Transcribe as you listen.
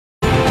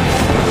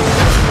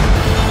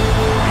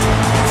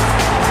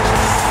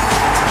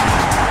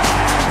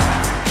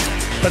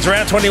It's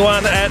round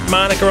 21 at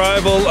Manuka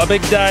Oval. A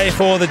big day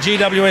for the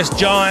GWS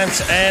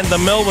Giants and the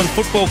Melbourne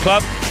Football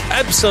Club.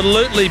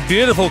 Absolutely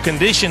beautiful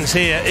conditions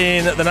here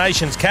in the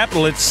nation's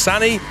capital. It's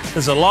sunny.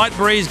 There's a light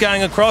breeze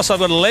going across. I've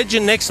got a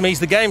legend next to me. He's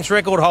the game's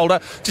record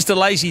holder. Just a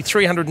lazy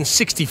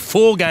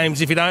 364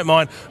 games, if you don't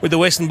mind, with the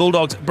Western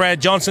Bulldogs,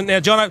 Brad Johnson. Now,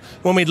 Jono,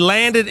 when we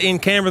landed in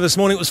Canberra this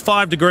morning, it was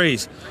 5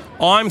 degrees.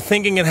 I'm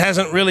thinking it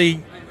hasn't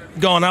really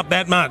gone up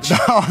that much. No,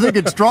 I think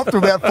it's dropped to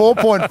about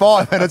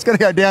 4.5 and it's going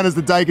to go down as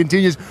the day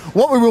continues.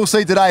 What we will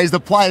see today is the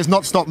players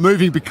not stop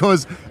moving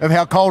because of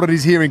how cold it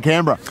is here in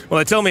Canberra. Well,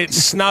 they tell me it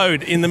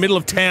snowed in the middle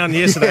of town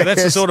yesterday. Yes.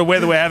 That's the sort of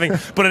weather we're having.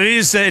 But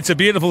it's a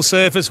beautiful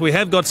surface. We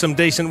have got some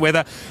decent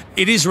weather.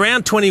 It is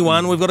round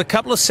 21. We've got a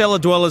couple of cellar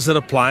dwellers that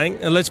are playing.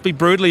 And let's be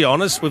brutally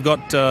honest, we've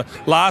got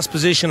last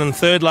position and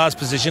third last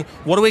position.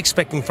 What are we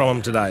expecting from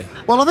them today?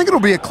 Well, I think it'll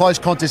be a close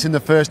contest in the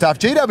first half.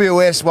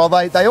 GWS, well,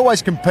 they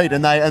always compete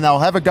and they'll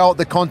have a go at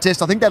the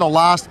contest. I think that'll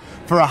last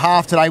for a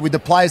half today with the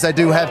players they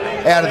do have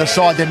out of the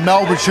side. Then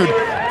Melbourne should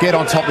get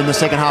on top in the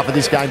second half of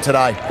this game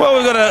today. Well,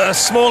 we've got a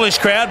smallish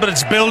crowd, but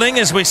it's building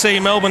as we see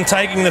Melbourne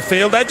taking the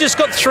field. They've just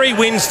got 3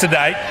 wins to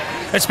date.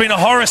 It's been a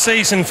horror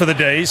season for the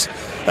D's,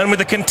 and with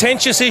the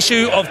contentious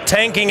issue of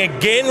tanking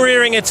again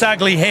rearing its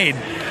ugly head,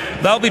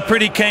 they'll be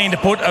pretty keen to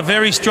put a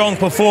very strong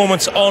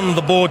performance on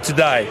the board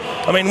today.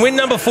 I mean, win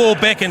number 4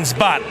 beckons,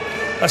 but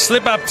a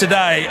slip-up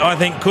today, I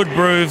think, could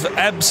prove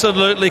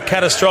absolutely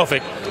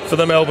catastrophic for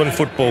the Melbourne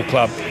Football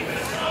Club.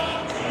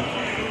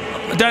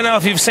 I don't know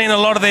if you've seen a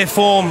lot of their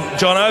form,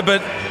 Jono,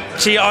 but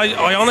gee,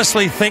 I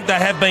honestly think they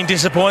have been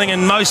disappointing,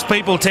 and most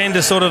people tend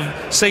to sort of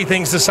see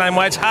things the same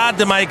way. It's hard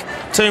to make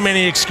too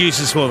many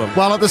excuses for them.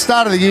 Well, at the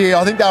start of the year,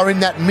 I think they were in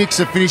that mix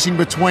of finishing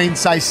between,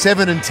 say,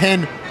 7 and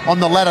 10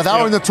 on the ladder. They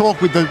were in the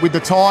talk with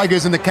the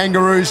Tigers and the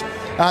Kangaroos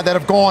that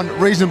have gone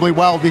reasonably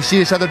well this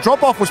year. So the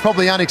drop-off was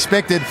probably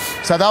unexpected.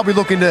 So they'll be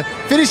looking to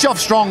finish off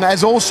strong,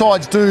 as all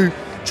sides do,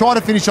 try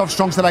to finish off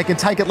strong so they can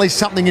take at least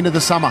something into the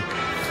summer.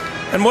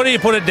 And what do you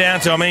put it down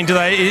to? I mean,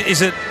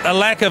 is it a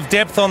lack of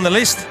depth on the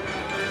list?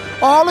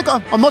 Oh, look,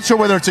 I'm not sure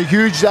whether it's a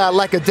huge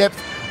lack of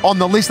depth on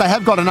the list. They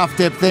have got enough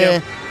depth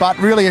there, but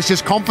really it's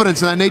just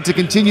confidence, and they need to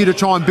continue to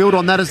try and build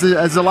on that as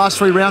the last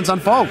 3 rounds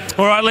unfold.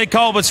 All right, Lee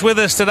Colbert's with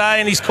us today,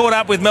 and he's caught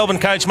up with Melbourne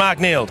coach Mark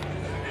Neild.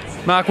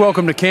 Mark,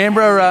 welcome to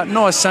Canberra.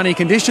 Nice sunny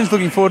conditions.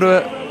 Looking forward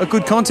to a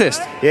good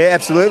contest. Yeah,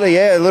 absolutely.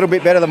 Yeah, a little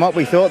bit better than what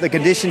we thought, the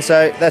conditions,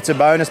 so that's a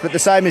bonus. But the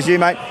same as you,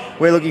 mate,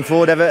 we're looking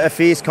forward to have a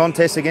fierce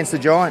contest against the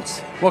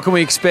Giants. What can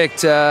we expect?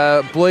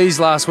 Blees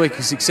last week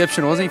was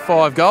exceptional, wasn't he?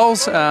 5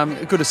 goals.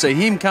 Good to see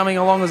him coming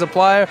along as a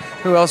player.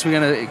 Who else are we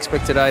going to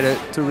expect today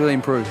to really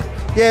improve?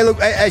 Yeah, look,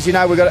 as you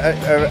know, we've got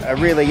a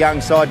really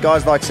young side.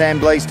 Guys like Sam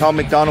Blees, Tom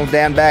McDonald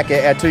down back,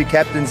 our 2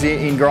 captains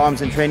in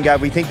Grimes and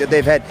Trengove. We think that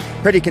they've had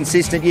pretty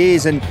consistent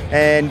years, and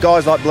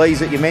guys like Blees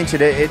that you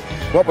mentioned,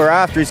 what we're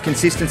after is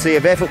consistency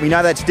of effort. We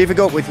know that's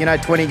difficult with,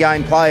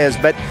 20-game players,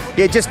 but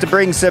yeah, just to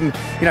bring some,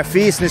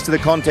 fierceness to the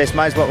contest,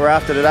 mate, is what we're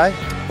after today.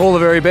 All the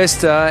very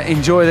best.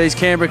 Enjoy these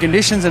Canberra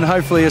conditions and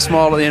hopefully a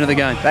smile at the end of the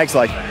game. Thanks,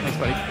 Lee. Thanks,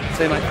 buddy.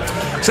 See you,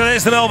 mate. So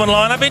there's the Melbourne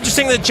lineup.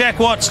 Interesting that Jack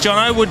Watts,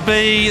 Jono, would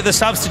be the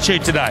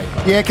substitute today.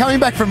 Yeah, coming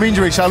back from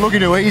injury, so looking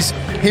to ease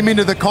him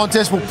into the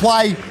contest. Will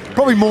play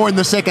probably more in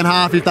the second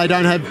half if they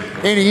don't have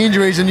any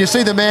injuries. And you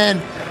see the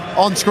man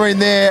on screen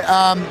there,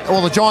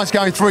 or the Giants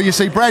going through. You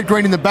see Brad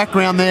Green in the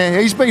background there.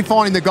 He's been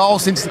finding the goal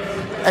since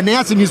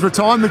announcing his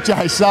retirement,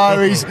 Jay. So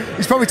he's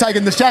probably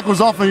taken the shackles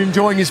off and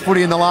enjoying his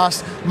footy in the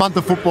last month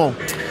of football.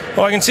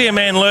 Well, I can see a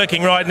man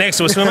lurking right next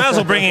to us. We might as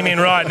well bring him in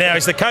right now.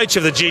 He's the coach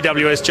of the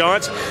GWS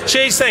Giants.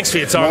 Sheeds, thanks for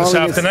your time this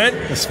afternoon.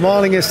 A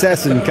smiling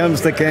assassin comes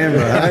to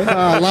Canberra, eh? Oh,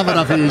 I love it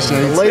up here,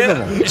 Sheeds.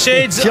 Unbelievable. Yeah,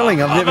 Sheeds,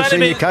 Chilling. I've never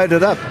seen you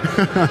coated up.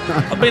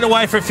 I've been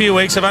away for a few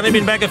weeks. I've only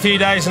been back a few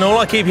days, and all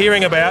I keep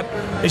hearing about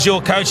is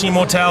your coaching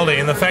mortality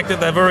and the fact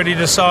that they've already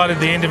decided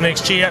the end of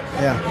next year.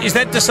 Yeah. Is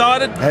that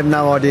decided? I have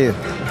no idea.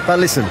 But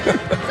listen,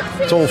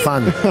 it's all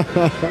fun.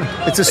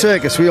 It's a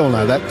circus. We all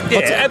know that. Yeah,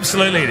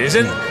 absolutely it is.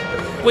 And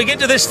we get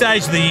to this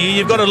stage of the year,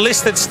 you've got a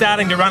list that's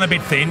starting to run a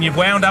bit thin. You've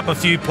wound up a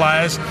few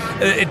players.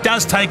 It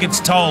does take its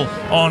toll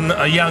on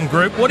a young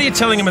group. What are you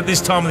telling them at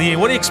this time of the year?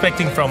 What are you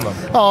expecting from them?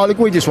 Oh, look,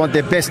 we just want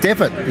their best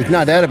effort. There's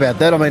no doubt about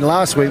that. I mean,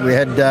 last week we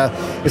had a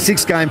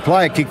 6-game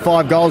player kick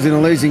 5 goals in a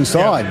losing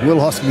side, Will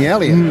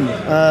Hoskin-Elliott.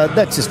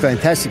 That's just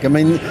fantastic. I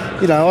mean,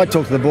 I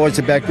talk to the boys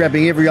about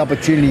grabbing every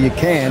opportunity you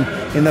can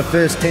in the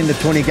first 10 to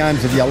 20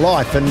 games of your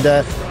life. And,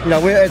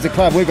 as a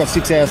club, we've got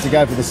 6 hours to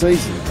go for the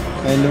season.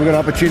 And we've got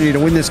an opportunity to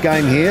win this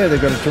game here.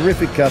 They've got a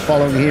terrific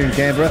following here in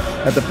Canberra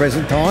at the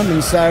present time.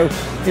 And so,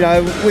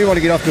 we want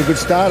to get off to a good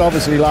start.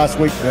 Obviously, last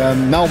week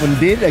Melbourne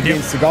did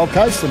against the Gold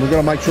Coast, and we've got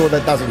to make sure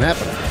that doesn't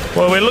happen.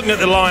 Well, we're looking at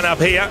the lineup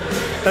here.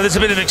 Now, there's a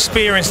bit of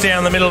experience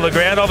down the middle of the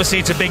ground. Obviously,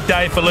 it's a big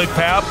day for Luke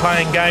Power,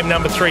 playing game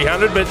number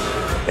 300. But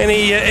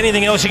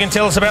anything else you can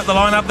tell us about the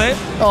lineup there?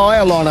 Oh,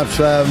 our lineup's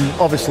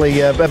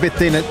obviously a bit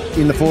thin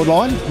in the forward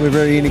line. We're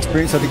very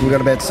inexperienced. I think we've got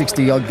about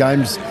 60-odd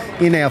games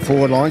in our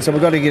forward line, so we've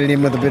got to get it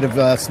in with a bit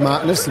of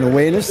smartness and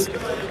awareness.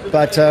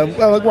 But,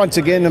 once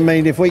again, I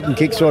mean, if we can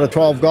kick sort of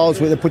 12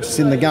 goals, it puts us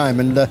in the game.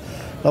 And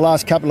the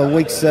last couple of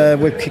weeks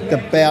we've kicked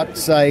about,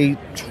 say,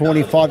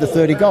 25 to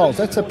 30 goals.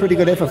 That's a pretty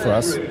good effort for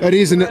us. It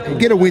is, and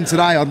get a win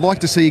today. I'd like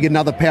to see you get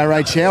another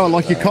Powerade shower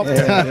like you copped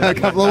a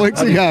couple of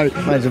weeks ago.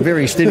 There's a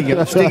very stinging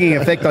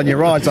effect on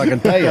your eyes, I can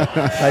tell you. I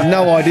had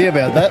no idea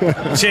about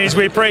that. Cheers,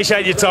 we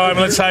appreciate your time.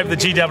 Let's hope the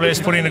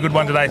GWS put in a good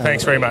one today.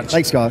 Thanks very much.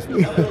 Thanks, guys.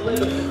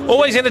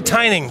 Always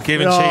entertaining,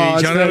 Kevin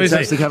Sheedy, John,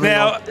 isn't he?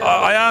 Now, on.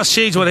 I asked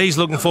Sheeds what he's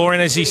looking for,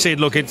 and as he said,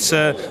 look, it's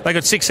they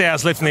got 6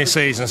 hours left in their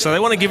season, so they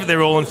want to give it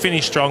their all and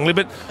finish strongly.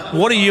 But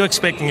what are you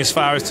expecting as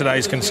far as today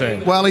is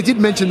concerned? Well, he did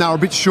mention they were a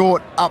bit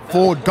short up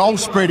forward. Goal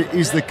spread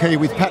is the key,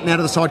 with Patton out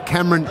of the side,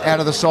 Cameron out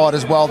of the side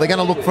as well. They're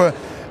going to look for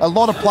a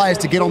lot of players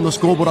to get on the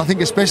scoreboard, I think,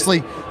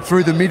 especially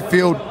through the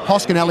midfield.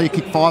 Hoskin Elliott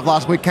kicked 5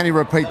 last week. Can he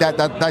repeat that?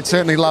 They'd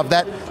certainly love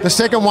that. The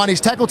second one is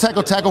tackle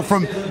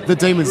from the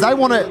Demons.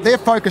 Their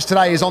focus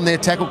today is on their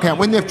tackle count.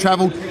 When they've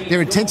travelled,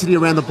 their intensity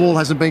around the ball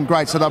hasn't been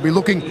great, so they'll be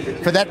looking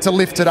for that to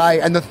lift today.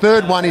 And the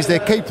third one is their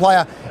key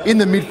player in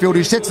the midfield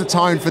who sets the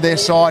tone for their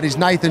side is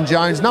Nathan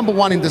Jones. Number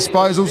 1 in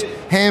disposals,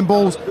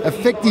 handballs,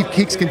 effective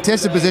kicks,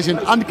 contested possession,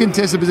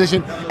 uncontested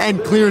possession,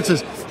 and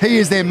clearances. He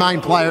is their main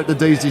player at the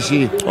D's this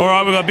year. All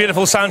right, we've got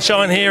beautiful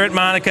sunshine here at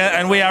Manuka,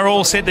 and we are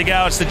all set to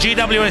go. It's the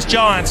GWS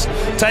Giants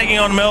taking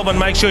on Melbourne.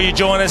 Make sure you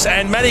join us.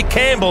 And Matty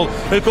Campbell,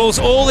 who calls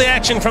all the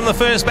action from the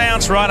first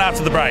bounce right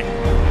after the break.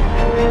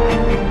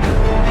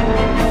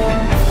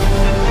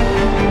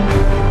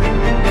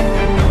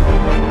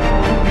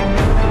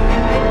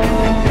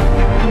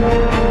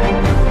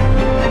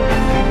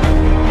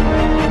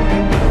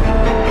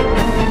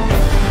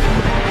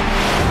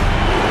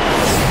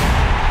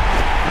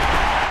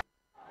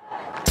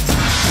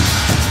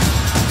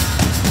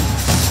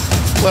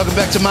 Welcome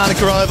back to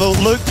Manuka Oval.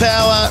 Luke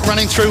Power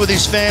running through with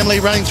his family,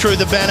 running through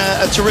the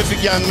banner. A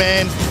terrific young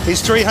man.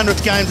 His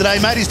 300th game today.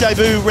 Made his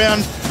debut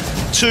round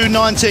 2,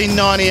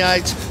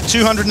 1998.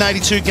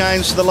 282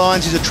 games for the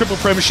Lions. He's a triple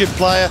premiership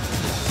player.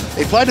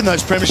 He played in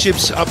those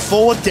premierships up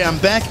forward, down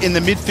back, in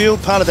the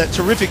midfield. Part of that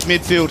terrific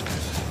midfield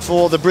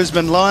for the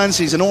Brisbane Lions.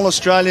 He's an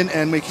All-Australian,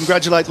 and we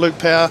congratulate Luke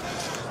Power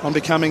on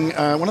becoming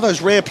one of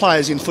those rare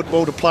players in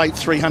football to play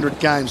 300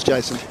 games,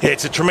 Jason. Yeah,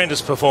 it's a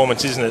tremendous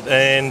performance, isn't it?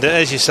 And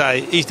as you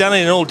say, he's done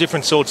it in all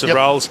different sorts of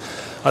roles.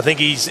 I think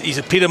he's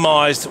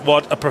epitomised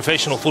what a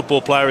professional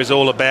football player is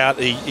all about.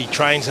 He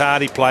trains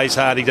hard, he plays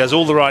hard, he does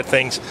all the right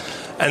things.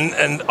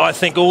 And I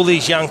think all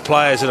these young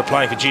players that are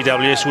playing for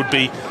GWS would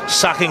be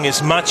sucking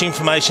as much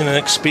information and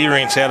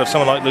experience out of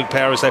someone like Luke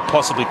Power as they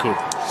possibly could.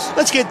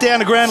 Let's get down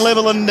to ground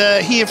level and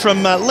hear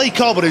from Lee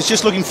Colbert, who's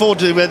just looking forward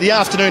to the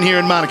afternoon here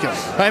in Manuka.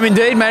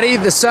 Indeed, Matty.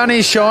 The sun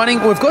is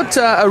shining. We've got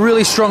a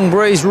really strong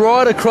breeze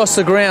right across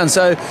the ground,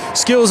 so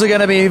skills are going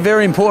to be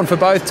very important for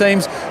both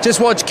teams. Just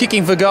watch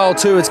kicking for goal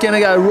too. It's going to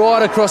go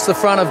right across the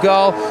front of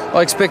goal.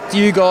 I expect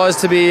you guys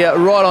to be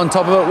right on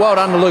top of it. Well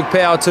done to Luke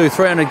Power too.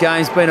 300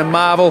 games, been a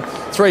marvel.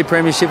 3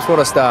 premierships, what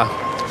a star.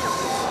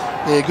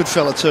 Yeah, good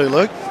fella too,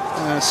 Luke.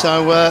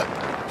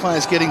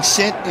 Players getting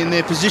set in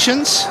their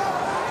positions.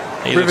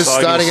 Rivers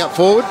starting up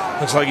forward.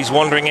 Looks like he's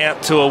wandering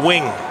out to a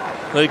wing.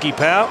 Lukey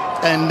Power.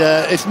 And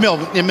if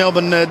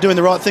Melbourne doing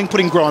the right thing,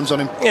 putting Grimes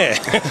on him.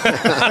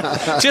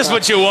 Yeah. Just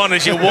what you want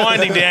as you're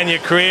winding down your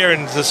career,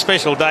 and it's a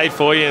special day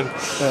for you, and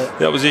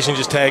the opposition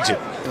just tags you.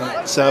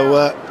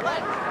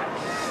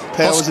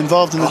 Power was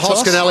involved in the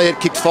toss. Hoskin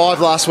Elliott kicked 5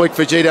 last week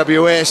for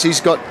GWS.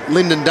 He's got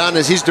Lyndon Dunn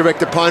as his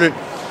direct opponent,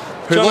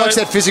 who likes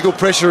that physical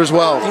pressure as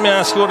well. Let me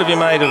ask, what have you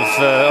made of,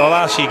 I'll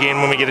ask you again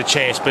when we get a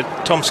chance, but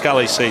Tom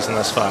Scully's season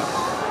thus far?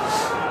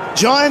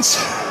 Giants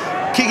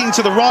kicking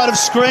to the right of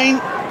screen.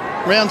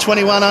 Round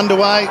 21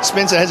 underway.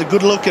 Spencer has a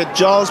good look at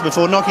Giles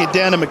before knocking it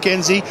down to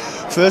McKenzie.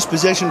 First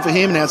possession for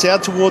him. Now it's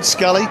out towards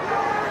Scully.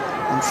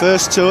 And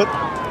first to it,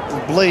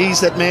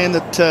 Blees, that man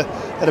that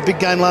had a big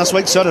game last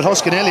week, so did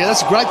Hoskin Elliott.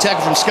 That's a great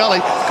tackle from Scully.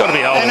 Got to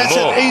be holding the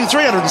ball. And that's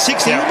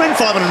 360, Yep. been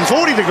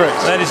 540 degrees.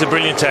 That is a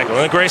brilliant tackle,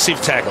 an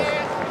aggressive tackle.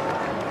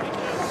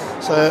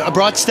 So a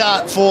bright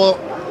start for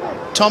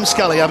Tom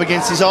Scully up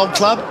against his old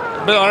club.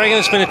 But I reckon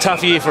it's been a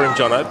tough year for him,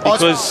 Jono,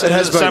 because it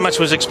has so been. much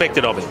was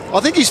expected of him. I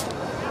think he's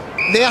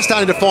now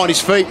starting to find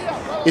his feet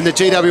in the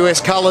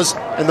GWS colours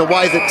and the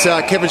way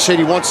that Kevin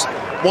Sheedy wants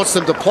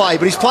them to play.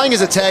 But he's playing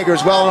as a tagger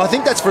as well, and I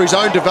think that's for his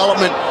own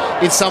development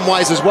in some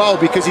ways as well,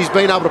 because he's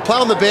been able to play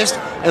on the best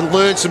and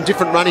learn some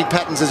different running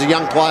patterns as a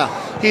young player.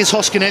 Here's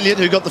Hoskin Elliott,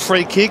 who got the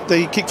free kick.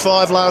 He kicked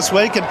 5 last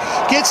week and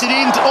gets it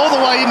in all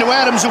the way into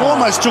Adams, who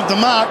almost took the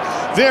mark.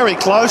 Very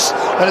close,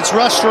 and it's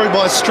rushed through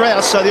by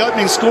Strauss. So the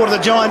opening score to the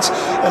Giants,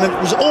 and it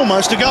was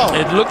almost a goal.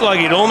 It looked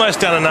like he'd almost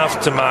done enough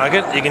to mark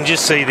it. You can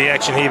just see the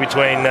action here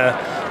between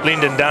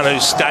Lyndon Dunn,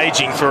 who's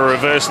staging for a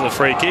reversal of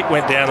free kick.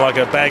 Went down like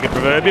a bag of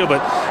proverbial,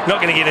 but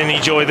not going to get any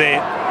joy there.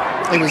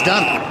 He was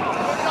done.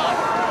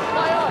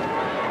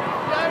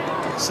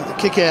 So the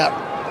kick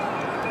out.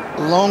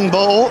 Long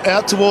ball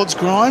out towards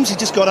Grimes. He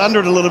just got under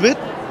it a little bit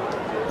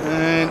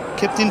and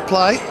kept in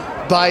play.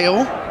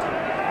 Bale.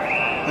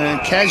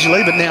 And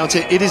casually, but now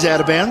it is out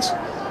of bounds.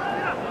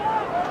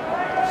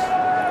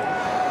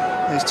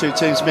 These two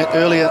teams met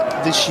earlier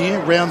this year,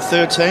 round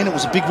 13. It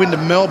was a big win to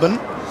Melbourne.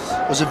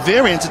 was a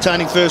very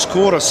entertaining first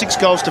quarter. 6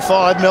 goals to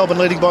 5. Melbourne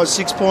leading by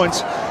 6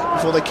 points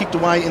before they kicked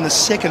away in the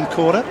second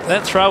quarter.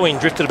 That throw-in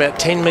drifted about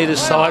 10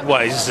 metres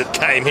sideways as it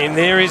came in.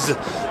 There is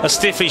a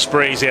stiffish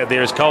breeze out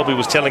there, as Colby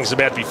was telling us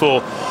about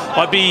before.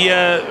 I'd be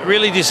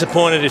really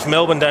disappointed if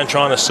Melbourne don't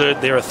try and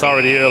assert their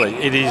authority early.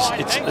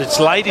 It's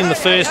late in the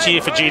first year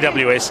for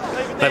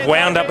GWS. They've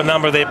wound up a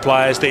number of their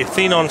players. They're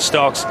thin on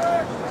stocks.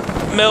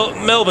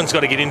 Melbourne's got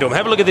to get into them.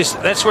 Have a look at this.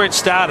 That's where it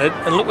started,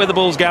 and look where the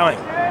ball's going.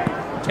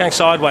 It's going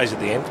sideways at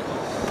the end.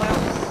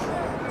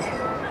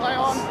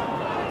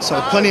 So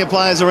plenty of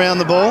players around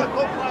the ball.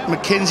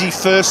 Mackenzie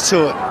first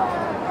to it.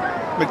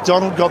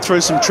 McDonald got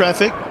through some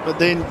traffic, but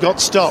then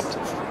got stopped.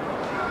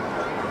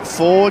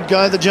 Forward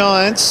go the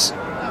Giants.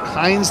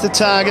 Haynes the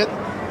target.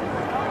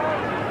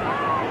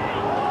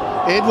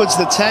 Edwards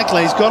the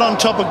tackler. He's got on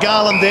top of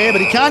Garland there,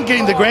 but he can't get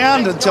him to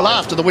ground until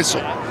after the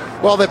whistle.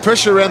 Well, their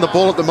pressure around the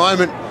ball at the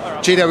moment,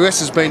 GWS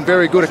has been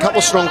very good. A couple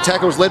of strong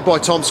tackles led by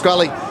Tom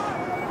Scully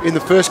in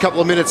the first couple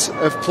of minutes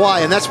of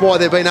play, and that's why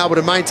they've been able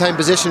to maintain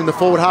possession in the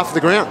forward half of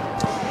the ground.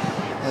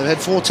 They've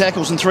had 4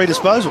 tackles and 3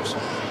 disposals.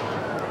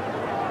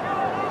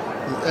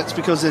 That's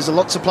because there's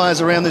lots of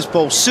players around this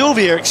ball.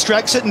 Sylvia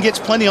extracts it and gets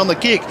plenty on the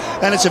kick,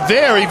 and it's a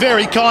very,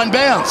 very kind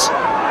bounce.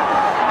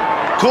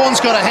 Corn's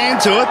got a hand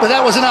to it, but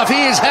that was enough.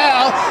 Here's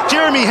Howe.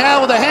 Jeremy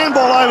Howe with a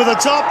handball over the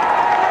top.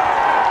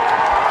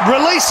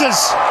 Releases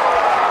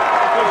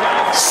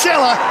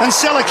Seller, and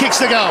Seller kicks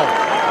the goal.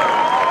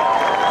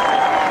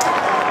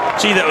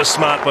 Gee, that was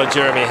smart by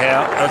Jeremy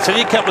Howe. I'll tell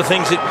you a couple of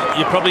things that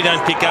you probably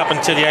don't pick up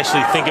until you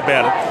actually think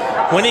about it.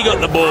 When he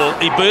got the ball,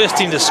 he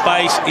burst into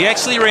space. He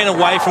actually ran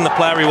away from the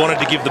player he wanted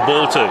to give the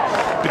ball to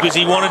because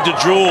he wanted to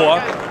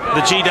draw the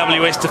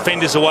GWS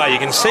defenders away. You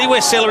can see where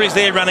Seller is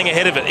there running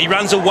ahead of it. He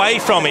runs away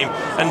from him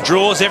and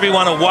draws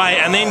everyone away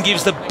and then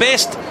gives the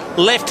best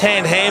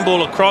left-hand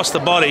handball across the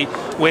body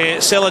where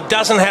Seller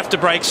doesn't have to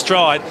break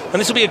stride. And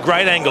this will be a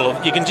great angle.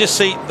 You can just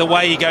see the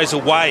way he goes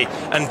away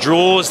and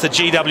draws the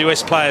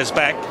GWS players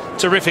back.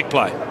 Terrific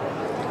play.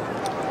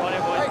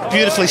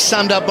 Beautifully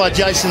summed up by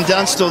Jason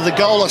Dunstall. The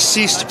goal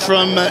assist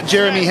from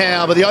Jeremy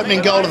Howe, but the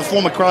opening goal to the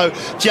former Crow,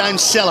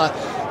 James Seller,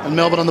 and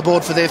Melbourne on the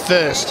board for their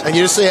first. And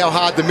you just see how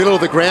hard the middle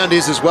of the ground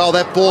is as well.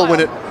 That ball,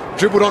 when it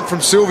dribbled on from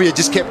Sylvia,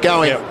 just kept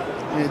going.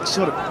 Yeah, it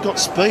sort of got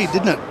speed,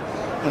 didn't it?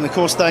 And of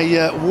course they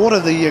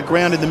water the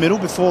ground in the middle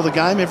before the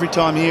game every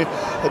time here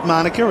at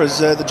Manuka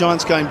as the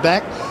Giants going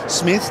back.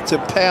 Smith to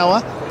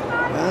Power.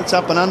 That's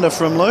up and under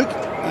from Luke.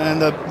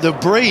 And the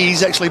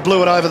breeze actually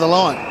blew it over the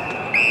line.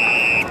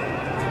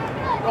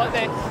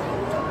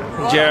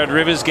 Jared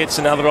Rivers gets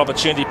another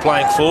opportunity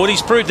playing forward.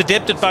 He's proved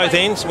adept at both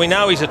ends. We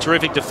know he's a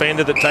terrific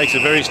defender that takes a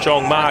very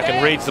strong mark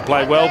and reads the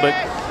play well, but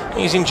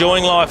he's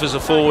enjoying life as a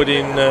forward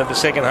in the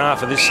second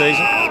half of this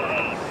season.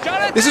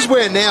 This is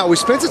where now, with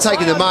Spencer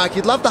taking the mark,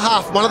 you'd love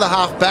one of the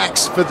half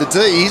backs for the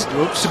D's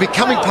to be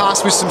coming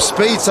past with some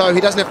speed so he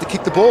doesn't have to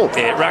kick the ball.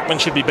 Yeah, Ruckman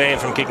should be banned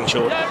from kicking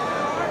short.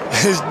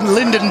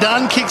 Lyndon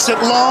Dunn kicks it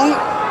long.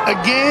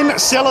 Again,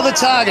 Seller the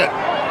target.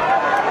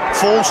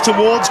 Falls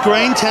towards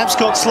Green.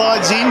 Tapscott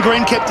slides in.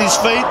 Green kept his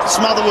feet.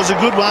 Smother was a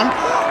good one.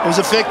 It was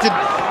affected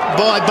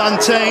by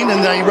Bunteen,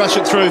 and they rush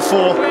it through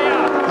for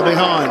the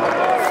behind.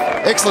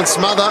 Excellent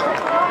smother.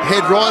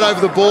 Head right over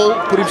the ball.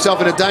 Put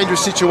himself in a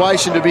dangerous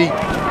situation to be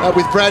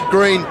with Brad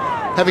Green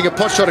having a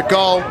pot shot at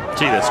goal.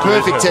 Gee, that's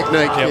perfect good,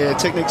 technique. Yep. Yeah,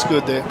 technique's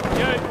good there.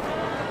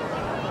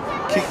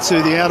 Kick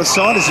to the outer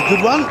side is a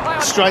good one.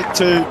 Straight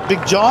to Big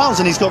Giles,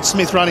 and he's got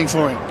Smith running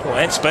for him. Oh,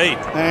 and speed.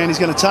 And he's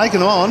going to take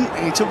it on.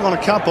 He took on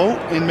a couple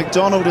in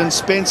McDonald and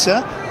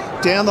Spencer.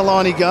 Down the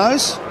line he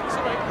goes,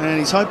 and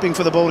he's hoping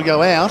for the ball to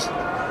go out.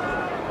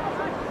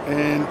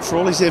 And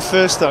Frawley's there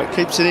first though,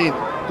 keeps it in.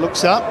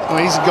 Looks up, oh,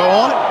 he's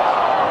gone.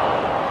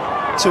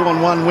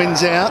 2-on-1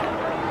 wins out.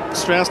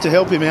 Strauss to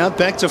help him out,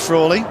 back to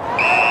Frawley.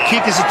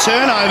 Kick is a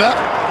turnover.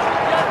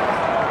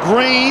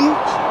 Green,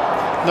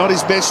 not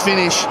his best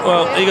finish.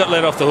 Well, he got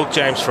let off the hook,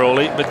 James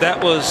Frawley, but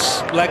that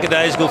was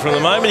lackadaisical from the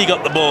moment he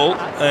got the ball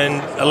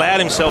and allowed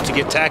himself to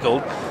get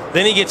tackled.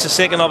 Then he gets a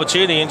second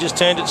opportunity and just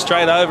turned it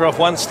straight over off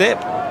one step.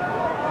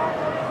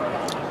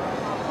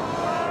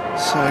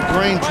 So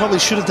Green probably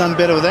should have done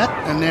better with that,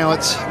 and now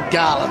it's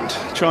Garland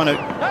trying to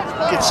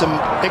get some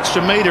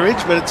extra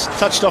meterage, but it's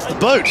touched off the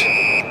boot.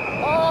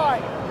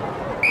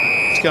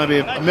 It's going to be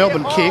a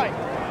Melbourne kick.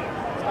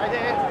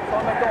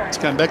 It's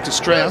going back to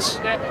Strauss.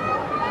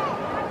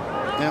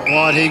 Out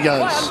wide he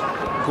goes.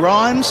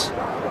 Grimes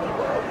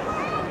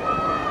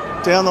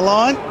down the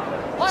line.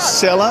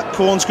 Seller,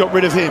 Corn's got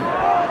rid of him.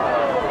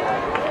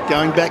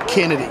 Going back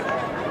Kennedy.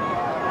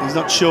 He's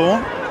not sure.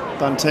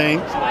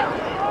 Bunteen.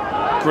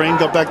 Green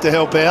got back to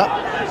help out.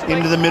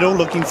 Into the middle,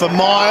 looking for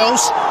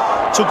Miles.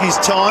 Took his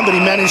time, but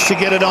he managed to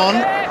get it on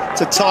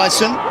to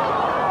Tyson.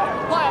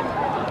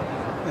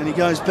 And he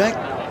goes back.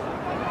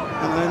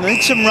 And they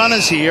need some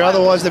runners here,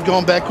 otherwise they've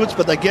gone backwards,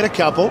 but they get a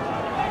couple.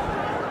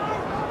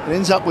 It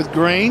ends up with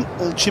Green.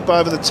 Little chip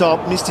over the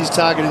top. Missed his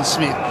target in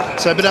Smith.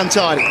 So a bit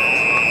untidy.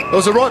 It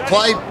was a right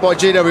play by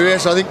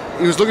GWS. I think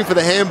he was looking for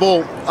the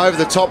handball over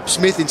the top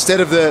Smith instead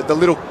of the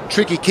little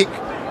tricky kick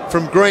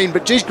from Green.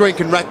 But geez, Green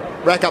can rack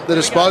rack up the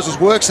disposals,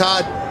 works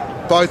hard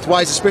both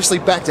ways, especially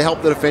back to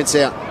help the defence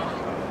out.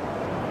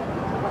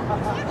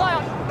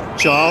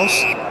 Giles.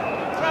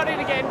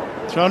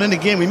 Thrown in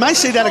again. We may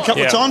see that a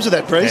couple of times with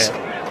that, Breeze.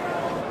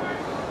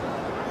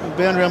 The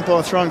boundary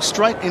umpire throwing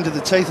straight into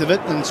the teeth of it,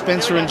 and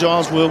Spencer and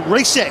Giles will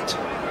reset.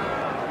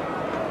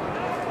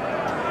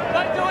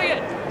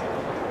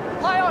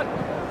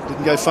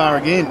 Didn't go far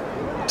again.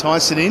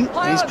 Tyson in.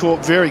 He's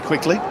caught very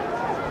quickly.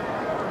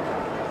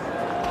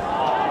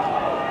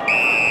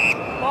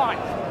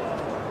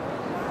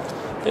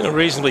 Been a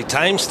reasonably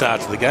tame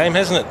start to the game,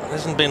 hasn't it?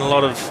 Hasn't been a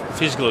lot of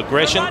physical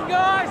aggression.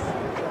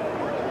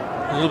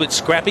 A little bit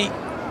scrappy.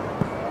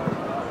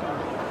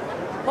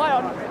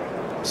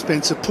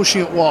 Spencer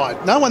pushing it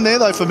wide. No one there,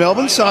 though, for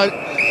Melbourne, so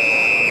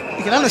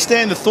you can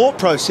understand the thought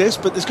process,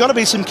 but there's got to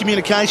be some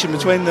communication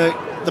between the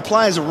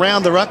players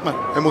around the ruckman.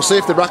 And we'll see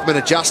if the ruckman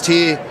adjust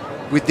here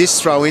with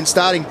this throw in.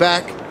 Starting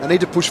back, they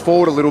need to push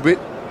forward a little bit.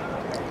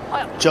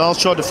 Giles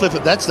tried to flip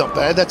it. That's not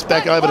bad. That's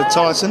back over to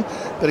Tyson.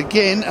 But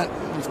again,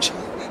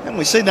 haven't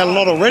we seen that a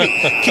lot already?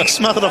 Kick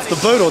smothered off the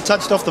boot or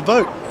touched off the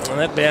boot. And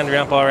that boundary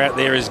umpire out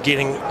there is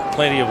getting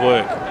plenty of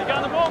work.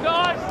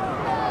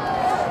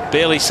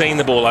 Barely seen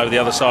the ball over the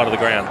other side of the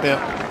ground. Yeah.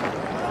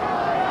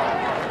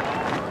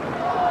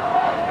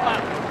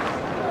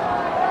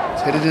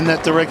 It's headed in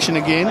that direction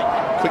again.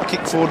 Quick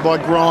kick forward by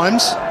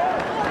Grimes.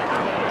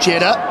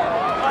 Jeddah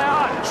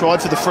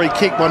tried for the free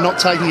kick by not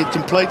taking it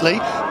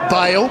completely.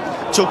 Bale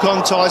took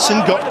on Tyson,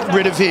 got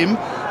rid of him.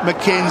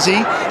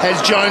 McKenzie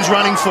has Jones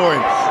running for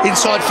him.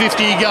 Inside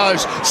 50 he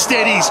goes.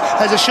 Steadies,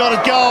 has a shot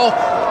at goal.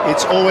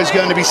 It's always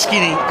going to be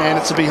skinny, and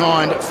it's a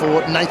behind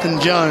for Nathan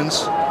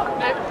Jones.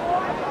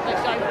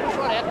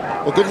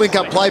 Well, good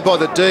link-up play by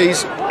the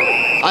Ds,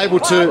 able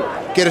to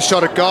get a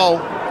shot at goal,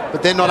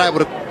 but they're not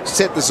able to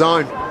set the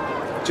zone.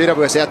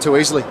 GWS out too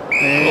easily.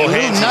 And a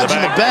little nudge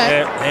in the back.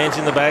 Yeah, hands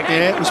in the back.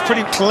 Yeah, it was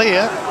pretty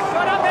clear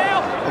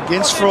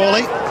against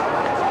Frawley.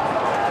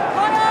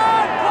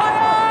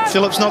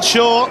 Phillips not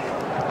sure.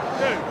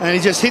 And he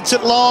just hits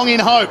it long in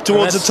hope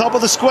towards the top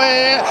of the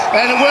square,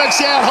 and it works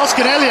out.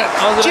 Hoskin Elliott,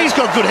 he's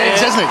got good hands,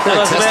 hasn't he? I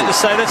was about to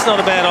say, that's not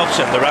a bad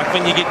option, the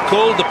ruckman. You get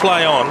called to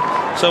play on,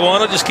 so why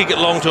not just kick it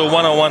long to a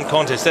one-on-one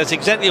contest? That's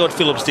exactly what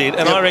Phillips did,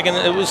 and I reckon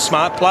it was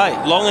smart play.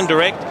 Long and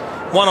direct,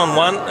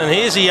 one-on-one, and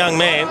here's a young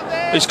man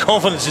whose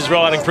confidence is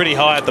riding pretty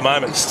high at the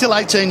moment. He's still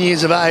 18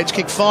 years of age,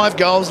 kicked 5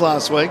 goals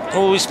last week.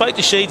 Well, we spoke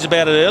to Sheeds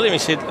about it earlier, and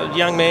he said, a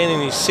young man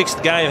in his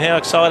 6th game, how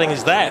exciting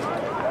is that?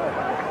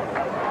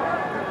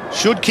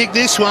 Should kick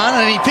this one,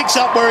 and he picks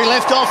up where he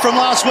left off from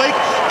last week.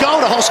 Goal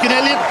to Hoskin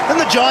Elliott, and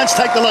the Giants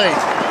take the lead.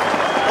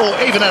 Or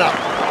even it up.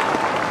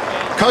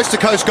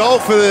 Coast-to-coast goal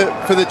for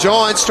the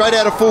Giants. Straight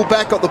out of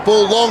full-back, got the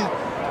ball long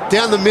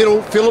down the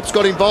middle. Phillips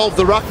got involved,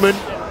 the ruckman,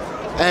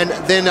 and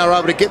then they were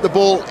able to get the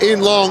ball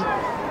in long.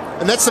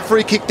 And that's the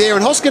free kick there.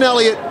 And Hoskin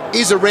Elliott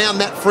is around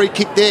that free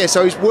kick there.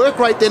 So his work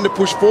rate then to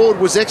push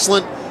forward was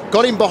excellent.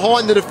 Got him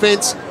behind the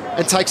defence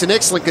and takes an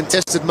excellent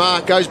contested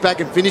mark. Goes back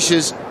and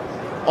finishes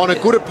on a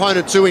good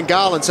opponent too in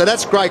Garland. So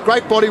that's great.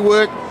 Great body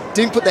work.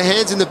 Didn't put the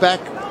hands in the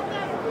back.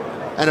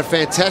 And a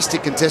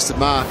fantastic contested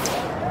mark.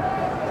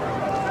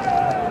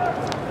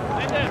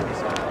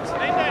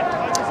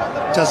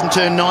 Doesn't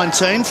turn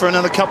 19 for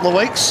another couple of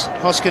weeks,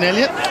 Hoskin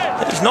Elliott.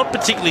 He's not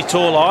particularly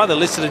tall either,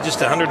 listed at just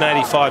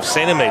 185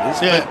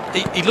 centimetres. Yeah.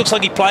 But he looks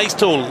like he plays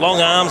tall.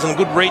 Long arms and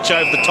good reach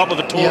over the top of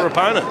a taller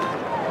opponent.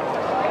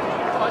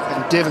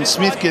 And Devon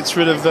Smith gets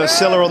rid of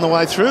Seller on the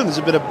way through. There's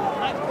a bit of...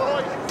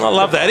 I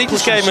love that. He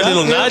just gave him a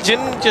little nudge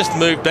and just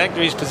moved back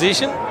to his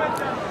position.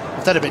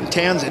 If that had been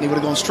Townsend, he would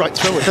have gone straight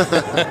through it.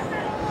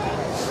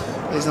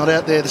 He's not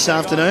out there this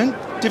afternoon.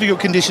 Difficult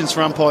conditions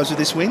for umpires with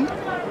this wind.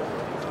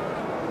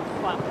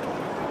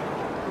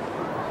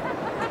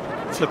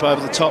 Flip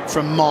over the top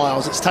from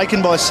Miles. It's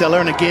taken by Seller,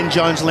 and again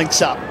Jones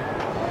links up.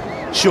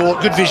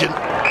 Short, good vision.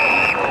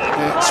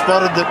 Yeah,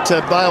 spotted that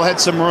Bale had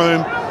some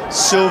room.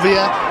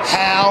 Sylvia,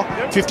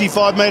 Howe,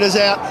 55 metres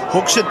out,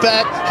 hooks it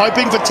back,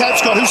 hoping for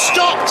Tapscott, who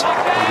stopped.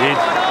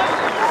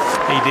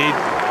 He did.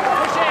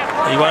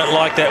 He won't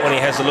like that when he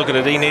has a look at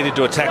it. He needed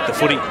to attack the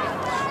footy.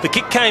 The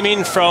kick came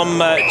in from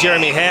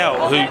Jeremy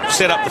Howe, who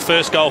set up the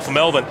first goal for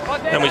Melbourne.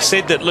 And we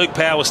said that Luke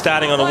Power was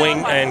starting on the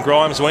wing and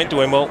Grimes went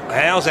to him. Well,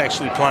 Howe's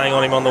actually playing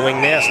on him on the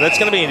wing now, so that's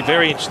going to be a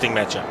very interesting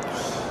matchup.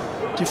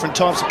 Different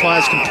types of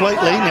players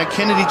completely. Now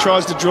Kennedy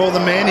tries to draw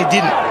the man, he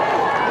didn't.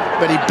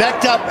 But he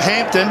backed up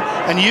Hampton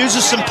and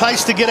uses some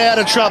pace to get out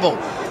of trouble.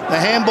 The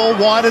handball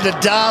wider to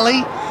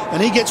Darley,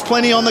 and he gets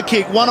plenty on the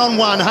kick.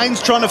 One-on-one,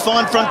 Haynes trying to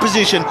find front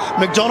position.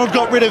 McDonald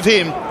got rid of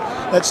him.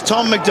 That's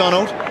Tom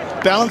McDonald.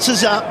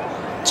 Balances up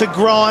to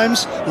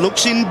Grimes,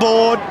 looks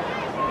inboard,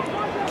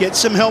 gets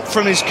some help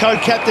from his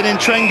co-captain in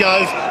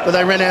Trengove, but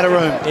they ran out of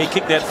room. He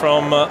kicked that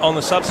from on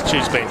the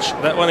substitutes bench.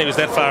 That one, he was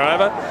that far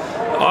over.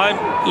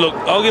 Look,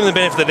 I'll give him the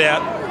benefit of the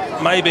doubt.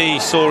 Maybe he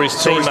saw his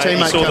teammate.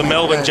 He saw the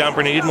Melbourne jumper,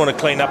 and he didn't want to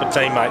clean up a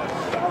teammate,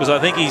 because I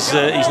think he's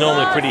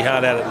normally pretty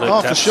hard at it.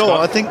 Luke for sure.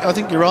 I think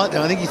you're right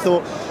there. I think he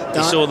thought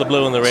he saw the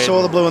blue and the red.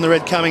 Saw the blue and the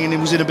red coming, and he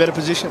was in a better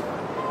position.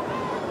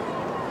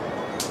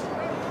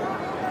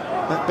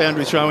 That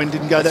boundary throw in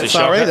didn't go That's that a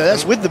far shocker. either.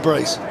 That's with the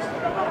breeze.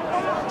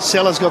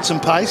 Sellers got some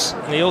pace.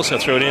 And he also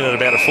threw it in at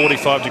about a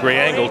 45-degree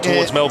angle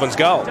towards Melbourne's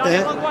goal.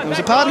 Yeah, it was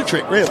a party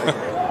trick, really.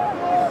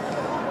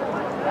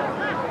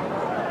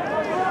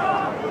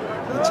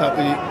 Let's hope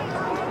we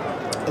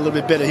a little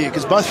bit better here,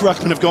 because both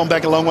ruckmen have gone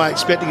back a long way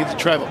expecting it to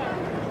travel.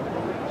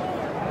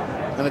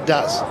 And it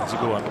does. That's a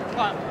good one.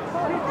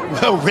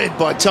 Well read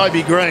by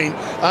Toby Green.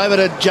 Over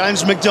to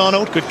James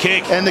McDonald. Good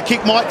kick. And the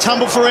kick might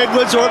tumble for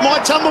Edwards, or it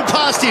might tumble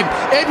past him.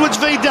 Edwards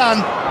v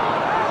Dunn.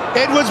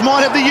 Edwards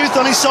might have the youth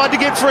on his side to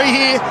get free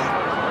here.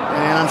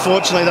 And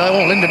unfortunately,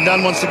 though, Lyndon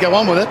Dunn wants to go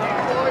on with it.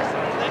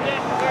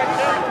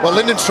 Well,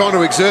 Lyndon's trying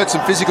to exert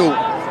some physical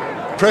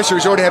pressure.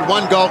 He's already had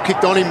one goal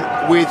kicked on him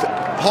with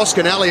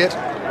Hoskin Elliott.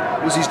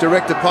 Was his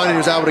direct opponent. He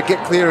was able to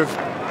get clear of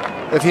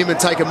him and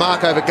take a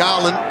mark over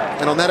Garland.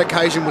 And on that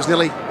occasion was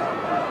nearly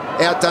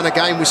outdone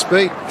again with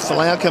speed.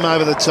 Folau come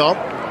over the top.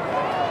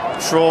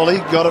 Frawley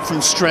got it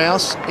from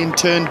Strauss. In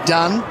turn,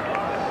 Dunn.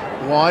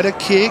 Wider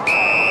kick.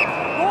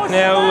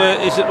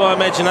 Now, is it by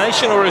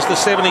imagination, or is the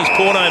 70s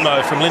porno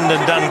mode from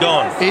Lyndon Dunn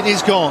gone? It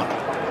is gone.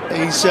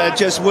 He's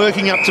just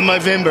working up to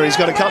Movember. He's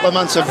got a couple of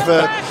months of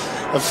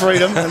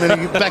freedom, and then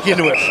he's back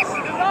into it.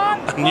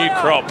 A new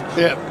crop.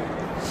 Yeah.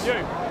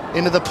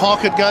 Into the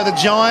pocket go the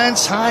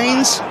Giants.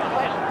 Haynes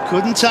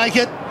couldn't take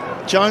it.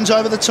 Jones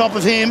over the top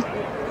of him.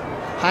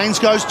 Haynes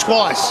goes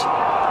twice.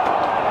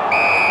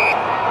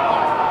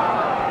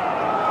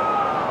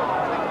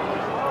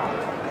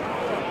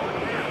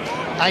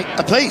 Eight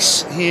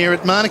apiece here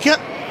at Manuka.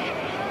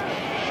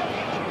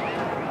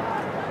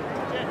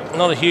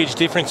 Not a huge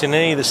difference in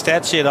any of the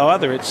stats yet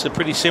either. It's a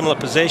pretty similar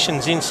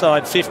possessions,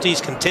 inside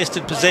 50s,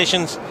 contested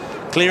possessions,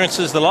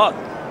 clearances, the lot.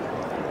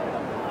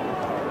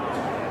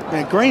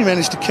 Now Green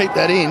managed to keep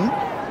that in.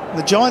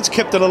 The Giants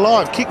kept it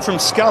alive. Kick from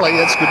Scully,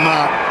 that's a good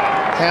mark.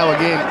 Howe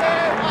again.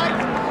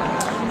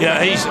 You know,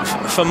 he's,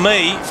 for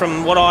me,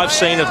 from what I've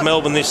seen of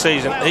Melbourne this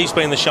season, he's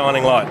been the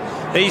shining light.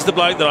 He's the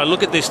bloke that I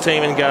look at this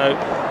team and go,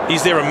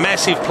 is there a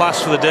massive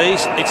plus for the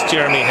D's? It's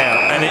Jeremy Howe.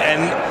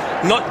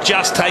 And not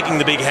just taking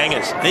the big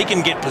hangers. He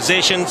can get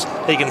possessions,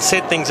 he can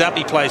set things up,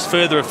 he plays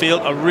further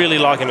afield. I really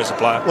like him as a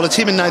player. Well, it's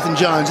him and Nathan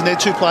Jones, and they're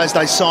two players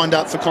they signed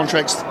up for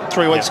contracts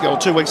 3 weeks ago, or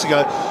 2 weeks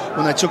ago,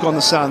 when they took on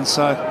the Suns.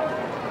 So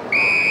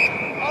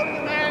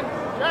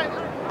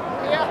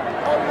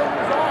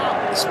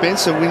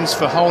Spencer wins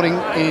for holding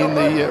in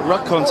the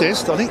ruck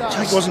contest. I think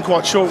Jake wasn't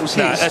quite sure it was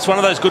his. No, that's one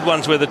of those good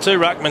ones where the two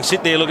ruckmen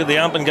sit there, look at the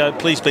ump and go,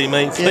 please be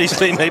me, please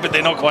be me, but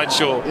they're not quite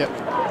sure. Yep.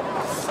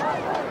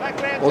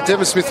 Well,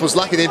 Devon Smith was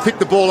lucky then, picked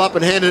the ball up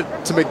and handed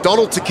it to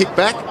McDonald to kick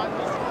back.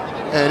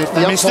 And if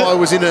the umpire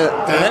was in a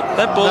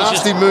that ball's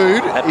nasty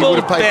mood, that he ball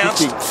would have paid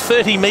bounced 50.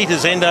 30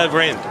 metres end over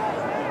end.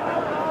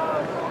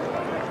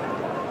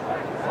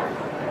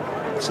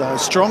 So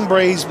strong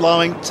breeze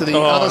blowing to the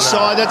other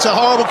side. That's a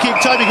horrible kick.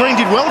 Toby Green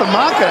did well to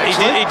mark it,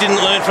 actually. He didn't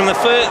learn from the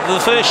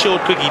first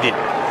short kick he did.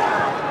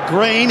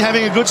 Green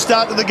having a good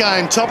start to the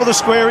game. Top of the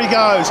square he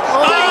goes.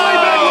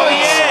 Oh,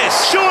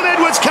 yes! Sean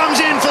Edwards comes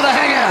in for the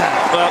hanger.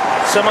 Well,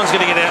 someone's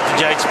going to get out to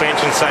Jake's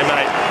bench and say,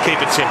 mate, keep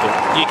it simple.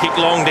 You kick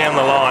long down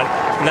the line.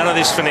 None of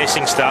this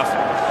finessing stuff.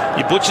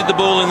 You butchered the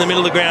ball in the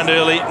middle of the ground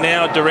early.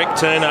 Now a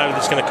direct turnover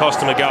that's going to cost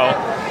him a goal.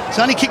 He's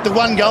only kicked the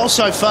one goal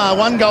so far.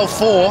 1 goal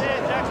 4.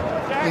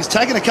 He's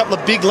taken a couple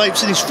of big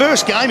leaps. In his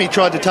first game, he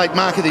tried to take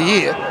Mark of the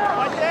Year.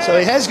 So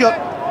he has got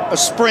a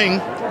spring,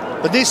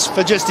 but this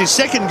for just his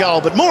second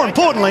goal. But more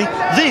importantly,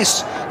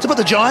 this to put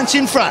the Giants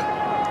in front.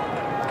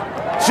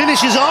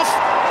 Finishes off,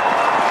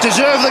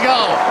 deserve the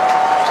goal.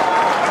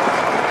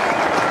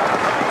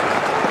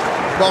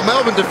 Well,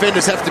 Melbourne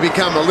defenders have to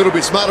become a little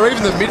bit smarter.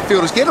 Even the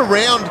midfielders get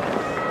around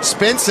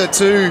Spencer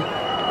to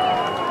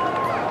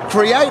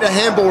create a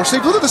handball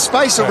receive. Look at the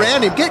space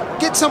around him.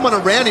 Get someone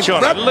around him.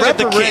 John, wrap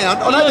around.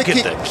 I know look the at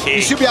kick. the kick.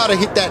 You should be able to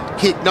hit that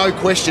kick, no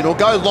question, or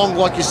go long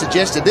like you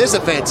suggested. There's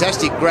a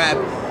fantastic grab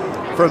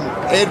from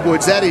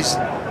Edwards. That is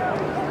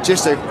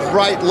just a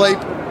great leap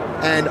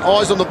and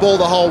eyes on the ball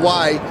the whole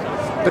way.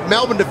 But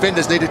Melbourne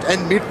defenders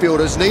and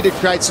midfielders need to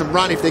create some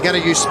run if they're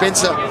going to use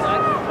Spencer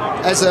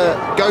as a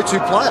go-to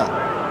player.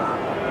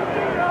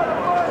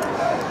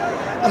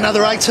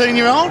 Another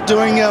 18-year-old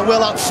doing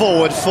well up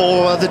forward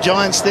for the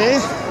Giants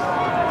there.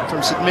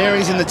 From St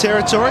Mary's in the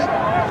territory.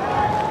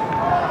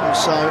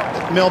 Also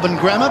at Melbourne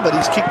Grammar, but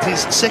he's kicked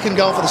his second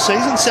goal for the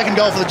season. Second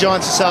goal for the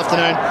Giants this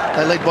afternoon.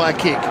 They lead by a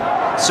kick.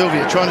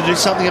 Sylvia trying to do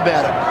something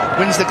about it.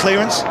 Wins the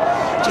clearance.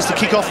 Just to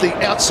kick off the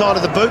outside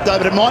of the boot though,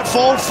 but it might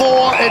fall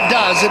for, it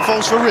does. It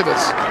falls for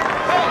Rivers.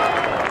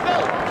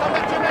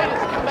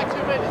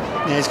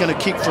 Now he's going to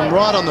kick from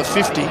right on the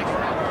 50,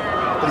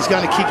 but he's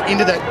going to kick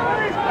into that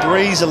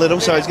breeze a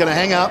little, so he's going to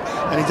hang up,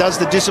 and he does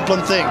the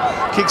disciplined thing.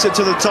 Kicks it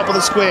to the top of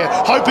the square,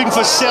 hoping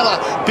for Seller.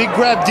 Big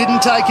grab,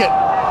 didn't take it.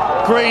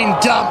 Green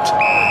dumped.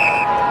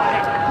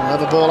 We'll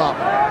have a ball up.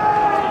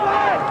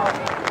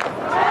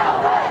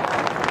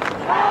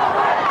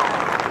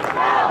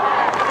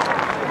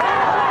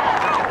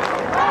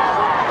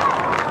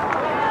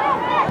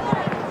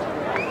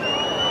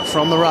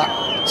 From the ruck,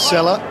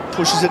 Seller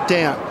pushes it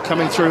down,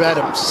 coming through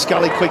Adams.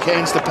 Scully quick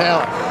hands to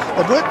Power.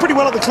 They've worked pretty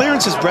well at the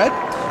clearances, Brad.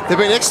 They've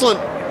been excellent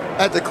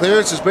at the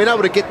clearances, been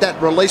able to get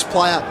that release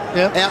player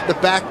out the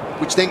back,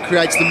 which then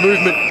creates the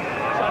movement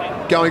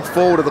going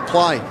forward of the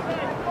play.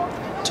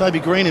 Toby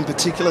Green in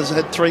particular has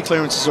had 3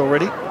 clearances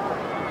already.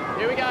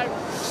 Here we go.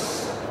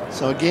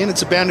 So again,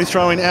 it's a boundary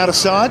throw in outer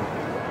side.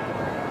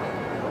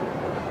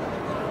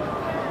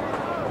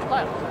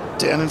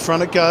 Down in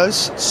front it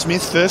goes.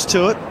 Smith first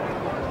to it.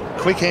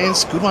 Quick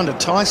hands, good one to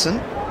Tyson.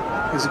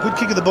 He's a good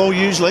kick of the ball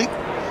usually.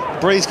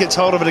 Breeze gets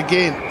hold of it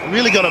again.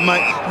 Really got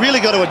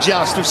to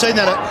adjust. We've seen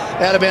that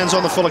out of bounds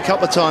on the full a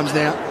couple of times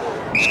now.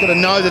 Just got to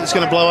know that it's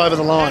going to blow over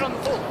the line.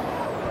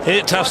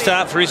 Yeah, tough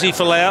start for Izzy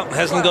Folau.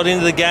 Hasn't got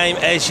into the game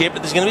as yet,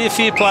 but there's going to be a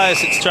few players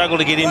that struggle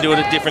to get into it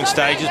at different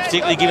stages,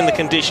 particularly given the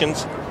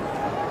conditions.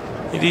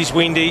 It is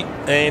windy,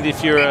 and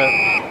if you're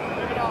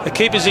a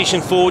key position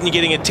forward and you're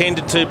getting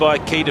attended to by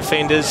key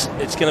defenders,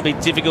 it's going to be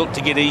difficult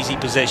to get easy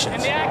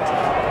possessions.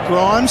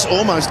 Grimes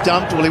almost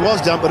dumped. Well, he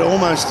was dumped, but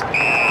almost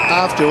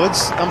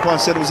afterwards. Umpire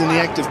said it was in the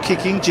act of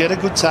kicking. Jetta,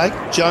 good take.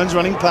 Jones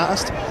running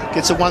past.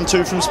 Gets a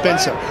 1-2 from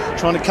Spencer.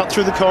 Trying to cut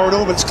through the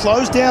corridor, but it's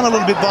closed down a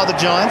little bit by the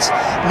Giants.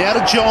 Now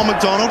to Joel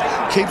McDonald.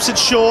 Keeps it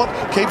short.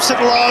 Keeps it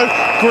low.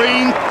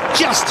 Green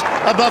just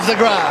above the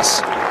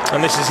grass.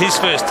 And this is his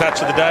first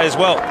touch of the day as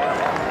well.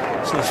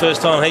 It's the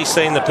first time he's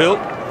seen the pill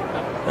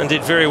and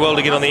did very well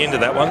to get on the end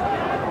of that one.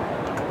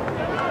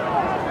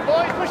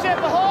 Boys, push out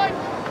behind.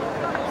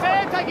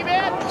 Sam, take him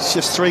out. It's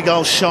just 3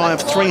 goals shy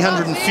of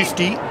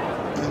 350.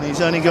 And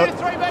he's only got...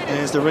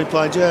 There's the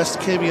replay, just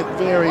keeping it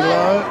very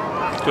low.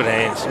 Good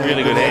hands,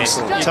 really good hands.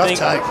 Tough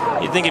take.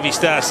 You'd think if he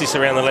starts this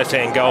around the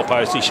left-hand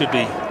goalpost, he should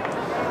be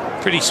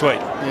pretty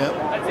sweet. Yep.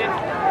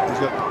 He's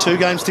got 2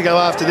 games to go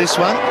after this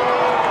one.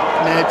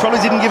 Now, he probably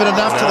didn't give it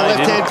enough to the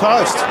left-hand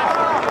post.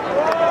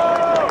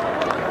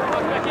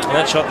 And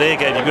that shot there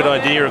gave you a good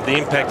idea of the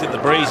impact that the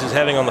breeze is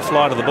having on the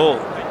flight of the ball.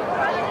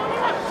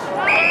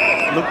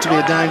 Looked to be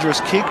a dangerous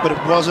kick, but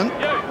it wasn't.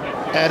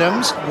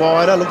 Adams,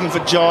 wider, looking for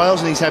Giles,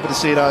 and he's happy to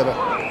see it over.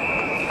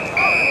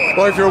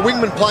 Well, if you're a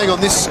wingman playing on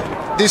this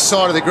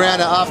side of the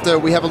ground, after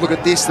we have a look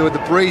at this, the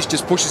breeze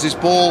just pushes his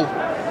ball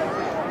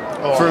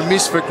for a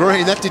miss for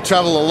Green. That did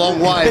travel a long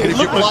way. It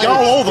looked like a goal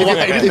all the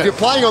way, if you're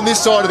playing on this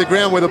side of the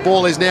ground where the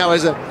ball is now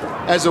as a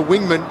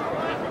wingman,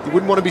 you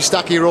wouldn't want to be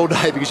stuck here all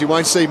day because you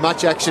won't see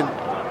much action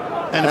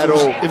at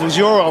all. If it was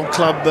your old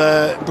club,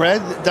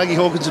 Brad, Dougie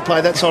Hawkins would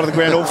play that side of the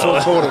ground all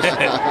 4 quarters.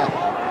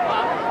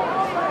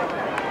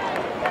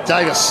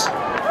 Davis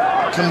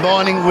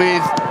combining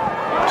with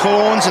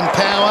Corns and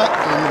Power,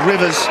 and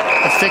Rivers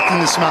affecting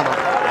the smother.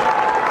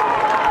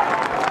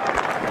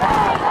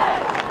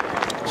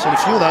 Seen a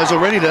few of those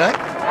already today.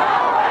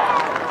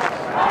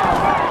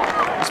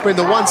 It's been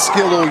the one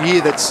skill all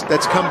year that's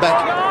come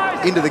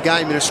back into the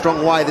game in a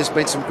strong way. There's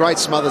been some great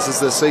smothers as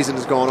the season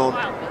has gone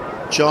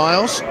on.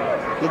 Giles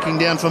looking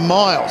down for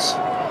Miles.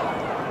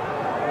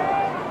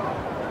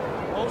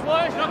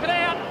 Knock it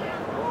out.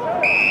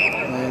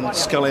 And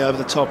Scully over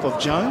the top of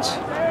Jones.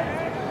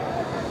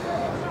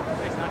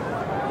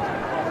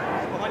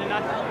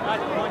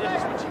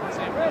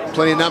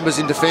 Plenty of numbers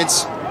in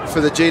defence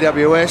for the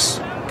GWS.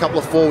 A couple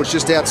of forwards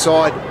just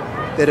outside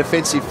their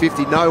defensive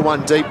 50. No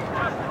one deep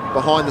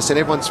behind the centre.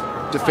 Everyone's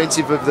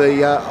defensive of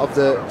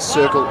the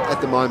circle at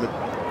the moment.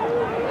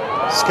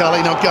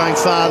 Scully not going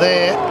far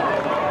there.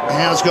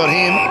 Howe's got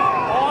him.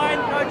 Fine,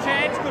 no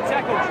chance. Good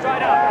tackle.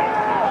 Straight up.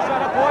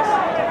 Straight up, boys.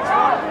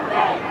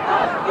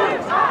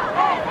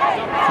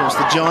 Of course,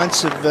 the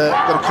Giants have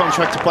got a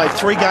contract to play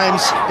 3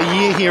 games a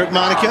year here at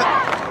Manuka.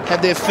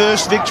 Had their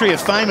first victory, a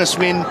famous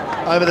win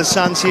over the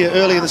Suns here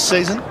earlier this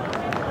season.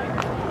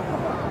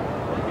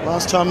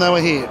 Last time they were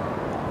here.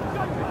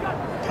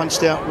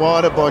 Punched out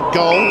wider by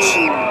Golds.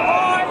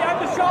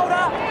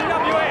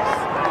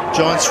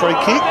 Giants free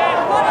kick.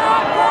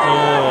 Oh,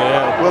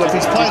 yeah. Well, if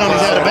he's played on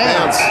his out of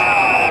bounds.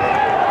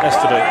 Has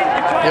to be.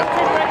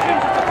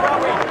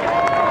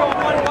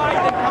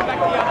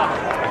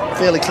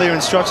 Fairly clear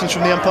instructions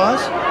from the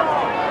umpires.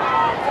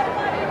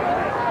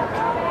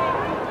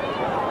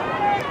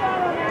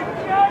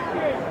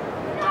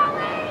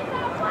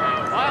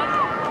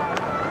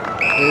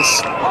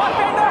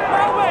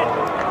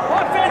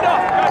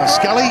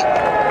 Scully,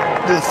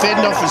 the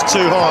fend-off is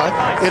too high.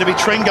 It'll be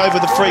Trengo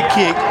with the free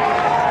kick.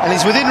 And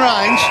he's within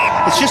range.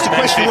 It's just a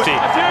question...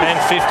 And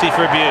 50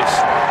 for abuse.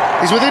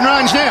 He's within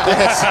range now.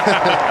 Yes.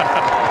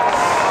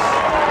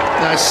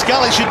 No,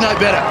 Scully should know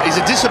better. He's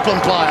a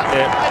disciplined player.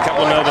 Yeah, a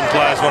couple of Melbourne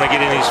players want to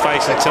get in his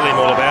face and tell him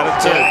all about it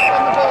too.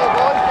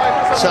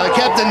 So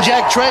Captain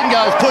Jack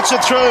Trengo puts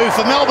it through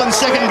for Melbourne's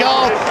second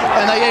goal,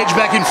 and they edge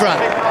back in front.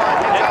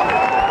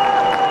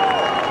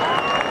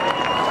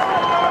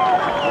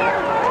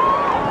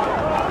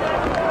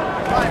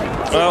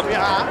 Well,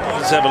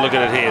 let's have a look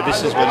at it here.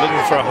 This is, we're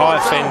looking for a high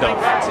fend-off.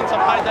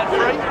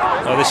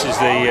 Oh, this is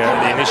the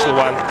initial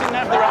one,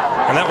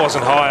 and that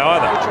wasn't high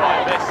either.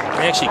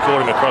 He actually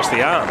caught him across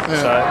the arm,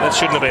 so that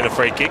shouldn't have been a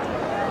free kick.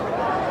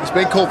 He's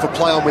been called for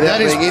play on without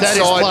being inside. That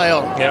is play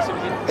on.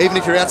 Yep. Even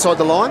if you're outside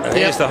the line. And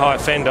here's the high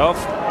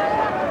fend-off.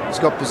 He's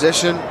got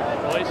possession.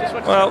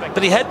 Well,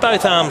 but he had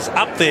both arms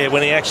up there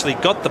when he actually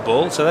got the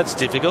ball, so that's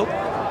difficult.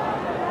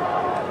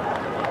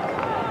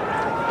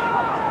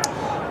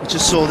 We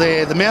just saw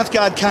there the mouth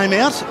guard came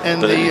out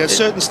and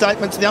certain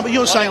statements. But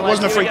you're saying it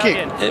wasn't a free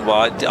kick.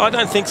 Well, I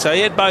don't think so.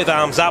 He had both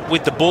arms up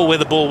with the ball where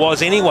the ball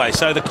was anyway,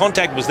 so the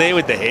contact was there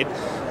with the head,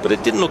 but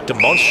it didn't look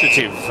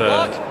demonstrative.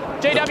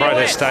 The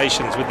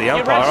protestations with the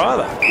umpire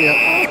either.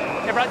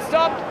 Yeah. Everyone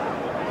stop.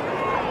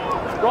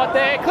 Right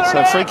there. Clear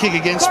So free kick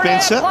against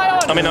Spencer.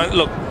 I mean,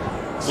 look,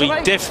 we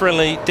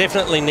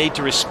definitely need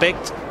to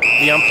respect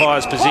the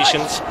umpires'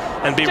 positions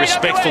and be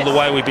respectful the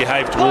way we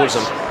behave towards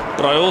them.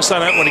 But I also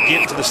don't want to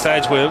get to the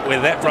stage where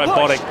that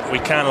robotic, we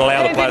can't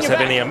allow the players to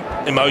have any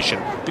emotion,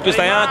 because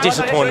they are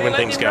disappointed when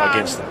things go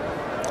against them.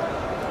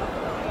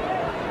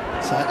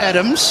 So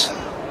Adams,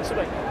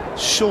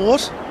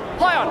 short.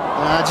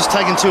 Just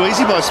taken too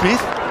easy by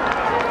Smith.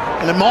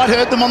 And it might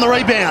hurt them on the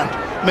rebound.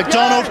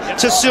 McDonald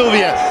to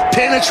Sylvia.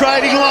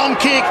 Penetrating long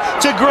kick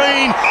to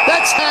Green.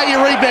 That's how you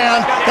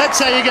rebound. That's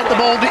how you get the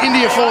ball into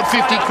your forward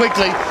 50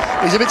 quickly.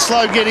 He's a bit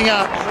slow getting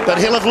up, but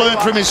he'll have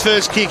learned from his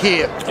first kick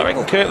here. I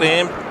reckon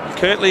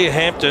Curtly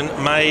Hampton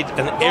made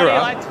an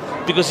error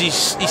because he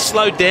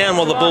slowed down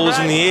while the ball was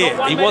in the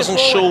air. He wasn't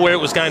sure where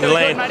it was going to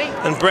land,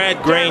 and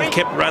Brad Green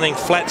kept running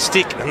flat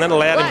stick, and that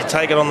allowed him to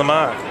take it on the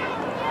mark.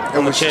 It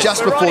was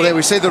just before there,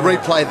 we see the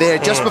replay there,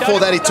 just before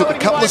that he took a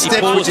couple of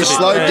steps which is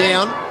slowed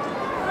down.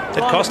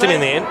 It cost him in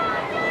the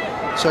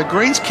end. So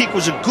Green's kick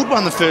was a good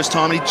one the first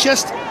time.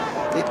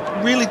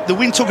 The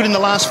wind took it in the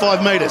last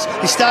 5 metres.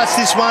 He starts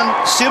this one,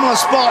 similar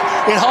spot.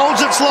 It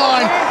holds its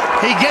line.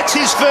 He gets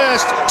his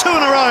first 2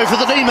 in a row for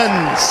the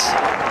Demons.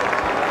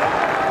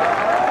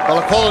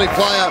 Well, a quality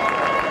player,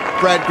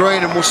 Brad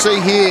Green, and we'll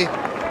see here,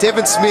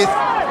 Devon Smith,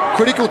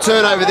 critical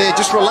turnover there,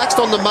 just relaxed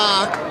on the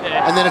mark,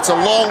 and then it's a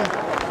long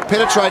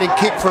penetrating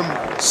kick from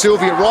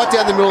Sylvia right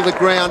down the middle of the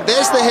ground.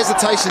 There's the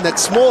hesitation, that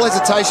small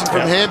hesitation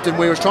from Hampton,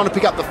 where he was trying to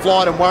pick up the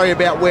flight and worry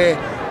about where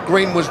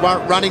Green was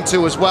running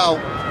to as well.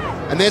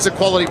 And there's a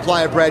quality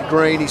player, Brad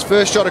Green. His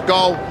first shot at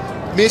goal,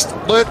 missed,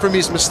 learnt from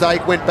his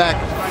mistake, went back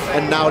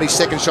and nailed his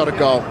second shot at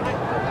goal.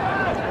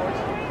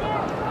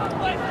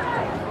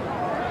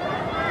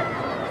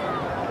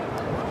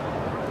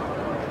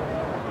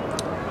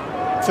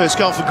 First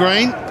goal for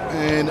Green,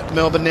 and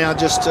Melbourne now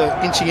just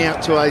inching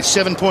out to a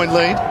 7-point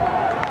lead.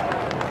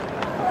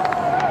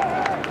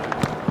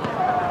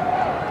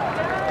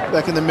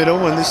 Back in the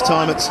middle, and this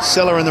time it's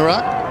Seller in the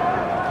ruck.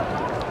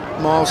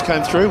 Miles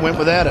came through, went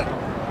without it.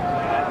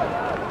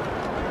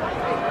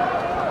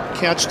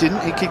 Couch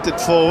didn't, he kicked it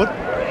forward.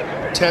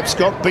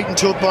 Tapscott beaten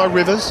to it by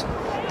Rivers.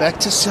 Back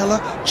to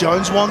Seller,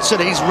 Jones wants it,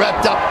 he's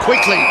wrapped up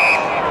quickly.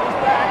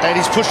 And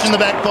he's pushed in the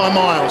back by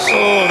Miles.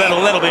 Oh,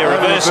 that'll be a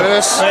reversal.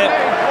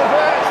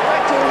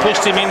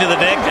 Pushed him into the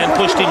deck and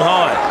pushed him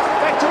high.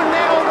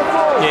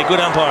 Yeah,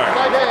 good umpiring.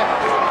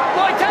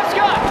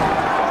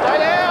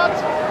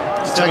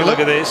 Let's take a look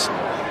at this.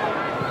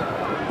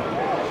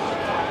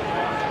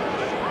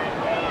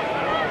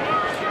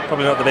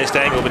 Probably not the best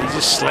angle, but he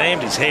just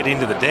slammed his head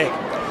into the deck.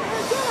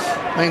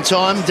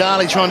 Meantime,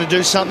 Darley trying to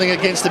do something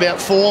against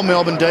about 4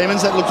 Melbourne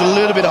Demons. That looked a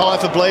little bit high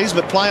for Blees,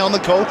 but play on the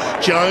call.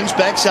 Jones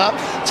backs up,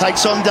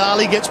 takes on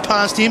Darley, gets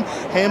past him.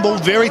 Handball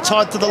very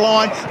tight to the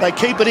line. They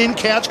keep it in.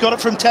 Couch got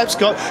it from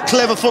Tapscott.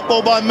 Clever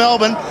football by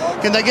Melbourne.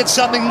 Can they get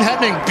something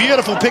happening?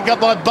 Beautiful pick up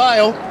by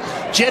Bale.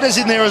 Jetta's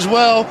in there as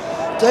well.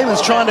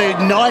 Demons trying to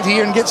ignite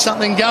here and get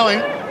something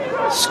going.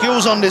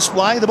 Skills on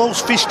display. The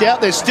ball's fished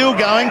out. They're still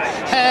going.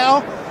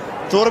 Howe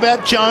thought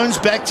about Jones.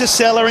 Back to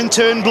Seller in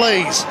turn.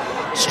 Blees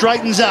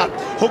straightens up,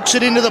 hooks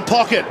it into the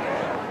pocket,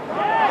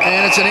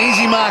 and it's an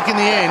easy mark in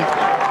the end.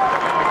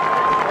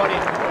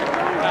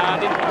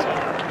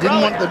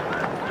 Didn't want the...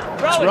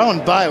 It's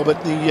Rowan Bale,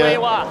 but the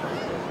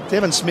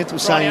Devon Smith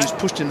was saying he was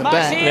pushed in the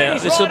back. Now,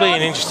 this will be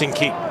an interesting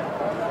kick.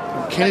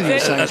 Kennedy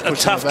was saying he was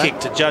pushed a tough in the back.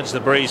 kick to judge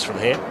the breeze from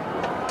here.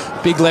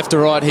 Big left to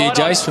right here,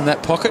 Jace, from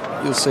that pocket.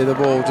 You'll see the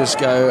ball just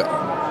go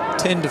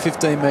 10 to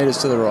 15 metres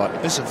to the right.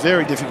 It's a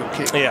very difficult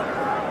kick. Yeah.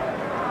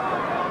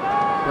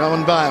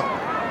 Rowan Bale.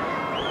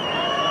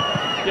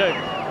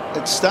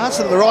 It starts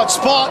at the right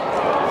spot.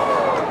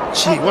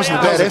 Gee, it wasn't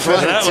a bad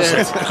effort. That was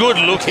a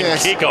good-looking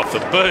kick off the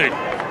boot.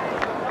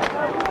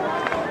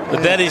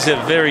 But that is a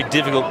very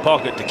difficult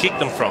pocket to kick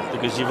them from,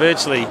 because you're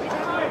virtually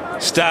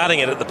starting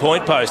it at the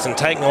point post and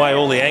taking away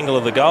all the angle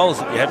of the goals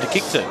that you have to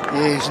kick to. Yeah,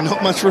 there's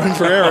not much room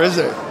for error, is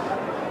there?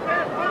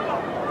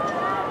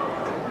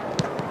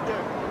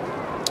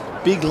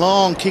 Big,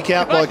 long kick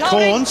out by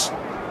Corns.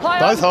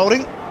 Both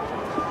holding.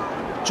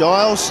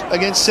 Giles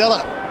against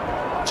Seller.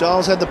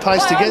 Giles had the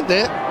pace to get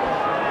there.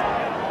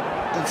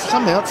 And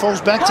somehow it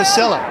falls back to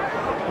Seller.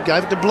 He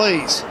gave it to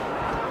Blees.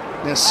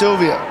 Now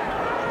Sylvia.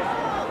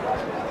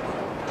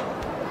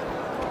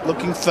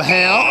 Looking for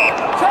Howe.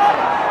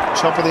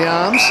 Chop of the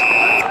arms.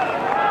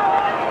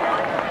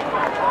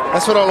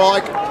 That's what I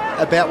like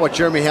about what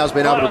Jeremy Howe's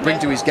been able to bring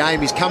to his game.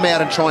 He's come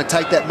out and try and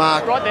take that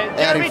mark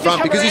out in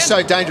front. Because he's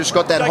so dangerous,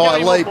 got that high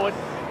leap.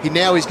 He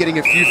now is getting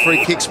a few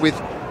free kicks with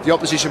the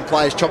opposition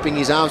players chopping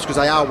his arms because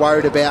they are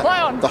worried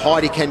about the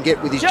height he can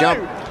get with his jump.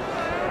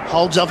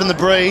 Holds up in the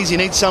breeze. You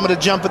need someone to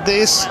jump at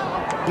this.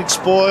 Big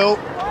spoil.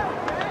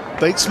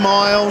 Beats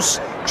Miles.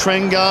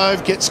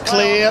 Trengove gets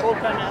clear.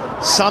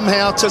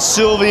 Somehow to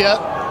Sylvia.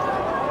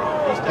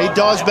 He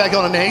dives back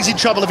on it. Now he's in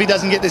trouble if he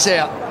doesn't get this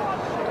out.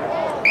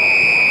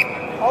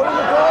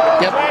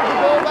 Yep.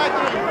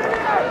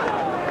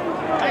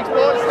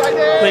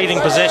 Leading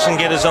possession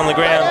getters on the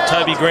ground.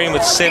 Toby Green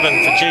with 7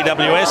 for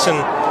GWS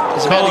and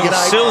Colin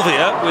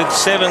Sylvia with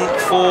 7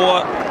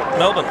 for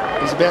Melbourne.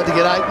 He's about to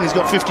get 8 and he's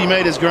got 50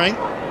 metres, Green.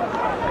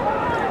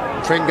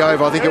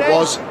 Trengove, I think it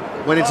was,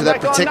 went into that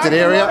protected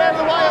area.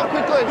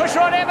 Push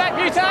right out back,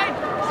 Butane.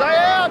 Stay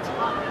out.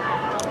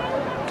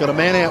 Got a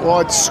man out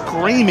wide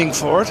screaming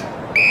for it.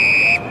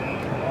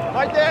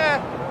 Right there.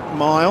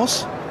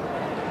 Miles.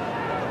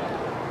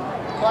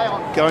 Play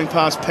on. Going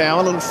past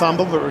Power, a little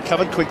fumble, but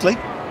recovered quickly.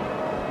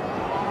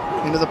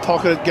 Into the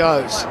pocket it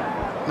goes.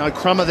 No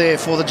crummer there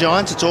for the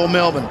Giants. It's all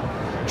Melbourne.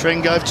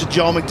 Trengove to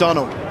Joel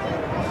McDonald.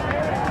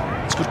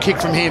 It's a good kick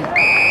from him.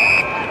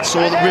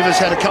 Saw that Rivers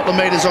had a couple of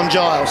metres on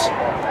Giles.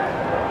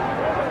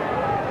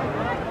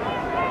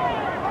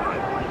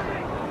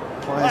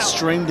 Players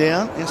stream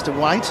down. He has to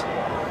wait.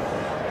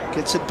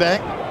 Gets it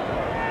back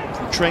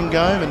from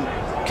Trengove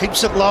and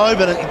keeps it low,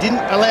 but he didn't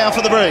allow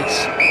for the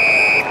breeze.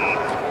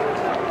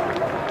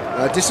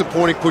 A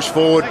disappointing push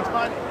forward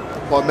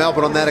by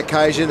Melbourne on that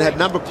occasion. Had a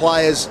number of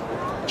players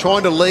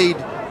trying to lead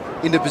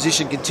into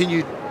position,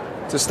 continued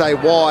to stay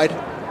wide,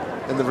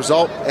 and the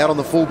result out on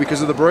the full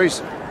because of the breeze.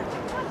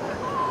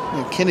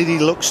 Now Kennedy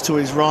looks to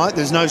his right.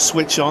 There's no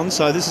switch on,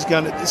 so this is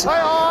going to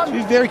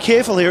be very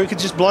careful here. It could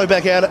just blow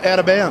back out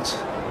of bounds.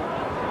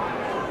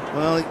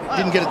 Well, he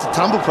didn't get it to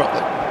tumble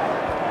properly.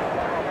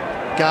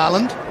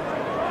 Garland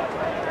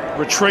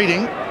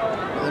retreating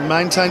and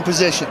maintained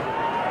possession.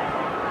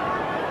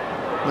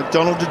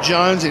 McDonald to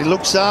Jones, and he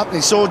looks up and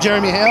he saw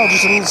Jeremy Howell,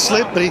 just a little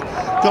slip, but he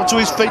got to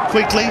his feet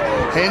quickly.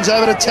 Hands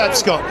over to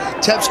Tapscott.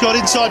 Tapscott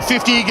inside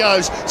 50 he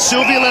goes.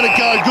 Sylvia let it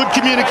go. Good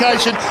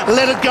communication.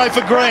 Let it go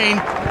for Green.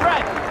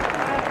 Brad,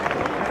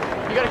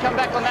 you got to come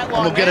back on that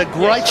line. And we'll get a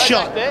great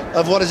shot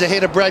of what is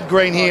ahead of Brad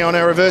Green here on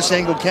our reverse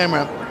angle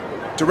camera.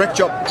 Direct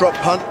drop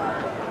punt,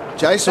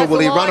 Jace, or will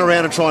he run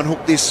around and try and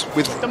hook this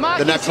with the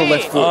natural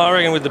left foot? I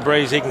reckon with the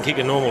breeze he can kick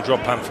a normal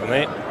drop punt from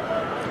there.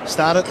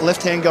 Start it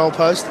left-hand goal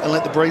post and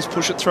let the breeze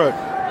push it through.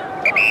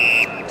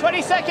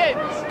 20 seconds.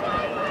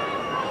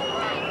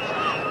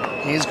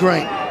 Here's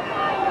Green.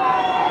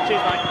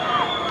 Cheers, mate.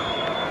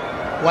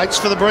 Waits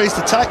for the breeze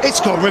to take. It's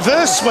got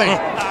reverse swing.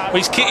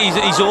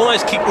 He's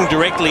almost kicking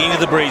directly into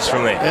the breeze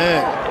from there.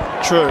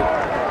 Yeah, true.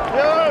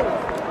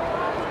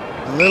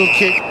 A little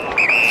kick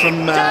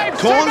from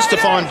Corns to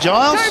find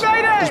Giles.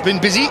 He's been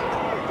busy.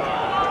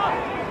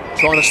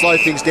 Trying to slow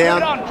things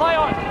down. Play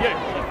on.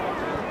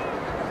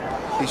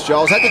 He's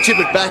Giles. Had to chip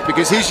it back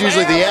because he's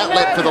usually the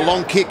outlet for the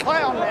long kick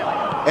Play on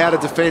now. out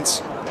of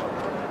defence.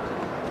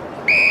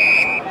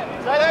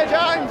 Stay there,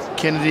 James.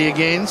 Kennedy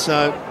again,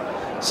 so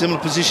similar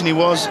position he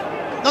was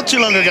not too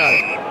long ago.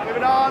 Give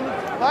it on.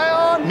 Play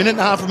on. Minute and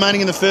a half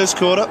remaining in the first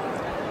quarter.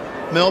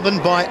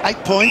 Melbourne by 8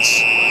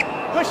 points.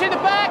 Push in the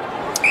back.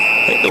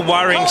 I think the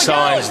worrying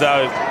signs,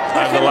 though,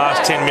 over the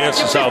last 10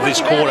 minutes or so of this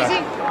quarter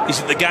is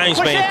that the game's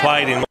being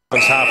played in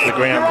Melbourne's half of the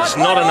ground. There's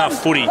not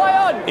enough footy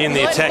in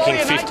the attacking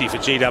 50 for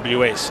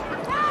GWS.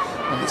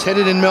 And it's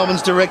headed in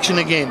Melbourne's direction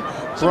again.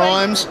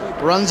 Grimes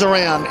runs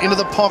around. Into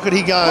the pocket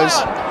he goes.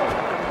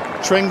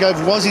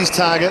 Trengove was his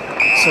target.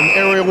 Some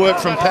aerial work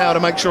from Power to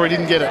make sure he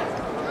didn't get it.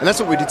 And that's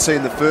what we did see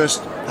in the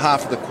first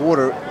half of the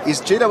quarter,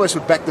 is GWS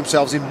would back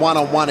themselves in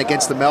one-on-one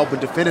against the Melbourne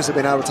defenders. Have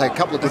been able to take a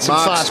couple of good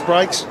marks. Some fast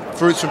breaks.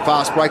 Through some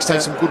fast breaks,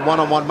 take some good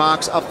one-on-one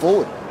marks up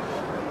forward.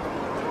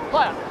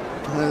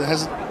 It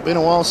hasn't been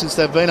a while since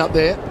they've been up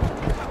there.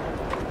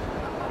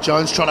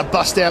 Jones trying to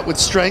bust out with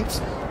strength.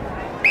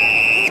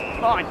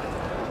 Fine.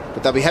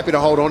 But they'll be happy to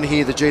hold on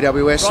here, the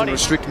GWS, and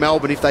restrict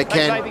Melbourne if they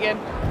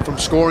can from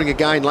scoring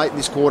again late in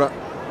this quarter.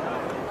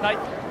 Nate.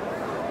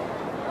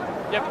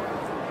 Yep.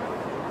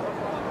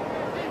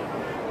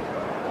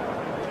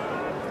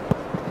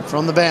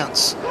 From the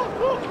bounce.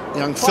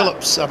 Young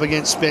Phillips up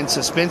against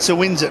Spencer. Spencer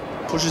wins it.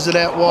 Pushes it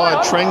out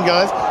wide.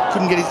 Trengove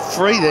couldn't get it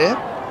free there.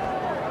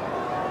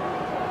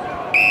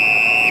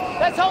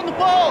 That's holding the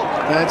ball.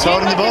 That's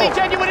holding the ball.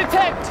 Genuine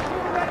attempt.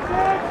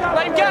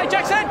 Let him go,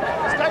 Jackson.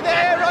 Stay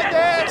there, right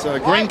there. So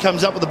Green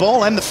comes up with the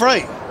ball and the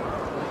free.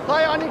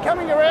 Play on, you're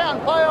coming around.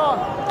 Play on.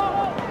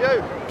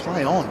 You.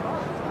 Play on.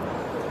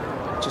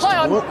 Just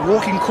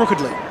walking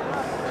crookedly.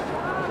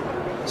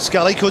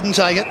 Scully couldn't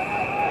take it.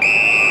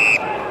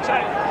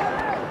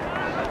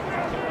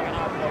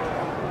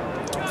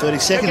 30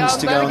 seconds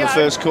to go in the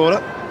first quarter.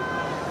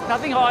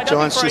 Nothing high.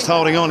 Giants just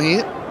holding on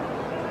here.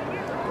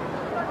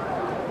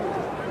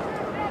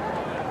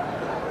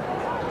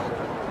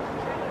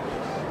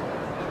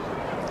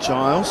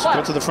 Giles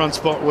got to the front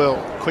spot well.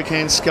 Quick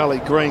hand Scully.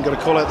 Green got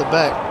a call out the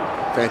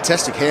back.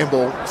 Fantastic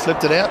handball.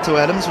 Flipped it out to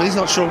Adams, but he's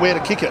not sure where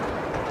to kick it.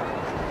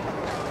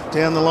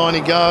 Down the line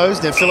he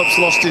goes. Now Phillips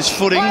lost his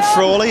footing.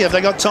 Frawley, have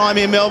they got time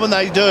here, Melbourne?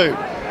 They do.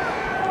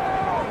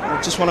 They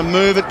just want to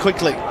move it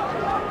quickly.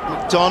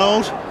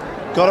 McDonald,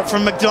 got it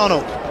from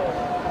McDonald.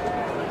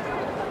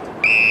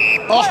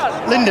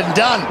 Oh, Lyndon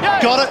Dunn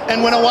got it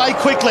and went away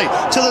quickly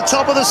to the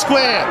top of the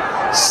square.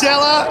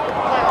 Seller,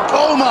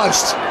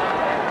 almost.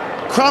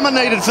 Crummer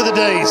needed for the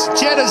D's.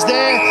 Jeddah's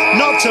there,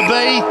 not to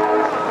be.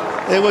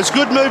 There was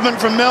good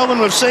movement from Melbourne.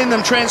 We've seen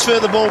them transfer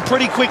the ball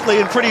pretty quickly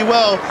and pretty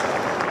well.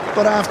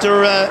 But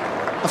after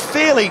a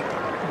fairly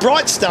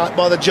bright start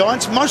by the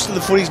Giants, most of the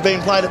footy's been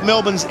played at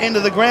Melbourne's end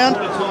of the ground.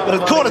 But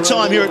at quarter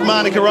time here at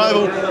Manuka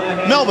Oval,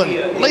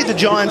 Melbourne lead the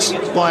Giants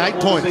by 8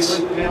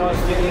 points.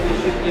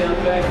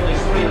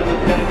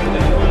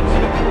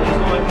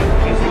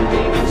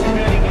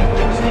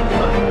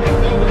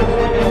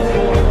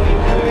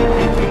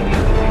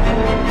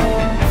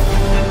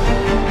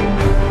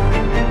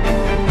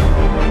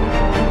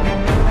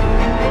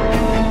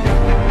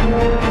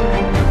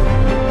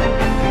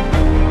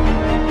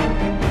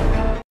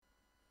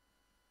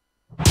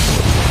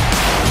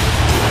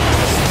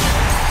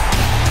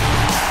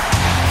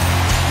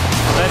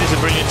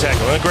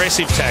 Tackle, an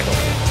aggressive tackle.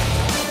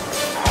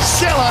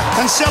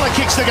 Seller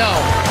kicks the goal.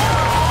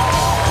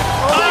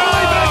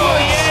 Oh,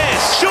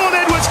 yes! Sean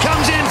Edwards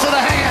comes in for the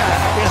hanger.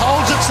 It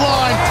holds its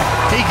line.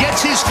 He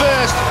gets his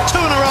first 2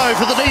 in a row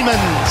for the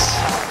Demons.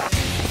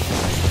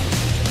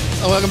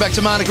 Welcome back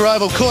to Manuka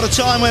Oval. Quarter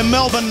time where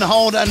Melbourne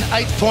hold an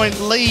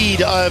 8-point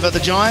lead over the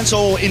Giants.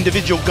 All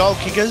individual goal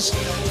kickers.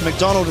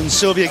 McDonald and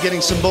Sylvia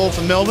getting some ball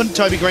for Melbourne.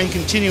 Toby Green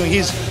continuing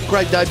his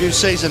great debut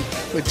season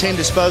with 10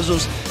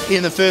 disposals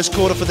in the first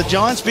quarter for the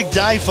Giants. Big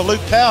day for Luke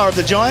Power of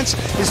the Giants.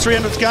 His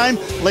 300th game.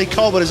 Lee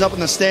Colbert is up in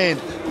the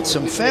stand with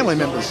some family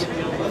members.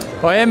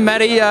 I am,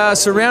 Matty,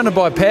 surrounded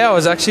by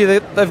Powers, actually.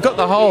 They've got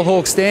the whole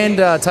Hawk stand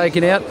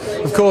taken out.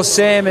 Of course,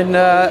 Sam and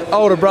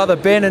older brother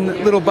Ben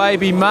and little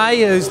baby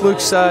May, who's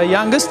Luke's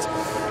youngest.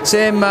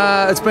 Sam,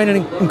 it's been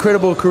an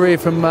incredible career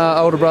from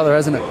older brother,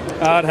 hasn't it?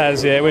 It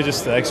has, yeah. We're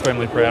just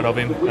extremely proud of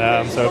him.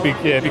 So a big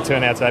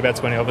turnout today, about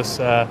 20 of us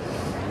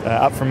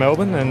up from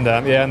Melbourne, and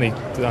only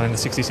the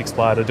 66th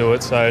player to do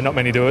it, so not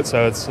many do it,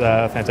 so it's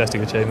a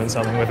fantastic achievement,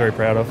 something we're very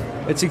proud of.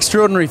 It's an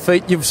extraordinary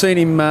feat. You've seen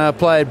him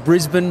play at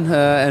Brisbane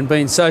and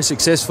been so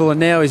successful, and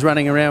now he's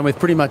running around with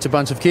pretty much a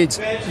bunch of kids.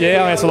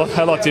 Yeah, I mean, it's a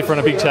lot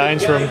different, a big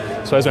change from,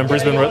 I suppose, when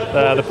Brisbane were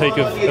at the peak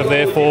of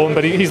their form,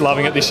 but he's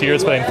loving it this year.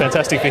 It's been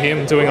fantastic for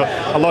him, doing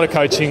a lot of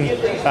coaching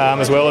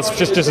as well. It's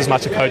just as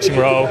much a coaching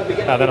role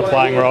than a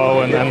playing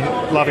role, and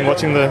loving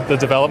watching the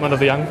development of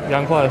the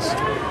young players.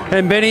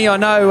 And Benny, I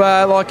know,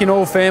 like in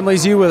all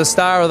families, you were the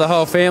star of the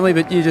whole family,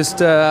 but you just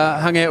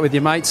hung out with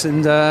your mates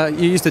and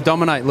you used to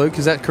dominate, Luke.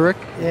 Is that correct?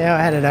 Yeah,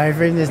 I had it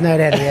over him. There's no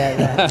doubt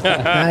about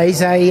that. No,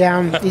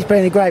 he's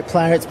been a great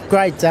player. It's a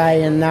great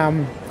day, and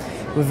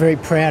we're very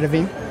proud of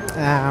him.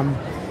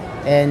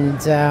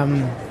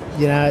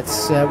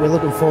 We're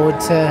looking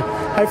forward to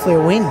hopefully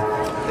a win.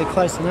 They're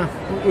close enough.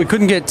 We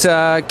couldn't get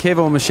Kev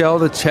or Michelle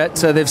to chat,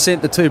 so they've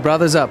sent the two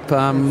brothers up.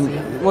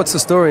 What's the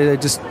story? They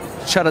just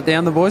shut it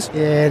down, the boys?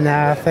 Yeah,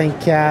 no, I think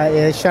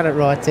they shut it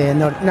right there.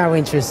 No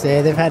interest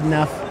there. They've had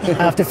enough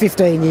after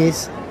 15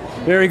 years.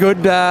 Very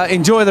good.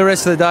 Enjoy the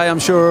rest of the day. I'm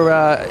sure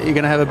you're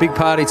going to have a big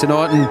party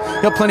tonight, and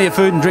got plenty of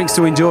food and drinks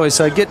to enjoy.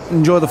 So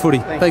enjoy the footy.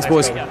 Thanks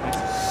boys.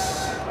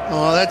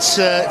 Oh, that's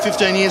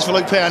 15 years for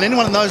Luke Power. And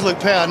anyone that knows Luke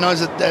Power knows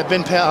that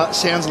Ben Power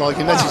sounds like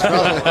him. That's his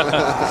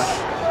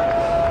brother.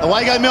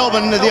 Away go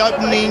Melbourne, the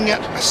opening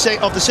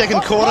of the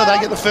second quarter. They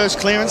get the first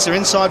clearance. They're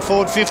inside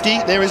forward 50.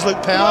 There is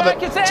Luke Power, but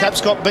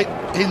Taps got beat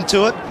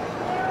into it.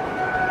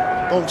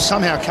 Ball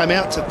somehow came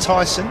out to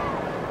Tyson.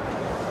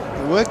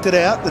 They worked it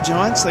out, the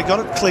Giants. They got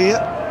it clear.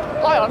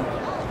 Play on.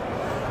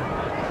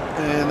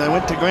 And they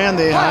went to ground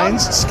there,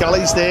 Haynes.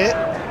 Scully's there.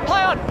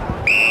 Play on.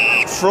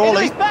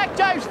 Frawley. Into his back,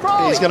 James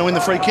Frawley. He's going to win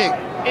the free kick.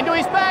 Into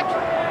his back.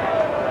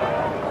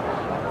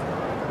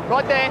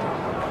 Right there.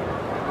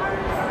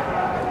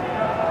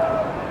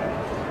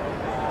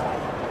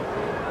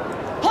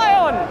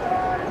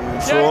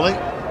 Frawley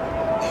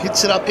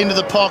hits it up into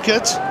the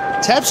pocket.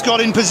 Taps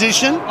got in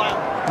position,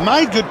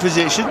 made good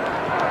position.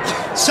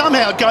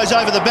 Somehow it goes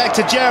over the back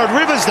to Jared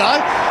Rivers though,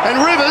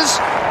 and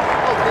Rivers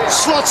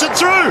slots it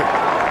through.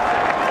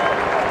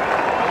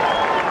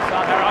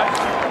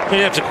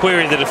 You have to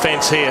query the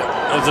defence here.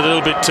 It was a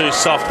little bit too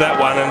soft, that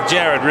one, and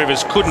Jared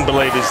Rivers couldn't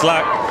believe his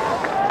luck.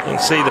 You can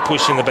see the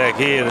push in the back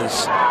here.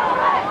 There's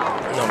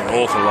not an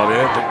awful lot in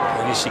it, but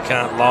I guess you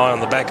can't lie on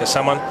the back of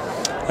someone.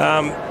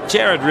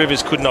 Jared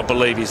Rivers could not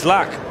believe his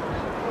luck.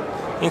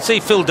 You can see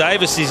Phil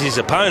Davis is his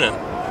opponent,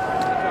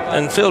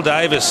 and Phil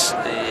Davis,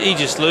 he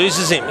just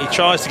loses him. He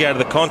tries to go to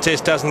the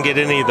contest, doesn't get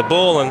any of the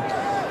ball, and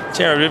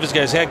Jared Rivers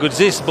goes, how good is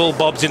this? The ball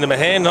bobs into my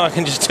hand and I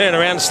can just turn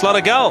around and slot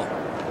a goal.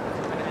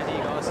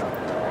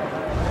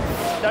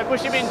 Don't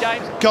push him in,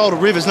 James. Goal to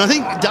Rivers, and I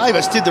think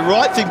Davis did the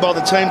right thing by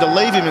the team to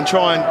leave him and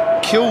try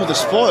and kill the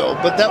spoil,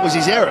 but that was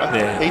his error.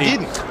 Yeah, he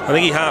didn't. I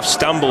think he half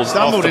stumbled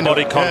off the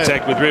body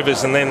contact with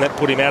Rivers, and then that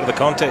put him out of the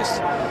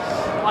contest.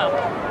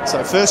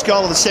 So first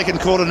goal of the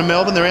second quarter to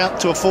Melbourne. They're out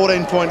to a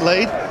 14-point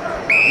lead.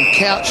 And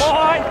Couch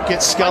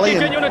gets Scully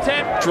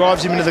and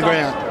drives him into the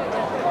ground.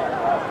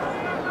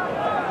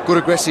 Good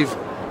aggressive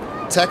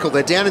tackle.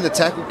 They're down in the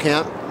tackle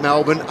count,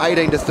 Melbourne,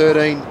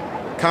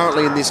 18-13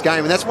 currently in this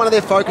game. And that's one of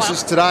their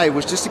focuses today,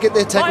 was just to get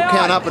their tackle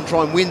count up and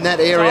try and win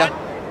that area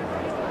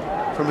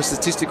from a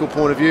statistical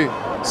point of view.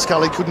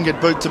 Scully couldn't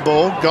get boot to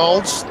ball.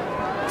 Golds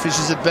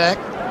fishes it back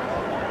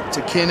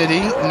to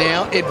Kennedy.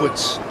 Now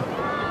Edwards.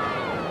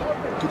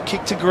 Good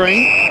kick to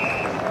Green.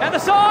 Out the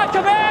side,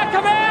 come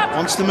out!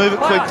 Wants to move it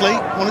quickly.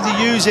 Wanted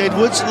to use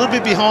Edwards, a little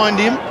bit behind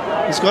him.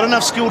 He's got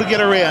enough skill to get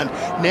around.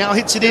 Now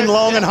hits it in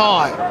long and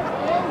high.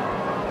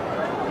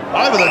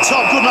 Over the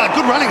top, good mark,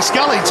 good running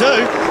Scully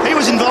too. He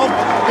was involved,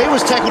 he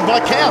was tackled by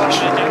Couch.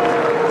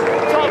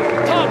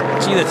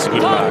 Gee, that's a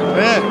good mark.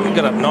 Yeah. He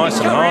got up nice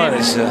and high.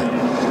 He's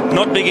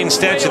not big in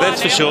stature,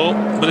 that's for sure,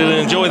 but he'll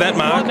enjoy that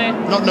mark.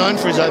 Not known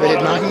for his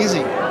overhead marking, is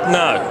he?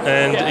 No,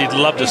 and he'd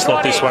love to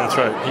slot this one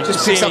through. He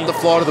just picks up the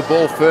flight of the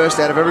ball first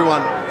out of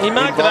everyone. He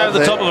marked it over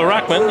the top of a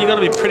ruckman. You've got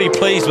to be pretty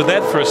pleased with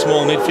that for a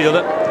small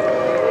midfielder.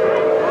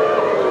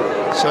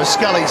 So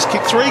Scully's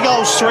kicked 3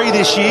 goals, 3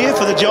 this year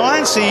for the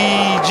Giants. He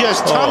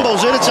just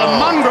tumbles it. It's a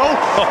mongrel,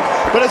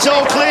 but it's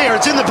all clear.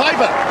 It's in the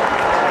paper.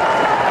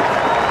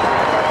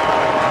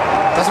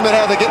 Doesn't matter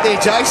how they get there,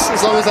 Jace,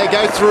 as long as they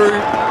go through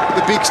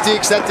the big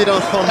sticks. That did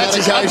on That's that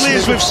as occasion. ugly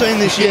as we've seen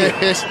this year.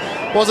 Yes,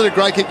 wasn't a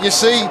great kick. You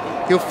see,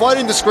 he'll float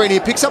into screen. He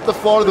picks up the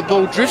flight of the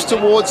ball, drifts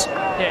towards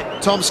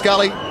Tom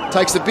Scully,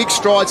 takes the big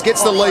strides,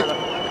 gets the leap,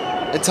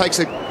 and takes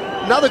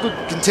another good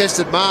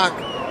contested mark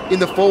in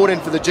the forward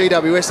end for the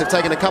GWS. They've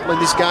taken a couple in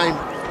this game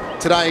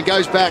today, and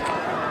goes back.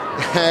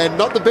 And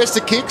not the best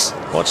of kicks.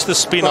 Watch the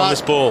spin on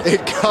this ball.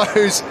 It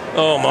goes.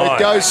 Oh my! It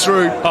goes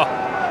through.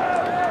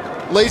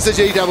 Leads the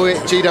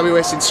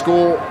GWS in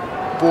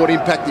scoreboard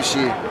impact this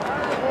year.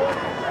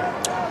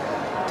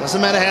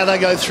 Doesn't matter how they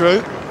go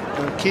through.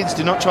 Kids,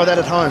 do not try that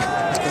at home.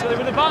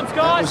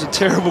 That was a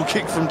terrible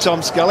kick from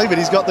Tom Scully, but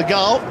he's got the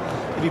goal.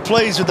 He'll be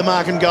pleased with the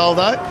mark and goal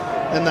though,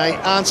 and they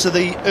answer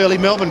the early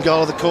Melbourne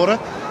goal of the quarter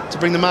to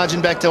bring the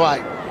margin back to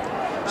 8.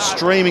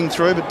 Streaming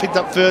through, but picked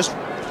up first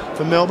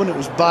for Melbourne. It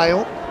was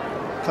Bale.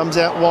 Comes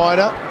out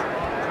wider.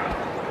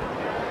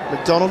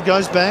 McDonald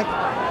goes back.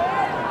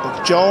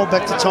 Joel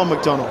back to Tom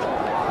McDonald.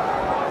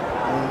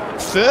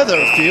 And further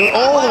afield,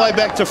 all the way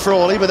back to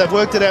Frawley, but they've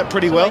worked it out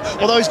pretty well.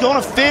 Although he's gone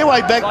a fair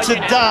way back to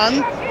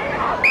Dunn.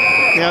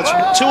 Now it's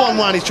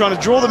 2-on-1. He's trying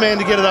to draw the man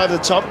to get it over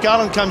the top.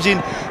 Garland comes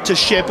in to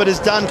Shepherd as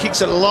Dunn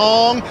kicks it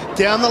long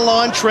down the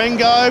line.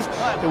 Trengove.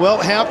 Well,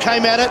 Howe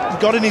came at it,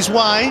 got in his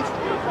way.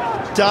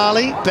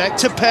 Darley back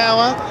to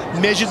Power.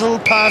 Measured a little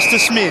pass to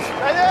Smith.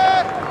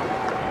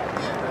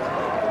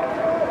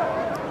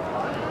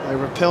 They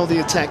repel the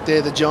attack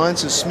there, the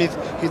Giants, as Smith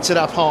hits it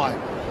up high.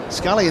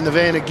 Scully in the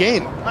van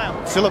again.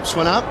 Phillips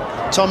went up.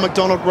 Tom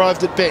McDonald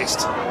roved at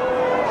best.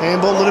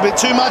 Handball a little bit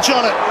too much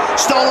on it.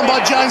 Stolen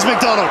by James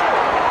McDonald.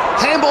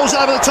 Handballs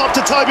over the top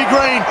to Toby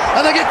Green.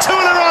 And they get 2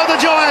 in a row,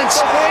 the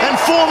Giants. And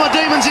former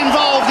Demons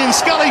involved in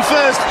Scully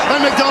first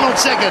and McDonald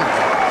second.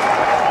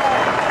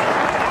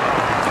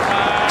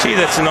 Gee,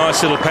 that's a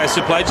nice little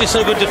passive play. Just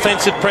some good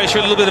defensive pressure,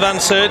 a little bit of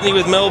uncertainty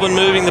with Melbourne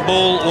moving the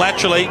ball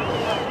laterally.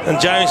 And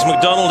James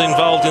McDonald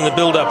involved in the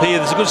build-up here.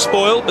 There's a good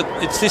spoil, but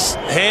it's this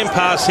hand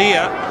pass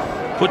here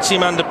puts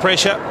him under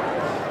pressure.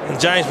 And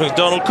James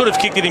McDonald could have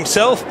kicked it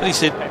himself, but he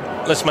said,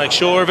 let's make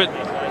sure of it.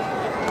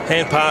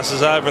 Hand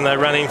passes over and they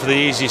run in for the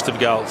easiest of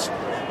goals.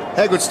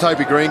 How good's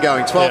Toby Green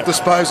going? 12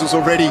 disposals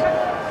already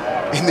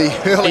in the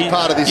early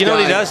part of this game. You know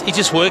what he does? He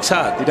just works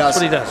hard. He does.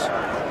 That's what he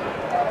does.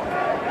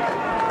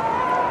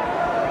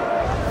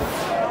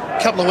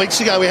 A couple of weeks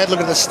ago we had a look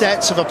at the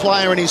stats of a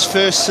player in his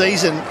first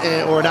season,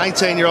 or an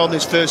 18-year-old in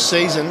his first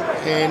season,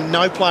 and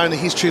no player in the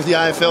history of the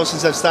AFL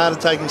since they've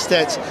started taking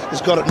stats has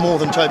got it more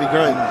than Toby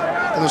Green.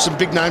 And there's some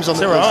big names on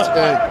the list.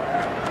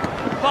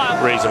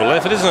 Reasonable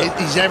effort, isn't it?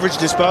 His average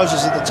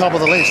disposals at the top of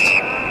the list.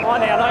 Oh,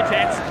 now, no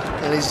chance.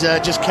 And he's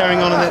just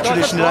carrying on in that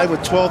tradition today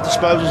with 12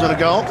 disposals and a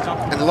goal.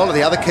 And a lot of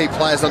the other key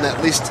players on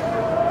that list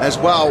as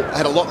well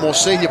had a lot more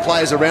senior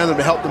players around them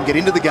to help them get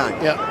into the game.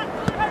 Yeah.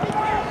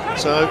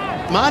 So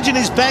margin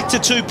is back to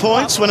 2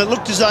 points when it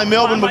looked as though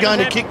Melbourne were going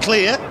to kick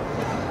clear.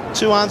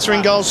 2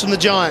 answering goals from the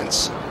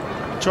Giants.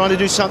 Trying to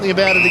do something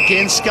about it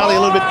again. Scully a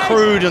little bit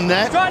crude in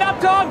that. Straight up,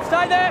 Tom.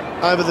 Stay there.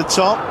 Over the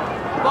top.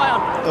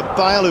 But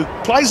Bale,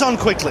 who plays on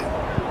quickly.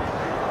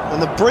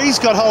 And the breeze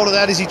got hold of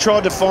that as he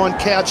tried to find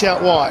Couch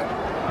out wide.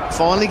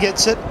 Finally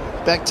gets it.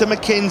 Back to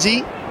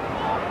McKenzie.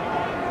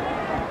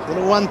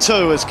 Little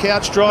 1-2 as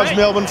Couch drives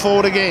Melbourne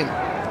forward again.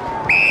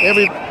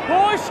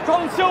 Push,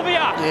 Colin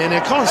Sylvia. Yeah,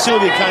 now Colin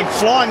Sylvia came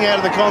flying out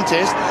of the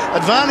contest.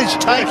 Advantage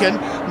taken.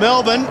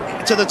 Melbourne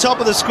to the top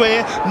of the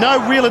square.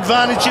 No real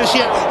advantage just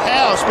yet.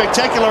 Howe,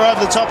 spectacular over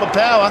the top of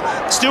Power.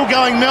 Still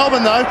going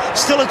Melbourne though.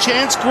 Still a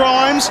chance.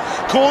 Grimes.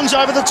 Corns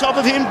over the top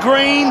of him.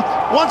 Green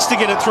wants to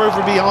get it through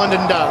from behind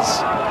and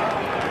does.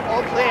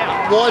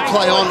 Why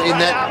play on in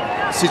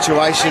that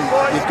situation?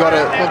 You've got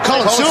a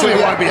Colin Sylvia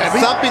won't be happy.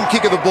 Thumping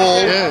kick of the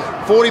ball,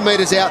 40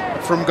 metres out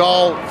from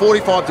goal,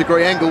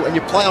 45-degree angle, and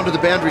you play onto the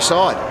boundary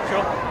side. Sure.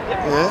 Yep.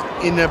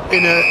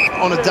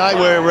 Yeah, on a day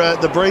where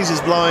the breeze is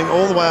blowing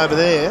all the way over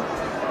there,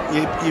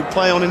 you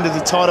play on into the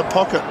tighter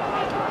pocket.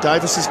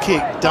 Davis's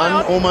kick,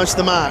 Dunn almost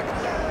the mark.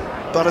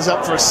 Butters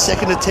up for a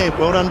second attempt.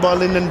 Well done by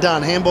Lyndon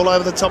Dunn. Handball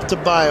over the top to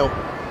Bale.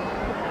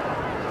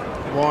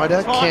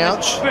 Wider,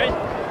 Couch.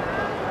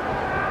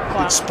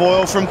 Big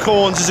spoil from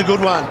Corns is a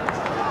good one.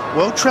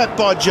 Well trapped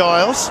by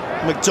Giles.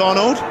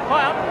 McDonald.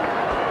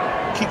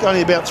 Kick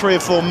only about 3 or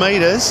 4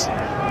 metres.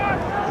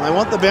 And they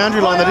want the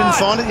boundary line. They didn't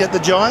find it yet, the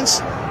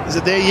Giants. Is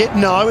it there yet?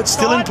 No, it's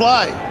still in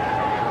play.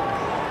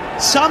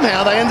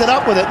 Somehow they ended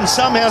up with it, and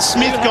somehow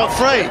Smith got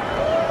free.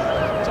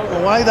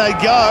 Away they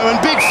go,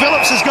 and Big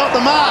Phillips has got the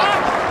mark.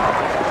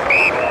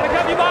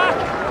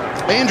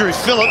 Andrew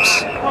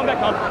Phillips.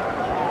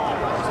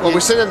 Well, we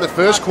said in the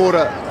first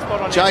quarter,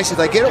 Jace, if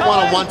they get it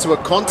one-on-one to a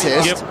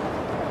contest,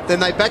 then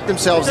they back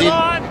themselves in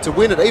to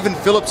win it. Even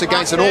Phillips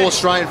against an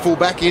All-Australian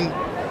fullback in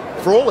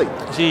Frawley.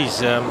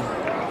 Geez,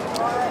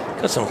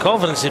 got some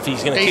confidence if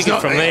he's going to kick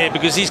it from there,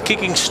 because he's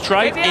kicking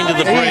straight into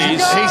the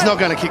breeze. He's not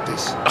going to kick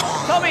this.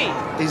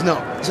 He's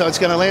not. So it's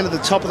going to land at the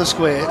top of the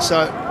square.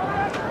 So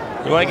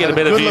you won't get a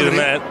better view than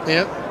that.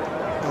 Yep.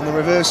 On the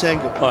reverse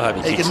angle. I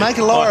hope he kicks can make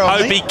a liar I of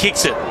hope me. he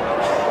kicks it.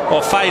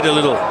 Or fade a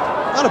little.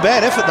 Not a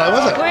bad effort though,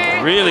 was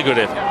it? Really good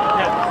effort.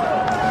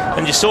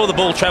 And you saw the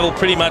ball travel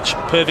pretty much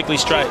perfectly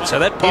straight. So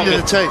that pocket,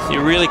 into the teeth.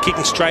 You're really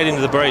kicking straight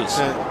into the breeze.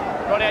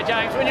 Right out,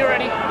 James, when you're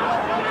ready.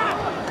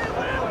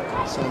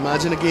 So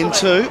margin again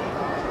too.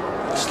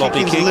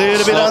 Sloppy kick. A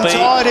little bit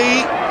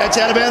untidy. That's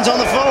out of bounds on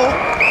the full.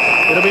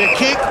 It'll be a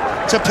kick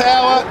to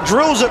Power.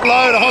 Drills it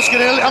low to Hoskin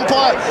Elliott.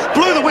 Umpire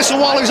blew the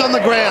whistle while he's on the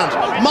ground.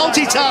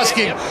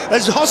 Multitasking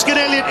as Hoskin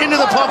Elliott into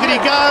the pocket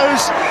he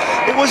goes.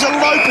 It was a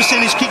low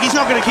percentage kick. He's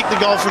not going to kick the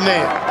goal from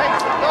there.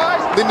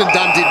 Lyndon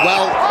Dunn did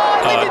well.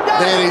 Don't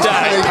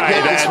pay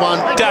that.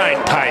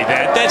 Don't pay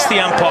that. That's the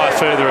umpire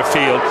further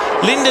afield.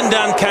 Lyndon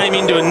Dunn came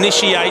in to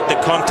initiate the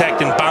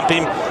contact and bump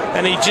him,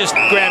 and he just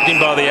grabbed him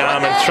by the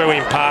arm and threw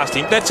him past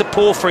him. That's a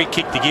poor free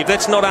kick to give.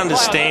 That's not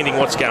understanding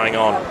what's going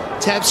on.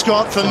 Tab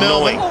Scott for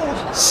Melbourne.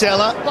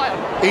 Seller.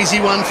 Easy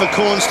one for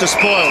Corns to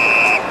spoil.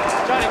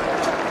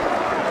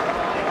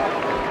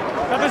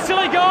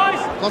 Silly guys.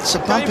 Lots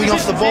of bumping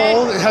off the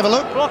ball. Have a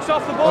look. Blocks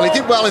off the ball. Well, he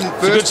did well in the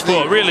first. It's a good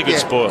sport, really good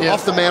sport.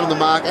 Off the man on the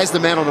mark, as the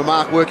man on the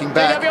mark working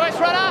back. GWS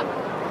runner.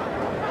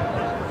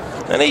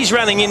 And he's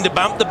running in to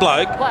bump the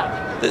bloke.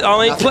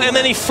 And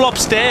then he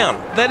flops down.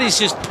 That is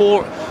just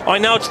poor. I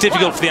know it's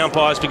difficult for the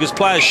umpires because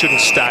players shouldn't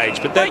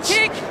stage, but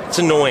it's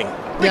annoying.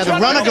 Now the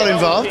runner got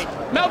involved.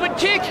 Melbourne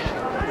kick.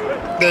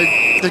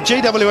 The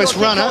GWS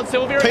runner,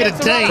 Peter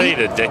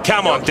Dean.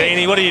 Come on,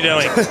 Deanie, what are you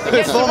doing?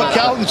 The former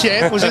Carlton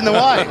champ was in the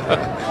way.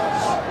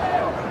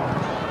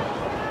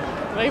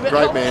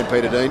 Great man,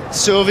 Peter Dean.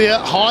 Sylvia,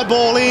 high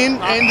ball in,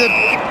 and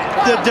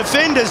the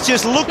defenders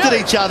just looked at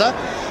each other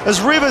as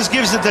Rivers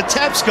gives it to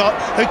Tapscott,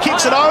 who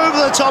kicks it over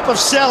the top of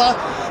Seller,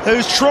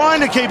 who's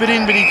trying to keep it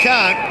in, but he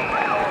can't.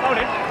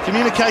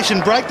 Communication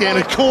breakdown,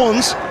 and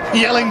Corns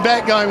yelling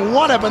back, going,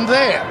 what happened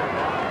there?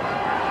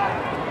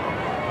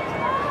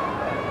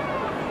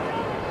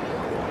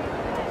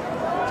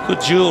 Good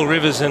duel,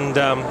 Rivers and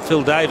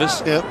Phil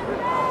Davis. Yep.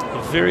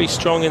 Very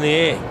strong in the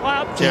air,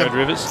 Jared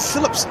Rivers.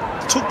 Phillips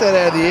took that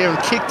out of the air and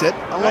kicked it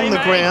along the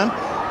ground.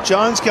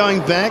 Jones going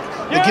back.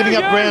 They're giving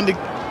up ground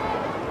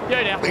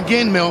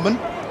again, Melbourne.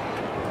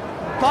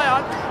 Play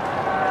on.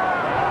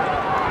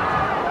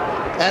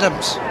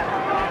 Adams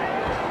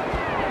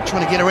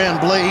trying to get around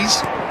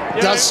Blease.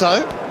 Does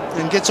so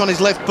and gets on his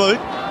left boot.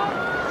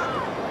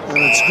 And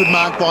it's a good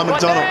mark by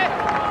McDonald.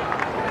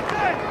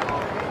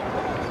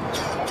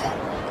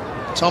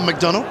 Tom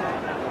McDonald.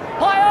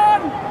 Play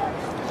on.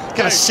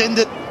 Going to send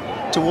it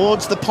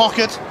towards the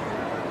pocket.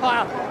 Play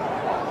on.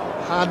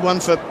 Hard one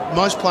for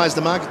most players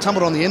to mark. It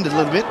tumbled on the end a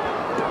little bit.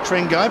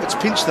 Trengove, it's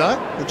pinched though.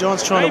 The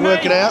Giants trying to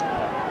work it out.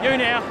 You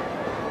now.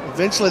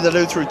 Eventually they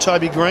do through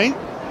Toby Green.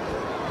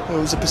 It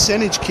was a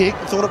percentage kick.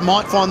 Thought it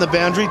might find the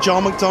boundary.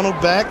 John McDonald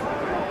back.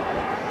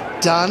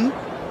 Done.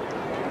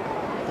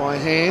 By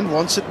hand,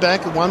 wants it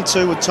back.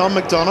 1-2 with Tom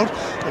McDonald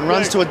and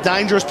runs to a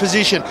dangerous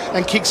position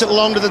and kicks it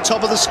along to the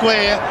top of the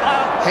square.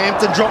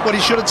 Hampton dropped what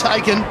he should have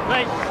taken.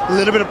 A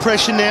little bit of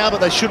pressure now, but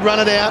they should run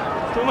it out.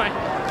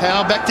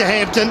 Power back to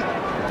Hampton.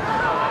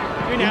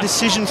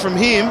 Indecision from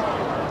him.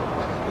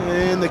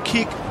 And the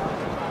kick,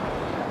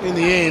 in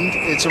the end,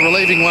 it's a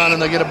relieving one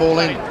and they get a ball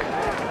in.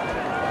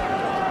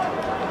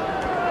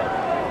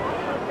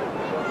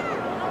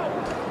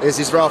 There's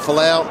Israel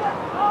Folau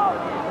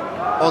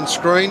on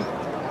screen.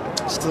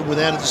 Still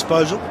without a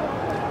disposal.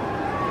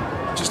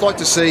 Just like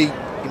to see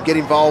him get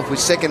involved with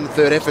second and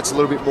third efforts a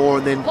little bit more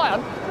and then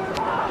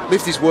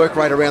lift his work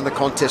rate around the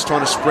contest,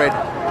 trying to spread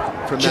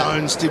from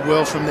Jones did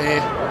well from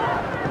there.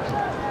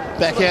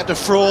 Back out to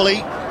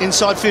Frawley.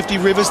 Inside 50,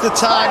 Rivers the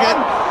target.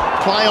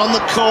 Play on the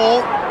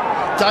call.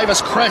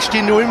 Davis crashed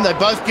into him. They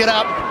both get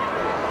up.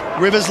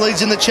 Rivers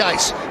leads in the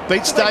chase.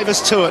 Beats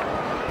Davis to it.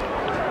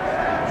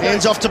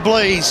 Hands off to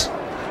Blease.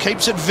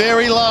 Keeps it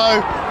very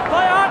low.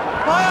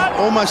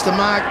 Almost a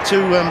mark to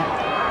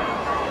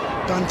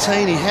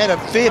Bunteen, he had a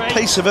fair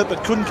piece of it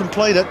but couldn't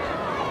complete it.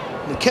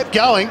 He kept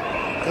going,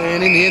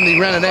 and in the end he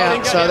ran it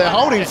out. So they're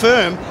holding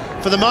firm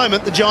for the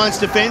moment, the Giants'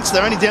 defence.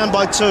 They're only down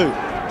by 2.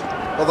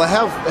 Well, they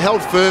have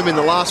held firm in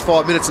the last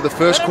 5 minutes of the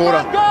first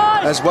quarter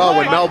as well,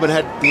 when Melbourne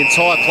had the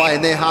entire play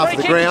in their half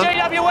of the ground.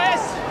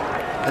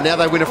 And now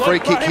they win a free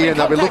kick here, and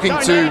they'll be looking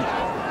to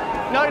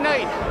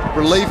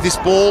relieve this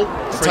ball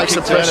and take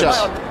some pressure.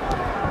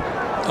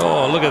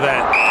 Oh, look at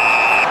that.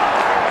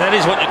 That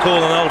is what you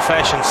call an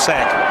old-fashioned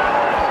sack.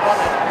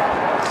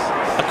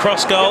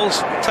 Across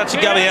goals, touch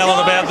of Gubby Allen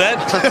about that.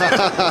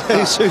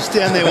 He's who's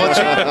down there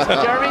watching.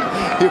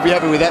 He'll be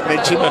happy with that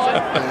mention.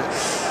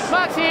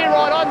 Mark's here,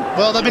 right on.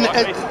 Well,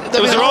 it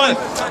was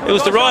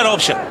the right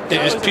option.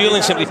 It was purely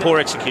and simply poor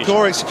execution.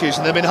 Poor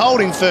execution. They've been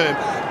holding firm,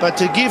 but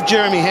to give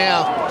Jeremy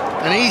Howe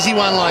an easy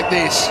one like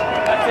this,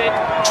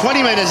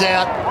 20 metres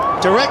out,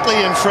 directly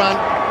in front,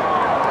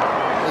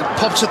 he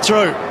pops it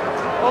through.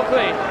 All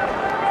clear.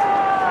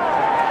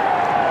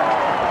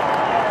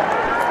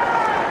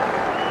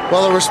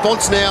 Well, a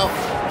response now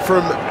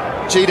from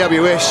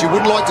GWS. You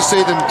wouldn't like to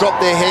see them drop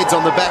their heads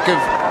on the back of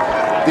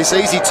this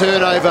easy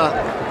turnover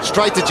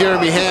straight to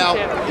Jeremy Howe.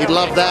 He'd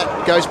love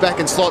that. Goes back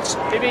and slots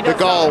the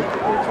goal.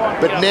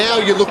 But now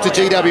you look to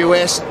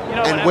GWS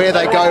and where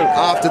they go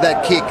after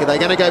that kick. Are they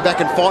going to go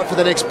back and fight for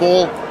the next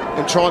ball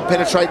and try and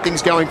penetrate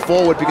things going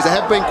forward? Because they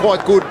have been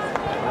quite good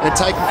and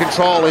taking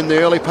control in the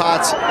early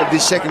parts of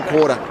this second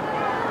quarter.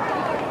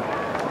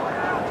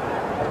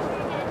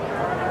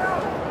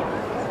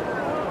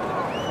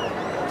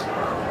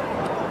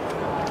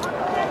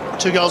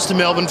 Two goals to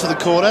Melbourne for the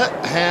quarter.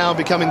 Howe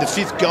becoming the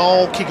 5th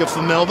goal kicker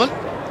for Melbourne.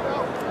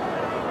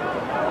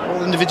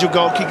 All individual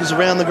goal kickers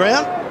around the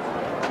ground.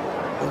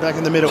 And back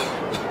in the middle.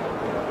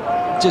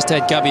 Just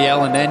had Gubby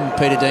Allen and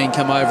Peter Dean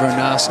come over and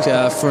ask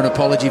for an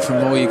apology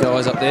from all you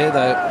guys up there.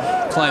 They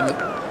claim that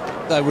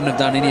they wouldn't have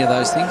done any of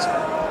those things.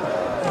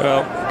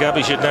 Well,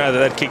 Gubby should know that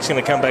that kick's going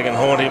to come back and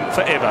haunt him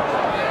forever.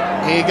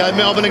 Here go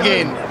Melbourne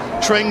again.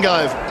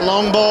 Trengove,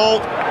 long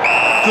ball.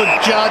 Good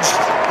judge.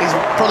 He's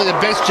probably the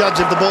best judge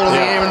of the ball in the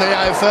air in the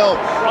AFL,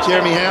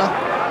 Jeremy Howe.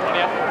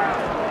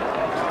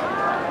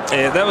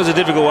 Yeah, that was a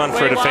difficult one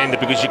for a defender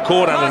because you're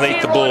caught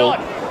underneath the ball.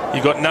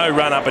 You've got no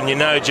run up and you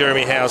know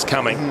Jeremy Howe's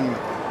coming.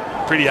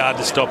 Pretty hard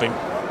to stop him.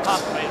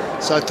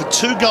 So for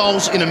 2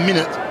 goals in a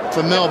minute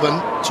for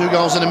Melbourne, 2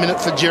 goals in a minute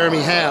for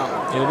Jeremy Howe.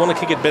 You'll want to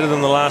kick it better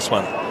than the last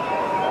one.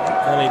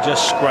 Only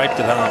just scraped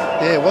it home.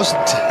 Yeah, it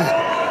wasn't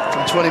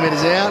from 20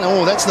 metres out.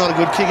 Oh, that's not a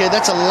good kicker.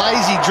 That's a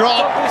lazy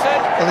drop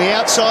on the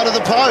outside of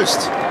the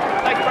post.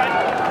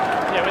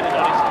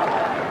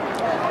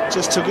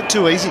 Just took it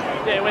too easy.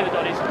 Yeah, where the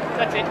dot is.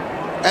 That's it.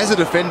 As a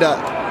defender,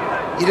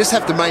 you just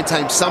have to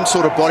maintain some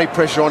sort of body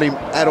pressure on him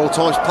at all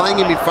times. Playing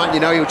him in front, you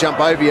know he'll jump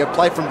over you.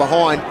 Play from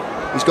behind,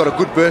 he's got a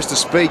good burst of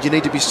speed. You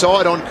need to be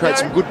side on, create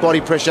some good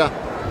body pressure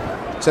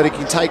so that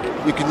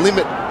you can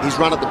limit his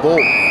run at the ball.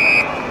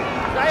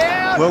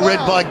 Well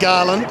read by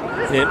Garland.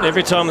 Yeah,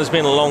 every time there's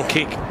been a long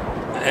kick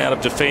out of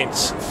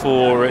defence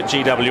for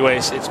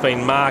GWS, it's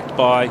been marked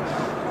by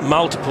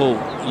multiple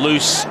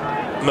loose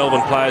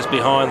Melbourne players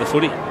behind the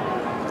footy.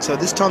 So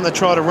this time they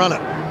try to run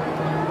it.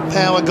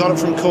 Power got it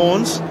from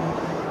Corns.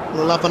 A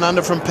little up and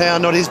under from Power,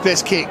 not his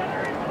best kick.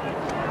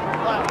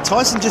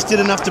 Tyson just did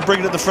enough to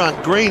bring it at the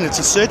front. Green, it's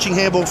a searching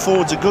handball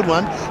forward's a good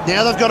one.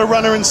 Now they've got a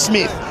runner in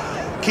Smith.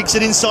 Kicks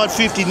it inside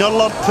 50. Not a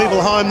lot of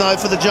people home, though,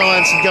 for the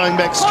Giants and going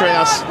back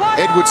Strauss.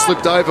 Edwards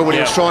slipped over when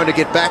he was trying to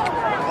get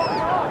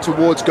back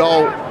towards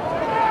goal.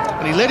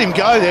 And he let him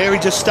go there. He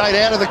just stayed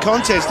out of the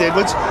contest,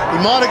 Edwards. He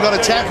might have got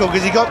a tackle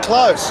because he got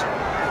close.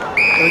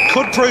 And it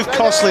could prove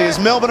costly as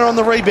Melbourne are on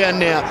the rebound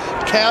now.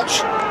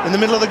 Couch in the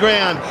middle of the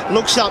ground.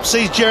 Looks up,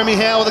 sees Jeremy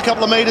Howe with a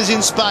couple of metres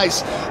in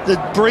space. The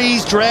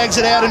breeze drags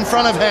it out in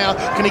front of Howe.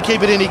 Can he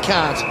keep it in? He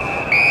can't.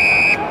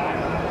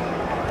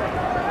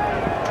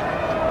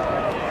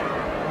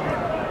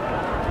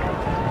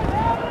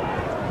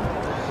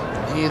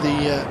 Hear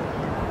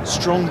the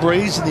strong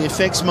breeze and the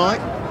effects,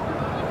 Mike.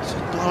 It's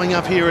blowing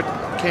up here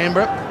at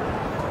Canberra.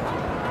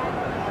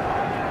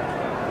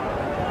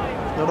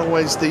 Not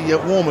always the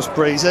warmest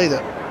breeze either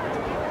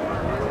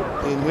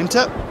in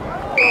winter.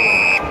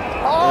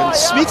 And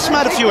Smith's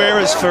made a few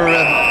errors for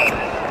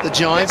the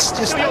Giants.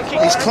 Just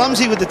he's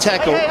clumsy with the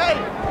tackle.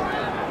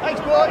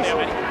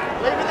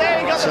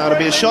 So it'll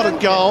be a shot at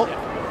goal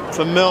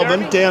for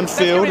Melbourne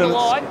downfield, and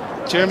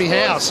it's Jeremy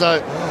Howe.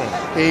 So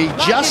he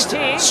just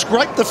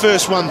scraped the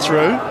first one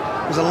through.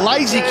 It was a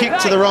lazy kick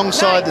to the wrong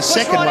side, the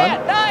second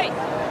one.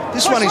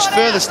 This one is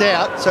furthest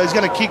out, so he's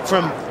going to kick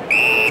from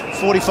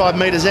 45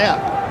 metres out.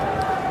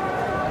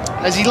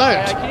 Has he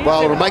learned?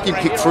 Well, it'll make him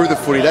kick through the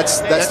footy. That's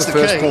the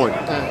first point.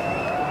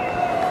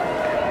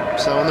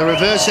 So on the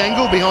reverse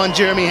angle behind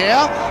Jeremy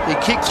Howe, he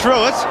kicked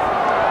through it.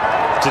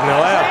 Didn't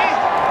allow.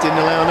 Didn't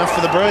allow enough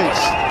for the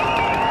breeze.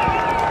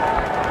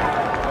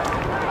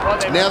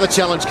 Now the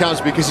challenge comes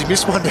because he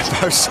missed one to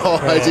both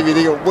sides. If you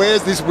think,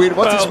 where's this wind?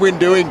 What's this wind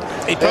doing?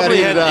 He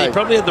probably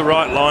had the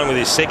right line with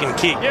his second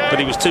kick, but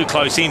he was too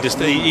close in.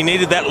 He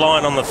needed that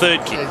line on the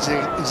third kick. That's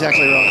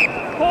exactly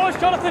right. Push,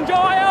 Jonathan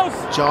Giles.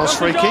 Giles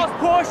free kick.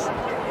 Push.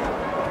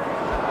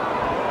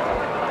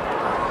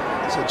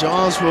 So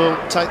Giles will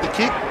take the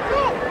kick.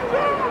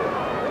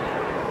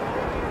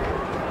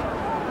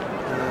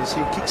 As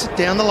he kicks it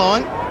down the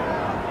line.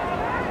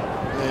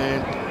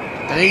 And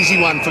an easy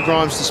one for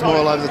Grimes to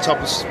smile over the top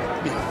of Smith.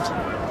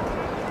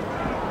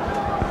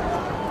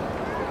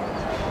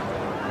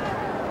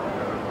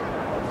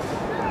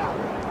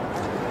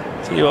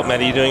 Tell you what,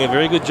 Matty, you're doing a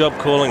very good job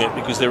calling it,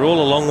 because they're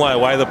all a long way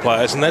away, the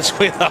players, and that's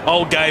where the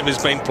whole game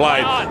has been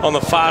played, on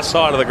the far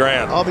side of the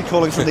ground. I'll be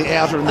calling from the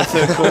outer in the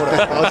third quarter.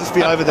 I'll just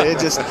be over there,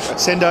 just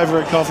send over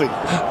a coffee.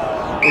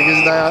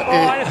 Because they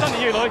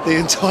are, the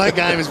entire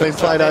game has been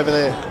played over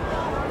there.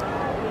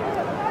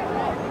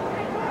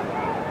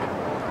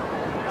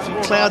 A few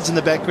clouds in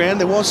the background.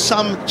 There was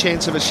some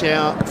chance of a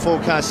shower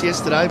forecast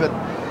yesterday, but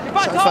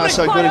so far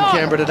so good in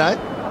Canberra today.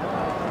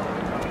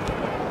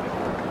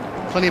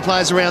 Plenty of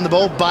players around the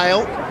ball.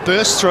 Bale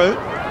bursts through.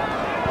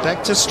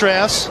 Back to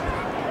Strauss.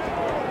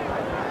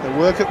 They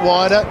work it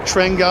wider.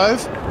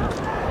 Trengove.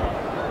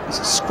 It's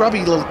a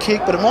scrubby little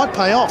kick, but it might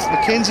pay off.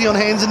 McKenzie on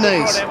hands and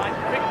knees.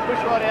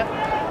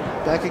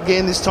 Back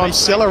again, this time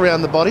Sella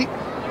around the body.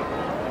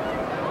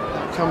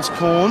 Out comes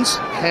Corns.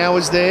 Howe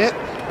is there.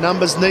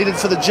 Numbers needed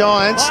for the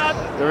Giants.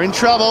 They're in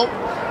trouble.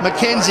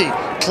 McKenzie,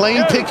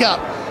 clean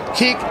pickup.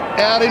 Kick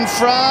out in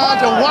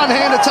front. A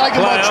one-hander taken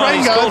by Trengove.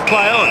 He's called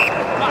play on.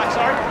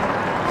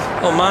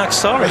 Oh, Mark,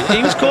 sorry.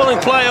 He was calling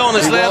play on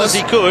as loud as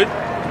he could.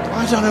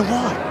 I don't know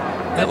why.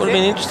 That would have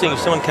been interesting if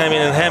someone came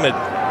in and hammered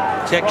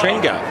Jack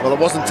Trengove. Well, it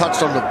wasn't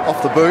touched on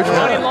off the boot.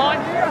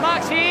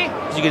 Mark's here.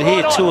 You could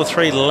hear 2 or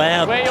 3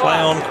 loud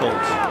play-on calls.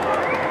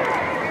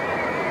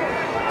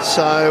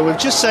 So we've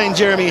just seen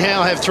Jeremy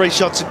Howe have 3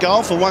 shots at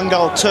goal for 1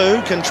 goal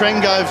 2. Can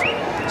Trengove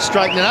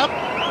straighten it up?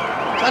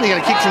 It's only going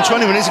to kick from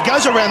 20 minutes. It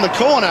goes around the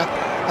corner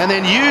and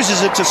then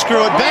uses it to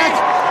screw it back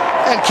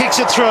and kicks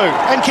it through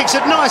and kicks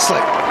it nicely.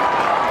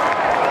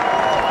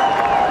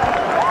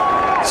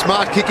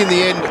 Smart kick in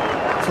the end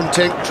from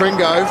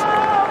Trengove,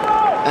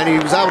 and he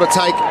was able to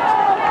take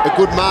a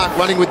good mark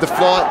running with the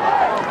flight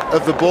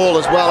of the ball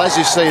as well. As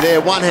you see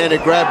there,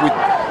 one-handed grab with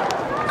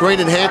Green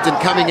and Hampton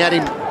coming at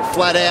him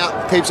flat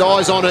out, keeps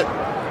eyes on it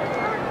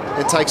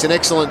and takes an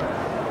excellent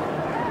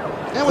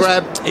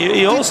grab.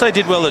 He also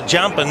did well to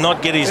jump and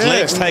not get his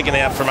legs taken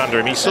out from under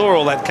him. He saw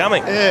all that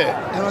coming.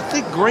 Yeah, and I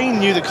think Green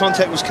knew the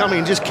contact was coming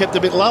and just kept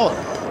a bit lower.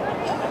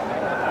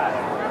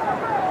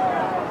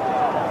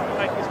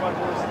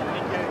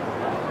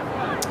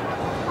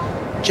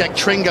 Jack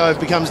Trengove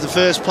becomes the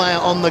first player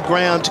on the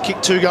ground to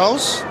kick 2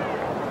 goals.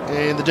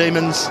 And the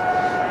Demons'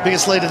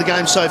 biggest lead of the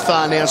game so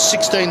far now,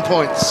 16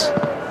 points.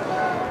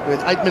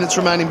 With 8 minutes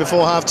remaining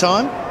before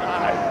half-time.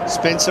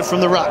 Spencer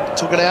from the ruck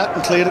took it out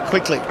and cleared it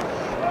quickly.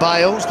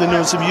 Bale's been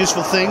doing some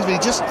useful things, but he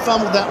just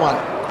fumbled that one.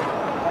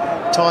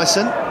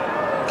 Tyson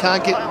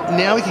can't get...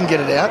 Now he can get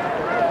it out.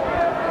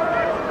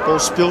 Ball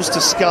spills to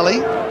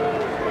Scully.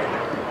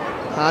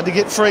 Hard to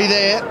get free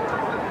there.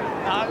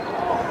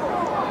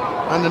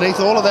 Underneath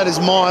all of that is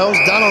Miles,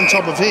 Dunn on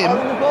top of him,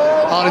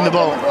 holding the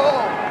ball.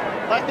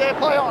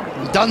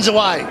 Dunn's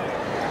away.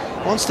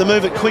 Wants to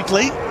move it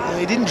quickly.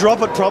 He didn't drop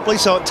it properly,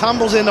 so it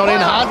tumbles in, not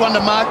in. Hard one to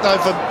mark, though,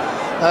 for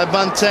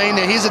Bunteen.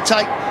 Now here's a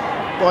take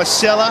by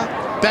Sella.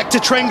 Back to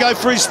Trengove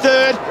for his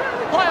third.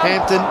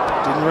 Hampton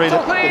didn't read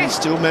it, but he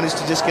still managed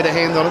to just get a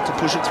hand on it to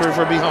push it through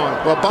for a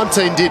behind. Well,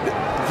 Bunteen did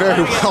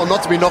very well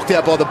not to be knocked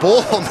out by the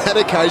ball on that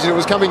occasion. It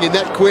was coming in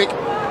that quick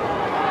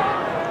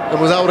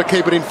and was able to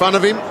keep it in front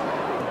of him.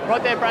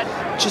 Right there, Brad.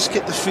 Just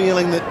get the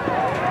feeling that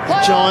the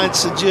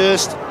Giants are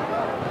just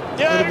a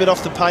little bit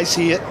off the pace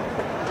here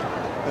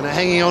and are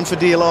hanging on for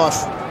dear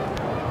life.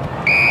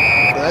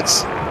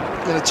 That's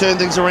going to turn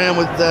things around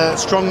with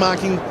strong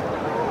marking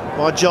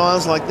by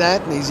Giles like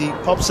that, and as he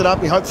pops it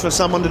up, he hopes for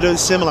someone to do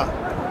similar.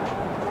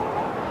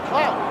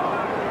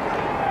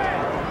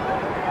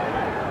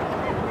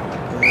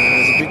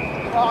 There's a big...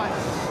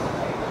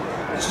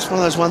 It's just one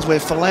of those ones where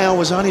Folau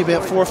was only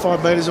about 4 or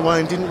 5 metres away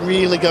and didn't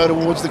really go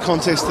towards the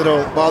contest at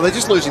all. Well, they're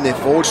just losing their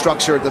forward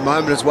structure at the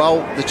moment as well.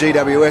 The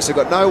GWS have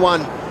got no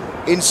one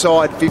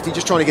inside 50,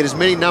 just trying to get as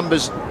many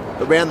numbers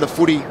around the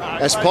footy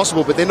as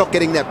possible, but they're not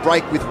getting that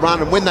break with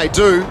run, and when they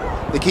do,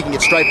 they're kicking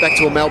it straight back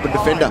to a Melbourne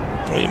defender.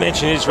 Well, you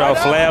mentioned Israel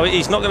Folau.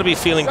 He's not going to be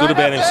feeling good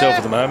about himself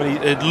at the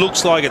moment. It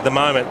looks like at the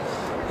moment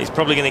he's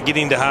probably going to get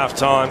into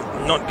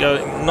half-time,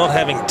 not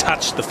having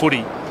touched the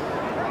footy.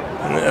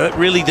 And it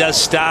really does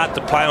start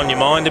to play on your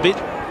mind a bit.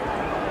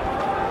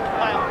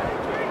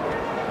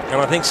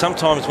 And I think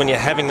sometimes when you're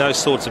having those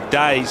sorts of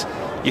days,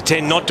 you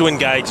tend not to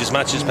engage as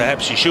much as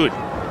perhaps you should.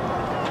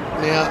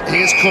 Now,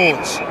 here's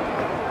Corns.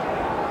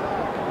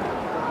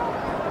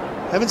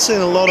 Haven't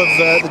seen a lot of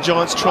the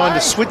Giants trying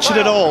to switch it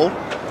at all.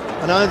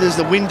 I know there's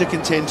the wind to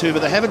contend to, but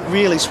they haven't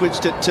really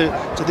switched it to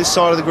this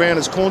side of the ground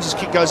as Corns'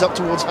 kick goes up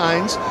towards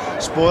Haynes.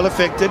 Spoil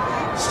affected.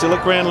 Still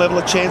at ground level,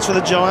 a chance for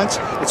the Giants.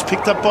 It's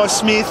picked up by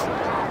Smith.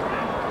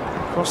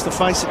 Across the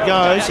face it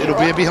goes. It'll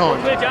be a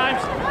behind.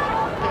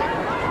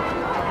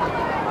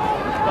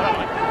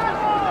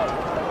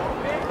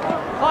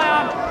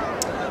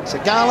 So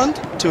Garland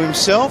to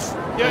himself,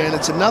 and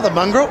it's another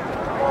mongrel.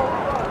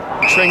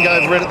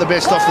 Trengove read it the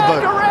best off the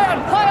boot.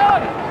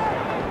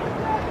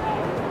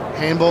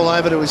 Handball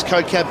over to his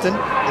co-captain.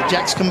 The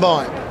Jacks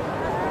combine.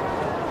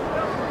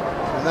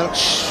 And that'll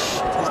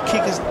the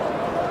kick is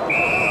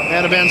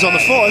out of bounds on the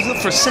floor.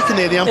 For a second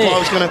there, the umpire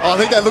was going to... I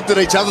think they looked at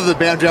each other, the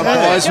boundary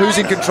umpires. Who's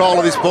in control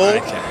of this ball?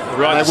 Okay.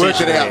 Right, they worked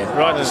it out.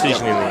 Right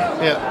decision in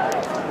there.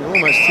 Yeah. We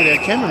almost hit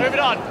our camera. Move it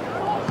on.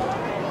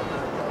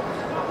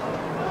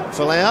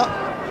 Folau.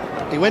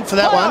 He went for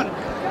that one.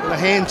 Got a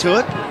hand to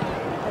it.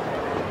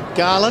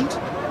 Garland.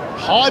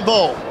 High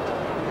ball.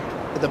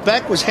 At the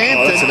back was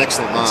Hampton. That's an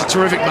excellent mark. It's a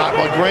terrific mark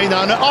by Green,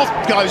 though. And off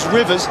goes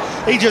Rivers.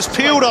 He just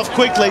peeled off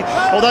quickly,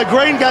 although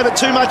Green gave it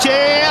too much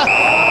air.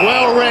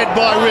 Well read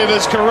by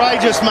Rivers.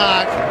 Courageous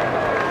mark.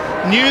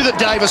 Knew that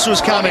Davis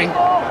was coming.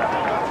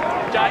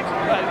 James,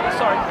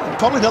 sorry.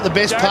 Probably not the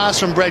best pass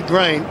from Brad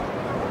Green.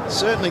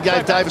 Certainly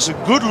gave Davis a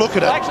good look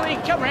at it. Actually,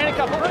 come around a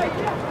couple.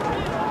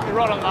 You're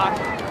right on the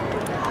mark.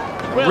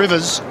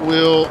 Rivers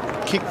will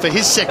kick for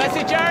his second. That's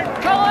it, Jared.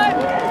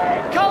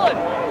 Cullen!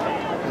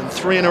 And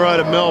 3 in a row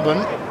to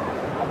Melbourne.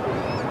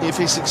 If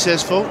he's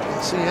successful.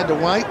 So he had to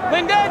wait.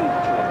 Lyndon!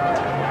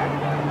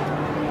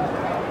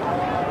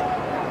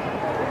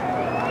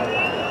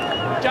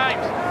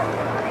 James.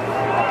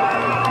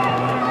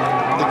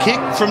 The kick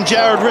from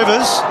Jared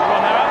Rivers.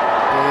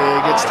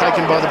 Yeah, gets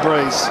taken by the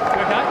breeze.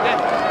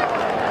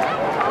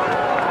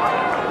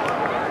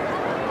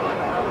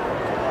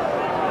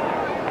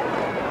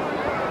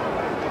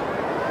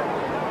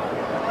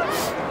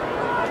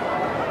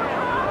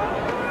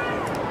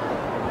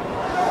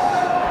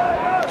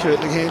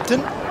 Curtly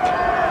Hampton.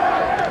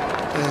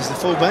 There's the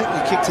fullback.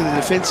 He kicked to the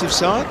defensive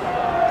side.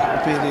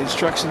 That would be the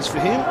instructions for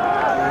him.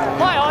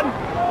 Play on.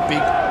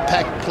 Big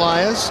pack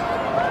players.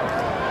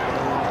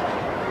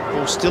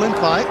 Ball still in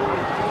play.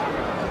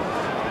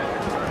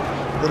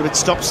 A little bit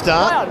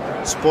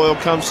stop-start. Spoil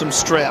comes from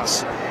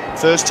Strauss.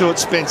 First to it,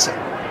 Spencer.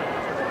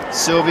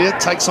 Sylvia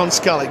takes on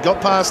Scully. Got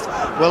past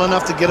well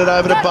enough to get it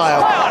over to Bale.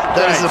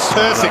 That is the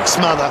perfect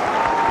smother.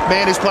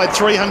 Man who's played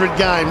 300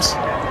 games.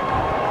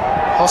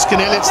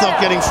 Hoskin Elliott's not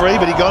getting free,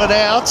 but he got it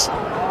out.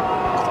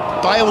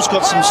 Bale's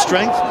got some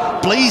strength.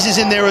 Blease is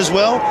in there as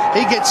well.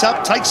 He gets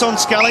up, takes on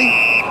Scully.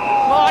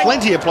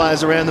 Plenty of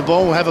players around the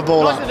ball will have a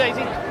ball up.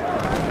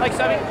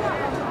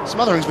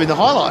 Smothering's been the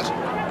highlight.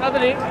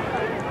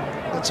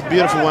 That's a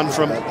beautiful one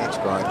from... That's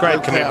great.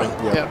 Great commitment.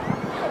 Yeah.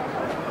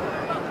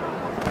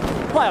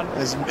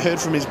 As heard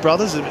from his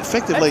brothers,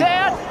 effectively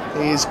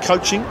he is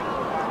coaching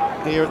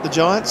here at the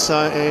Giants,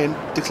 and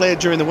declared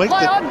during the week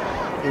that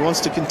he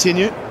wants to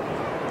continue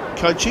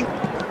coaching.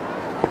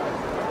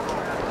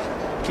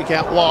 Kick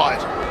out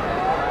wide.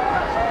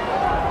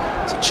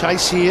 It's a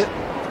chase here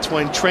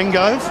between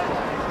Trengove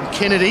and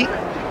Kennedy.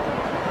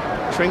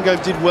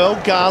 Trengove did well.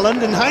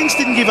 Garland and Haynes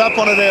didn't give up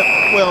on it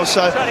well,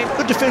 so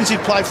good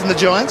defensive play from the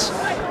Giants.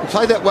 He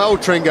played that well,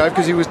 Trengove,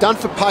 because he was done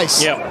for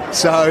pace. Yep.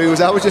 So he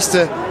was able just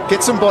to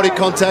get some body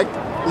contact,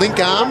 link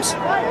arms,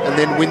 and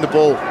then win the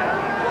ball.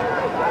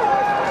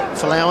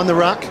 Folau in the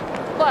ruck.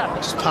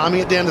 Just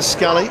palming it down to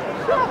Scully.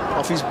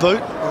 Off his boot,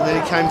 and then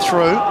he came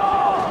through.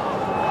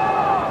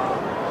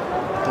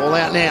 Ball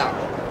out now.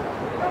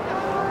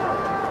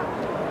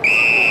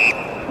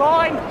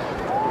 Fine.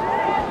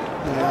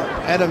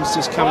 Now, Adams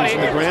just coming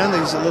from the ground.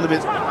 He's a little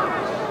bit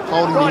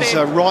holding his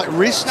right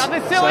wrist,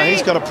 so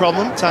he's got a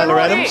problem, Taylor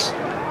Adams.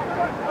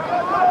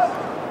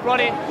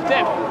 Right in,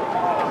 step.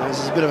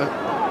 There's a bit of a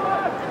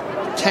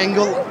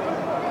tangle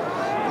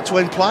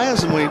between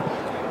players, and we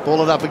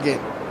ball it up again.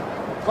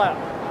 Player.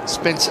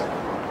 Spencer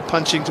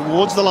punching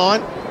towards the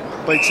line.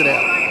 Beats it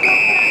out.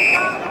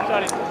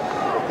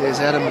 There's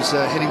Adams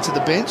heading to the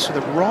bench with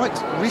a right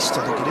wrist,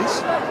 I think it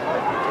is.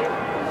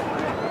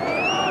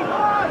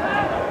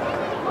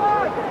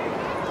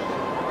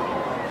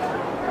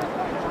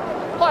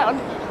 Play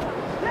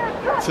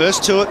on.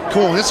 First to it,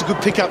 cool. That's a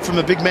good pick-up from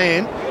a big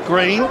man.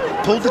 Green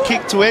pulled the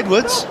kick to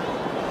Edwards.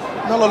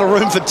 Not a lot of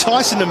room for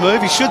Tyson to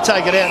move. He should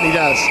take it out, and he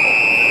does.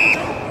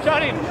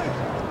 Shot in.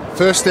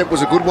 First step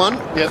was a good one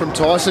from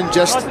Tyson.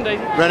 Just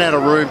ran out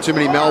of room. Too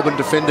many Melbourne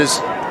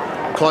defenders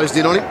closed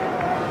in on him.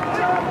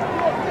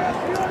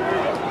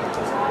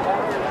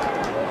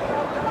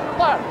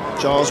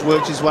 Giles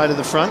worked his way to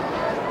the front.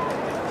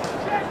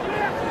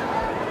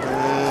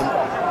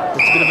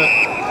 It's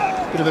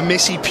a bit of a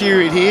messy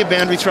period here.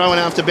 Boundary throw-in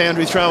after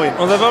boundary throw-in.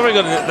 Well, they've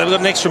got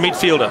an extra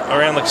midfielder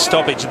around the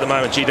stoppage at the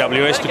moment,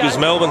 GWS, because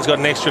Melbourne's got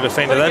an extra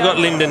defender. They've got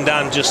Lyndon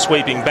Dunn just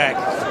sweeping back,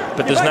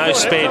 but there's no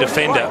spare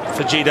defender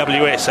for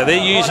GWS. So they're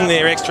using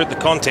their extra at the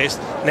contest.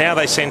 Now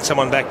they send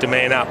someone back to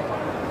man up.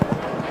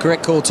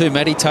 Correct call too,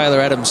 Matty. Taylor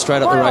Adams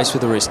straight up the race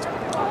with the wrist.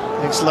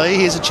 Thanks, Lee.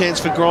 Here's a chance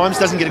for Grimes.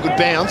 Doesn't get a good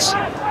bounce.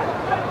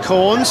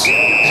 Corns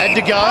had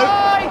to go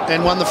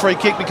and won the free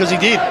kick because he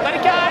did. Let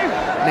it go.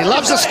 And he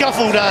loves a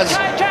scuffle, does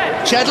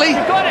Chadley.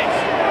 You got it.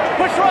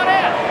 Push right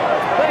out.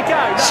 Let it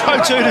go.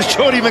 So too does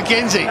Geordie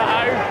McKenzie. No.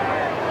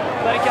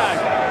 Let it go.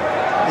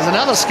 There's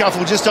another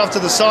scuffle just off to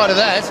the side of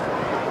that.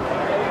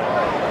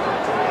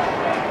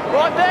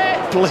 Right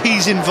there.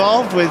 Blease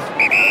involved with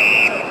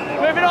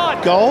Moving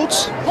on.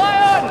 Golds. Play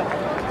on.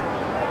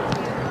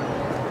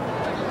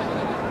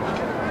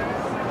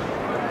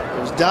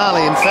 It was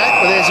Darley, in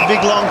fact, but there's a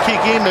big long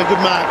kick in. A good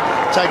mark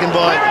taken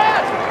by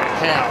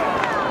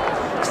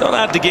Howe. It's not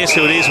hard to guess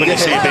who it is when you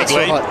see a big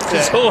lead. Right.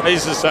 It's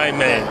always the same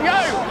man.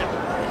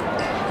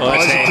 Well,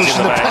 that's hands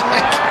in the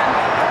back.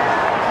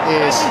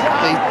 Yes,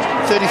 the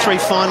 33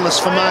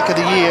 finalists for Mark of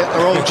the Year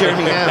are all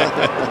Jeremy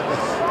Howe.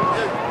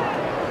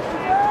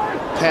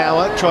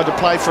 Power tried to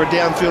play for a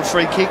downfield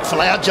free kick.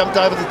 Flower jumped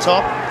over the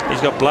top.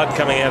 He's got blood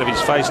coming out of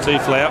his face too,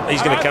 Flower.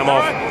 He's going to come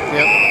off.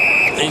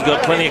 Yep. He's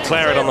got plenty of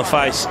claret on the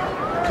face.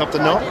 Copped the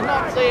knock.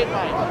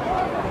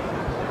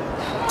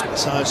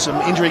 So some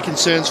injury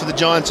concerns for the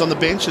Giants on the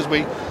bench as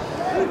we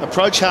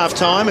approach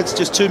half-time. It's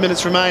just 2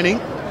 minutes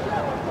remaining.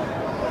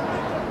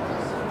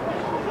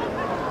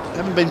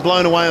 Haven't been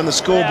blown away on the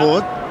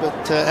scoreboard,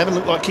 but haven't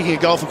looked like kicking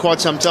a goal for quite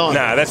some time.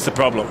 No, that's the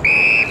problem.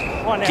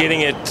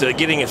 Getting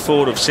it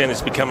forward of centre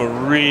has become a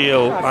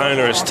real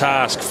onerous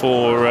task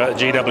for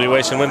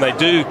GWS, and when they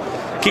do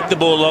kick the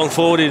ball long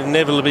forward, it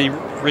inevitably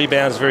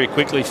rebounds very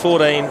quickly.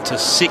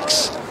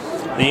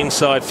 14-6, the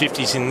inside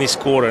 50s in this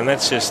quarter, and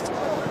that's just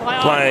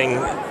playing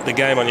the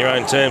game on your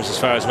own terms as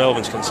far as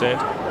Melbourne's concerned.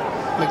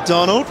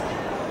 McDonald,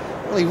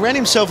 well, he ran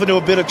himself into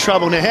a bit of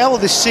trouble. Now, how will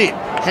this sit?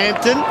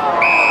 Hampton,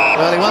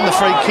 well, he won the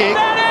free kick.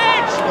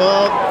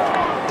 Well,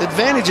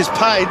 advantage is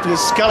paid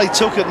because Scully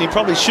took it and he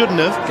probably shouldn't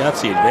have.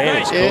 Gutsy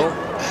advantage, yeah.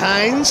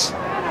 Haynes,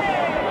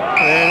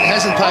 and it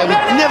hasn't paid.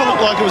 It never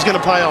looked like it was going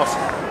to pay off.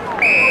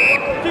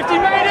 50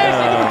 metres,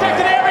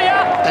 protected area.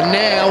 And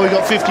now we've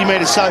got 50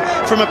 metres. So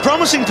from a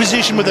promising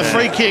position with a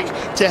free kick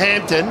to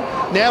Hampton,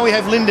 now we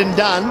have Lyndon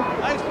Dunn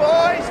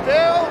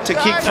to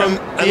kick from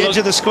the edge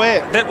of the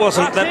square. That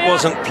wasn't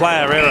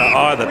player error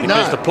either,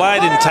 because the player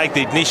didn't take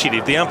the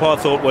initiative. The umpire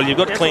thought, well, you've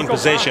got clean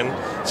possession,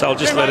 so I'll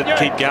just let it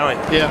keep going.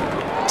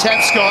 Yeah.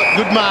 Tapscott,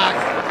 good mark,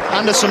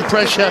 under some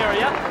pressure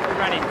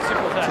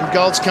from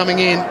Golds coming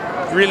in.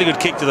 Really good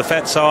kick to the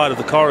fat side of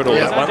the corridor,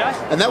 that one.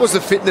 And that was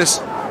the fitness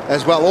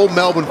as well. All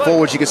Melbourne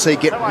forwards, you could see,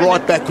 get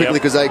right back quickly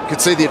because they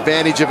could see the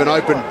advantage of an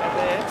open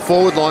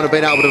forward line of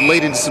being able to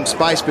lead into some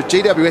space. But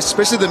GWS,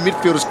 especially the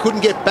midfielders,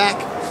 couldn't get back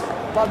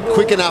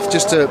quick enough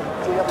just to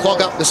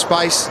clog up the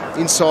space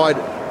inside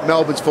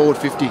Melbourne's forward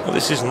 50. Well,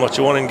 this isn't what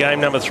you want in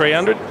game number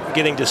 300,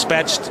 getting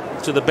dispatched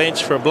to the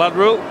bench for a blood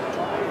rule.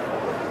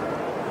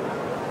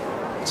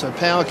 So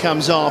power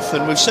comes off,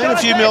 and we've seen a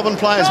few Melbourne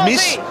players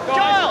miss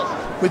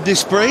with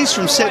this breeze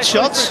from set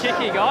shots.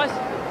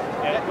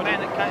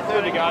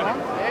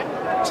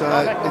 So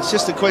it's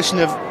just a question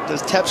of,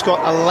 does Tapscott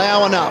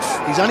allow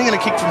enough? He's only going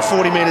to kick from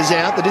 40 metres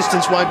out. The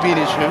distance won't be an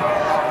issue.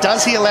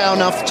 Does he allow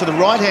enough to the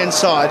right-hand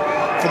side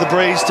for the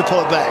breeze to pull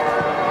it back?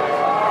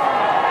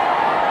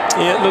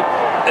 Yeah, look,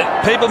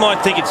 people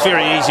might think it's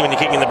very easy when you're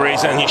kicking the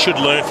breeze, and you should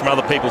learn from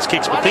other people's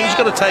kicks, but things you've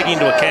got to take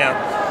into account.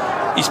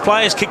 His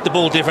players kick the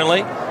ball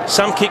differently.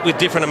 Some kick with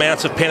different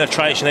amounts of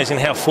penetration, as in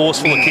how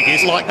forceful the kick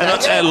is. Like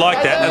that. And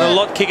a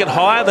lot kick it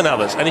higher than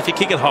others. And if you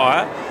kick it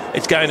higher,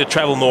 it's going to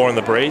travel more on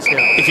the breeze. Yeah.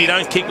 If you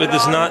don't kick with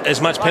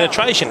as much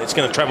penetration, it's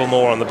going to travel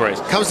more on the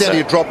breeze. Comes down to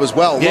your drop as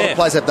well. A lot of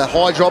players have that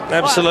high drop.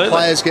 Absolutely.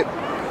 Players get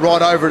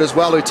right over it as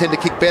well, who tend to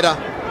kick better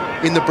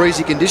in the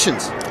breezy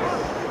conditions.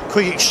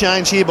 Quick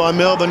exchange here by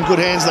Melbourne. Good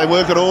hands. They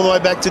work it all the way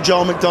back to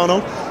Joel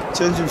McDonald.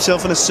 Turns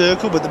himself in a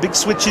circle, but the big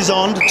switch is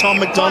on to Tom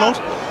McDonald.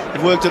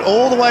 They've worked it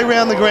all the way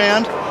around the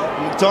ground.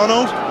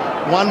 McDonald,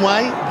 one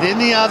way, then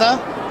the other.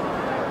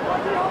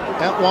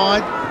 Out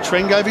wide.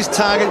 Trengove his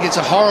target, gets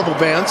a horrible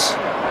bounce.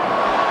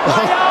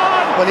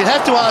 Well, you'd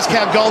have to ask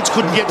how Golds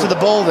couldn't get to the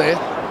ball there.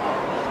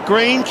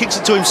 Green kicks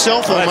it to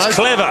himself almost. That's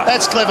clever.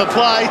 That's clever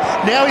play.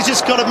 Now he's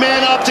just got a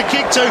man up to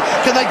kick to.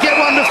 Can they get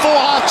one before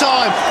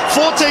half-time?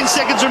 14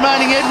 seconds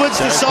remaining. Edwards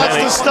decides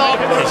to stop.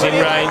 He's in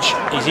range.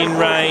 He's in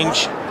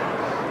range.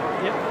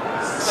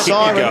 Kick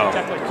the goal.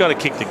 You've got to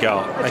kick the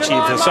goal. Actually,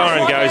 if the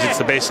siren goes, it's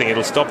the best thing.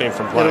 It'll stop him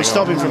from playing. It'll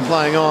stop him from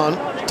playing on.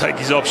 Take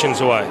his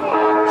options away.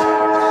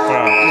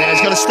 Now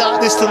he's got to start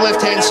this to the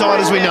left-hand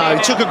side, as we know.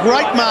 He took a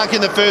great mark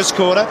in the first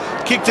quarter,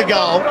 kicked a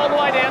goal.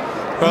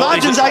 Well,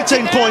 margin's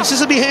 18 points. This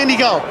will be a handy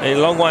goal. A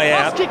long way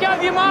out.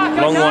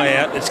 Long way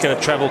out. It's going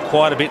to travel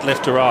quite a bit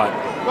left to right.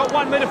 Got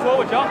 1 metre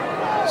forward, John.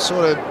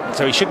 Sort of.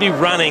 So he should be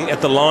running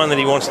at the line that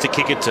he wants to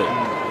kick it to.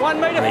 1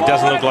 metre and he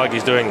doesn't look like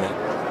he's doing that.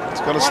 It's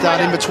got to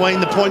start in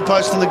between the point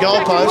post and the goal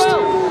post.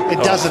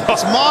 It doesn't.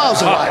 It's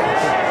miles away.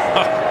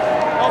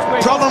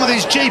 Problem with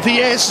his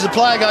GPS is the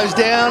player goes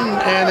down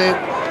and it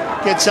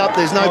gets up.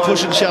 There's no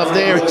push and shove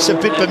there. It's a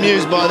bit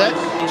bemused by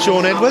that,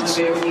 Sean Edwards.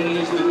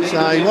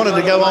 So he wanted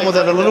to go on with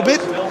it a little bit.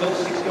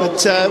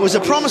 But it was a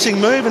promising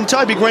move, and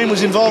Toby Green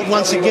was involved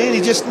once again. He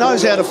just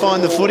knows how to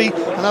find the footy.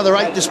 Another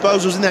 8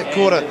 disposals in that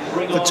quarter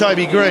for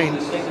Toby Green.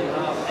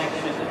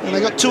 And they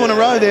got 2 in a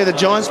row there, the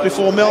Giants,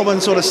 before Melbourne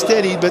sort of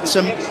steadied, but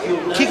some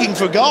kicking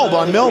for goal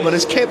by Melbourne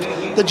has kept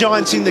the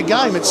Giants in the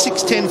game. It's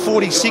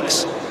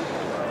 6-10-46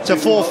 to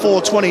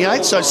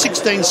 4-4-28, so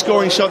 16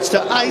 scoring shots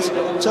to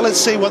 8. So let's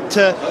see what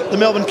the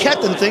Melbourne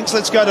captain thinks.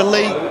 Let's go to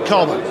Lee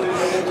Coleman.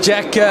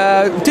 Jack,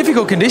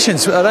 difficult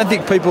conditions. I don't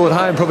think people at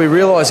home probably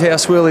realise how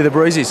swirly the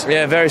breeze is.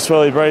 Yeah, very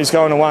swirly breeze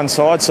going to one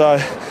side. So,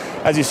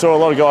 as you saw, a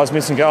lot of guys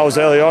missing goals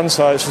early on.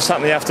 So it's just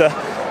something you have to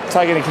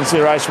take into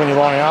consideration when you're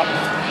lining up.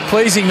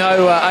 Pleasing,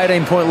 no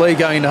 18-point lead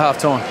going into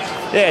half-time.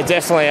 Yeah,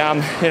 definitely.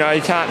 You know,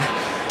 you can't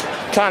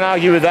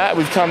argue with that.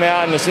 We've come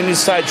out in this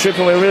interstate trip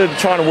and we're really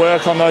trying to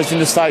work on those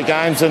interstate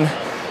games, and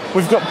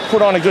we've got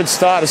put on a good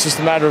start. It's just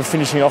a matter of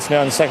finishing off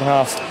now in the second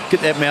half.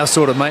 Get that mouth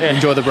sorted, mate. Yeah.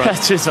 Enjoy the break.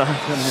 Cheers, mate.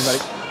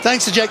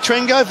 Thanks to Jack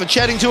Trengo for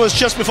chatting to us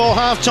just before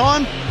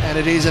half-time. And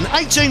it is an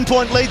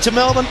 18-point lead to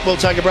Melbourne. We'll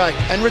take a break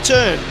and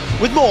return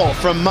with more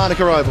from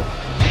Manuka Oval.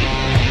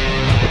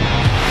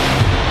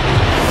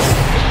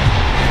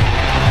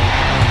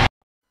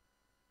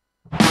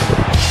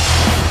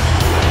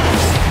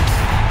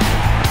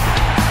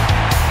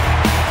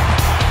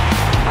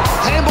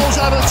 Handballs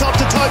over the top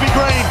to Toby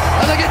Green.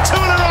 And they get 2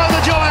 in a row,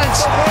 the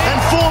Giants. And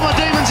former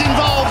Demons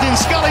involved in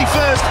Scully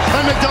first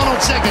and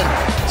McDonald second.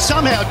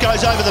 Somehow it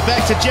goes over the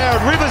back to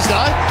Jared Rivers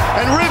though,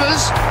 and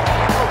Rivers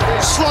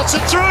slots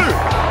it through.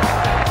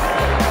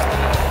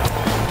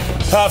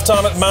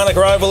 Half-time at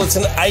Manuka Oval. It's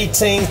an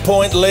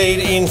 18-point lead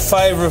in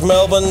favour of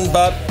Melbourne,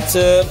 but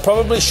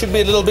probably should be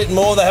a little bit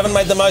more. They haven't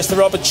made the most of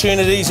their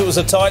opportunities. It was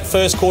a tight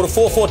first quarter.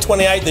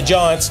 4-4-28 the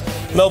Giants.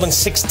 Melbourne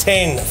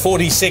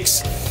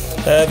 6-10-46.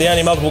 The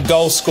only multiple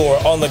goal scorer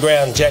on the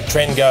ground, Jack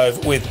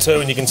Trengove, with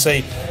 2. And you can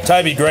see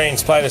Toby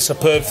Green's played a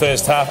superb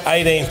first half.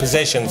 18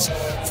 possessions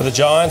for the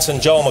Giants,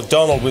 and Joel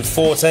McDonald with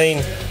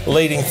 14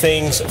 leading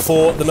things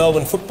for the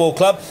Melbourne Football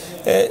Club.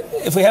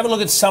 If we have a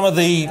look at some of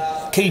the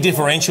key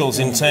differentials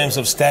in terms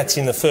of stats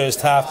in the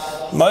first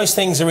half, most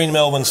things are in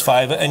Melbourne's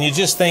favour, and you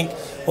just think,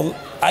 well,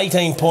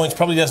 18 points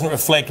probably doesn't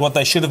reflect what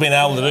they should have been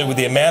able to do with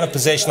the amount of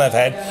possession they've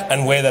had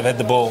and where they've had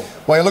the ball.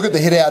 Well, you look at the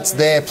hit-outs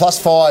there,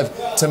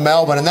 +5 to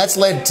Melbourne, and that's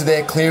led to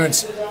their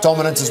clearance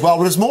dominance as well.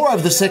 But it's more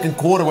over the second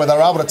quarter where they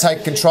were able to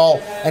take control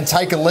and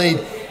take a lead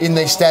in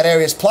these stat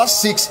areas.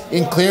 +6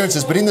 in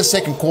clearances, but in the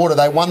second quarter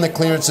they won the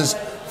clearances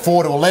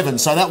 4-11.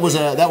 So that was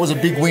a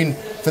big win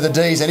for the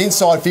D's. And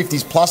inside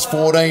 50s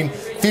 +14,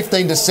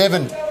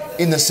 15-7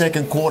 in the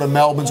second quarter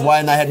Melbourne's way,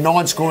 and they had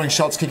 9 scoring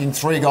shots, kicking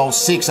 3 goals,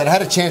 6. So they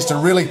had a chance to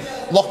really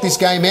lock this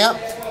game out.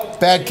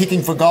 Bad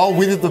kicking for goal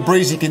with it. The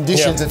breezy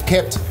conditions have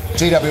kept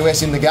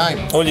GWS in the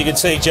game. Well, you can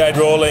see Jade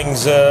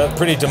Rawlings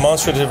pretty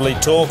demonstratively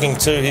talking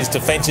to his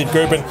defensive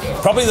group, and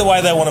probably the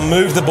way they want to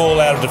move the ball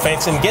out of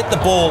defence and get the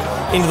ball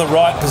into the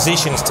right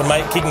positions to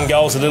make kicking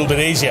goals a little bit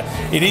easier.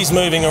 It is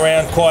moving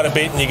around quite a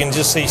bit, and you can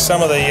just see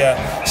some of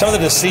the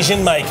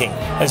decision making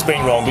has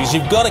been wrong, because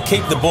you've got to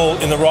keep the ball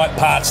in the right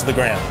parts of the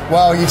ground.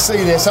 Well, you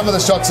see there some of the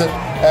shots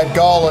at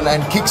goal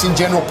and kicks in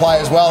general play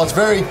as well. It's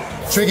very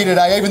tricky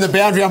today. Even the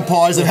boundary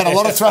umpires have had a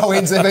lot of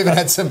throw-ins. They've even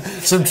had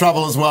some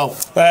trouble as well.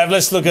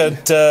 Let's look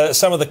at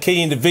some of the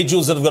key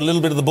individuals that have got a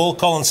little bit of the ball.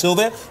 Colin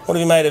Sylvia, what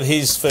have you made of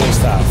his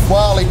first half?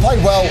 Well, he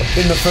played well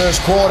in the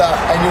first quarter,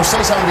 and you'll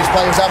see some of his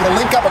play. He was able to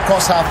link up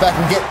across half-back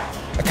and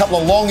get a couple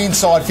of long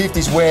inside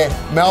 50s where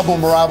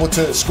Melbourne were able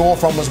to score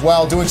from as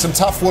well, doing some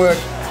tough work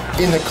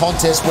in the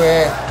contest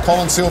where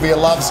Colin Sylvia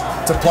loves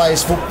to play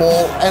his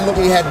football. And look,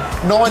 he had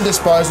 9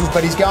 disposals,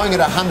 but he's going at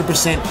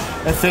 100%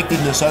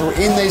 effectiveness. So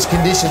in these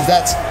conditions,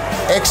 that's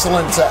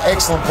excellent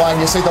play.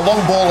 And you see the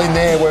long ball in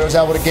there where he was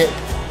able to get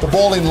the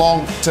ball in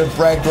long to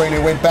Brad Green,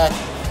 who went back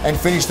and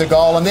finished the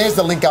goal. And there's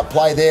the link-up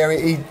play there.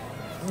 He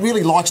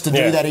really likes to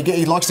do that.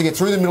 He likes to get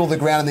through the middle of the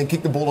ground and then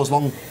kick the ball as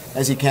long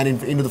as he can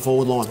into the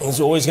forward line. There's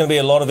always going to be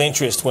a lot of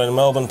interest when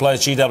Melbourne plays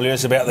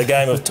GWS about the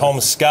game of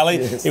Tom Scully.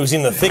 Yes. He was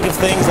in the thick of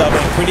things. They've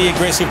been pretty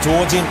aggressive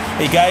towards him.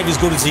 He gave as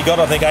good as he got.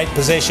 I think 8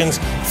 possessions,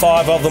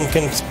 5 of them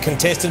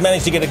contested.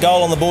 Managed to get a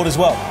goal on the board as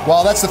well.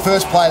 Well, that's the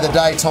first play of the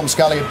day, Tom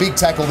Scully. A big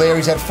tackle there.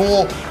 He's had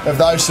 4 of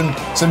those,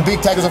 some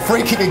big tackles. A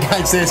free kick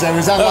against there, so he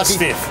was unlucky.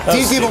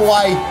 Did give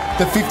away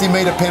the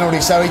 50-metre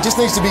penalty, so he just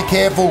needs to be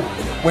careful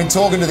when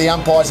talking to the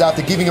umpires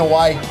after giving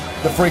away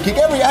the free kick.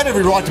 He had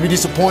every right to be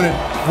disappointed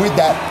with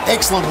that.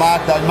 Excellent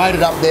mark, though. Made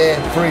it up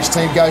there for his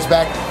team. Goes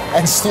back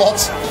and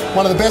slots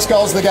one of the best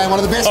goals of the game, one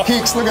of the best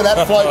kicks. Look at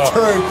that float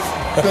through.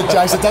 But,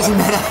 Jace, it doesn't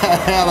matter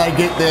how they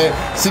get there.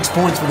 6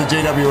 points for the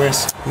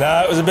GWS.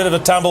 No, it was a bit of a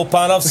tumble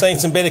punt. I've seen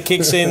some better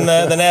kicks in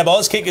the NAB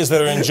Oz kickers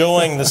that are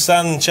enjoying the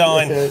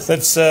sunshine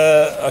that's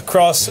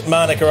across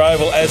Manuka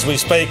Oval as we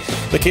speak.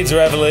 The kids are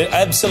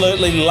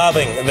absolutely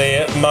loving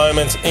their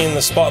moment in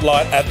the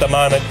spotlight at the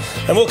moment.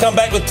 And we'll come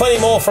back with plenty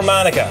more from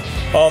Manuka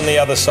on the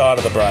other side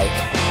of the break.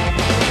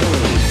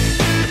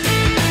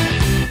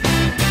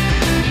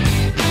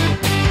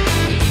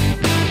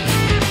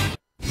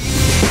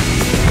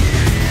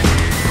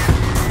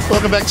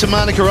 Welcome back to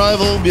Manuka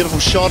Oval. Beautiful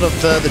shot of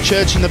the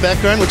church in the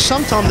background, which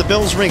sometimes the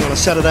bells ring on a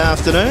Saturday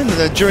afternoon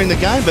during the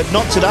game, but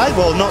not today.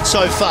 Well, not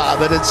so far,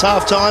 but it's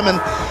half-time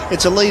and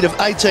it's a lead of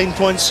 18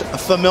 points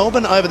for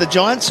Melbourne over the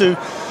Giants, who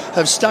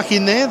have stuck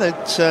in there.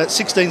 That's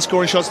 16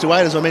 scoring shots to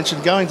 8, as I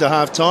mentioned, going to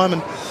half-time.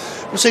 And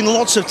We've seen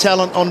lots of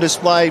talent on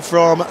display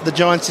from the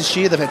Giants this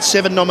year. They've had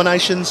 7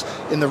 nominations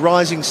in the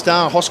Rising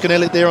Star. Hoskin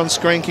Elliott there on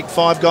screen, kicked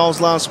 5 goals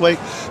last week.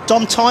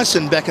 Dom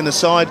Tyson back in the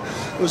side.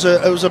 It was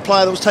a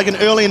player that was taken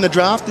early in the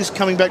draft. This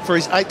coming back for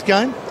his 8th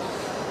game.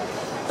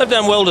 They've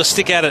done well to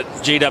stick at it,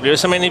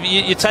 GWS. I mean, if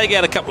you take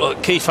out a couple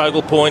of key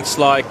focal points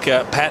like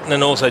Patton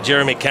and also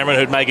Jeremy Cameron,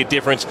 who'd make a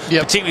difference,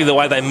 particularly the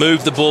way they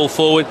move the ball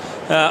forward.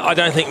 I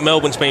don't think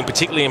Melbourne's been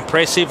particularly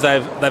impressive.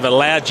 They've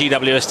allowed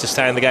GWS to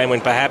stay in the game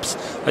when perhaps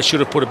they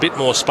should have put a bit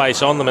more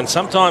space on them. And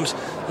sometimes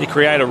you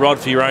create a rod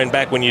for your own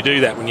back when you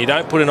do that. When you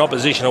don't put an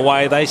opposition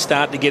away, they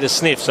start to get a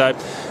sniff. So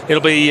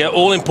it'll be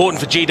all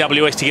important for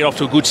GWS to get off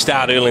to a good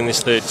start early in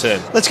this third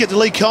term. Let's get to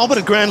Lee Colbert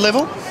at ground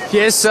level.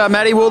 Yes,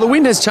 Matty. Well, the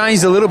wind has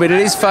changed a little bit. It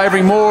is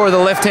favouring more of the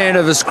left hand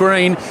of the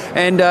screen.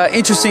 And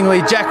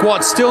interestingly, Jack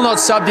Watt still not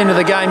subbed into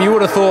the game. You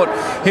would have thought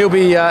he'll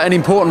be an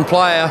important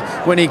player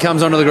when he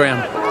comes onto the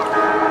ground.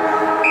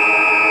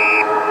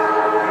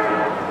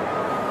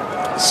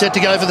 Set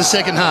to go for the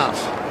second half.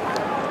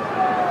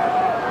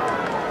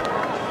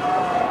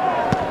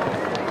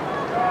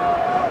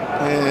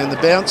 And the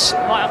bounce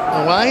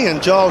away,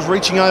 and Giles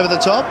reaching over the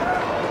top.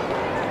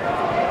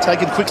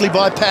 Taken quickly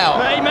by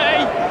Power.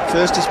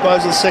 First disposal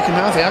of the second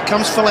half. Out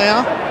comes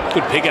Folau.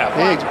 Good pick-up.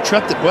 Yeah, he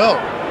trapped it well.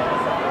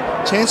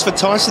 Chance for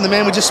Tyson, the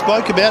man we just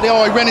spoke about.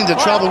 Oh, he ran into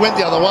trouble, went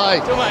the other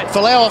way.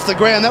 Folau off the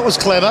ground, that was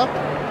clever.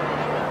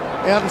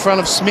 Out in front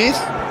of Smith.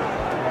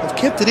 They've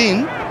kept it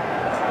in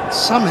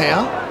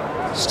somehow.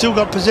 Still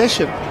got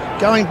possession.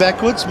 Going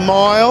backwards,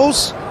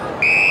 Miles.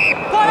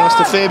 Lost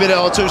a fair bit.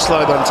 Oh, too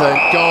slow, Bunting.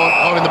 Gone,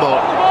 holding the ball.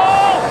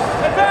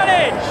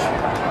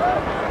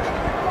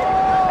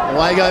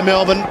 Away go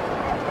Melbourne.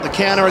 The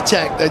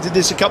counter-attack. They did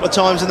this a couple of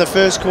times in the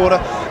first quarter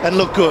and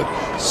looked good.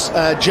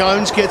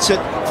 Jones gets it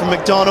from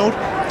McDonald.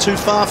 Too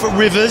far for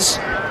Rivers.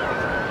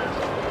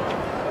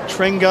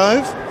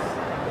 Trengove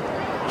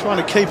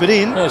trying to keep it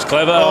in. That was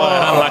clever.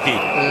 Unlucky.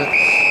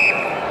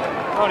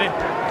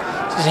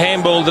 Just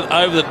handballed it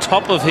over the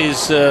top of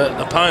his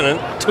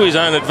opponent to his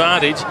own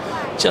advantage.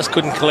 Just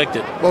couldn't collect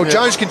it. Well,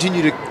 Jones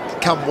continued to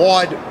come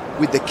wide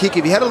with the kick.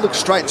 If he had a look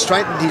straight and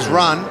straightened his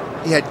run,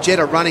 he had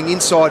Jetta running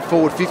inside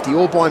forward 50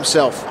 all by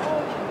himself.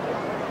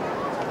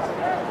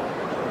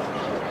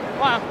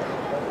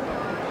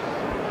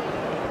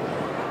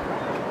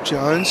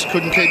 Jones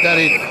couldn't keep that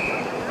in.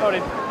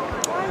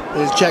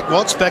 There's Jack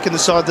Watts back in the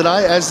side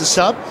today as the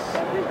sub.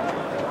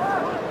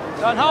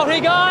 Don't hold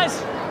here,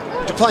 guys.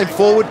 Would you play him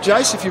forward,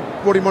 Jace, if you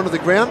brought him onto the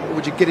ground, or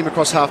would you get him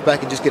across half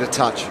back and just get a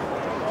touch?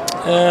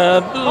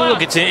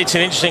 Look, it's an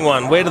interesting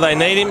one. Where do they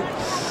need him?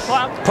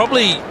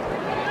 Probably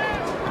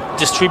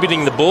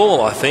distributing the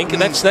ball, I think,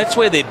 and that's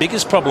where their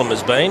biggest problem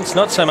has been. It's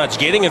not so much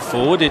getting it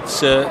forward; it's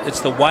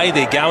the way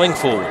they're going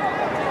forward.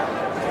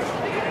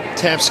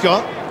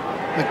 Tapscott,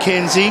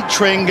 McKenzie,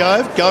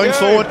 Trengove going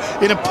forward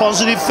in a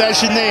positive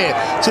fashion there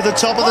to the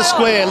top of the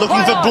square,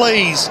 looking for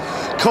Blees.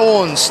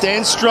 Corns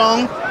stands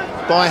strong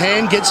by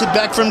hand, gets it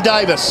back from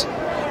Davis.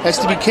 Has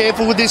to be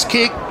careful with this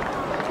kick,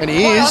 and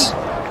he is.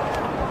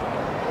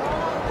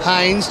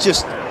 Haynes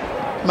just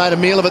made a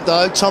meal of it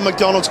though. Tom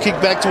McDonald's kick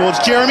back towards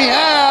Jeremy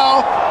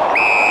Howe.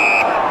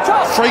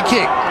 Free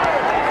kick.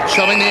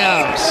 Shoving the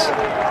arms.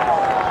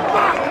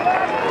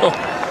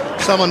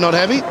 Someone not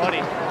happy.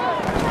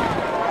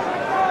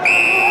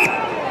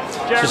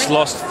 Just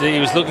lost. He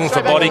was looking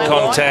for body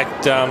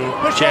contact.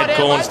 Chad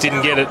Corns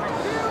didn't get it.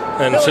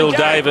 And Phil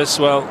Davis,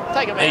 well,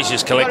 he's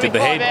just collected the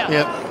head.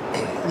 Yep.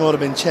 Might have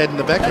been Chad in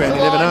the background,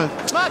 you never know.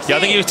 Yeah, I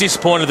think he was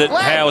disappointed that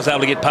Howe was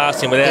able to get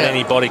past him without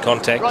any body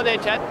contact. Right there,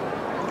 Chad.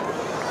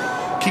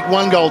 Kick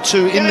 1 goal,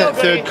 2 in that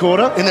third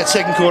quarter, in that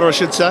second quarter, I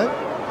should say.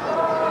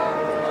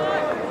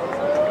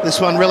 This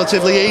one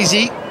relatively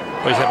easy.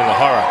 Well, he's having the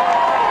horror.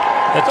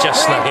 That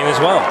just snuck in as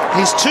well.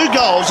 His 2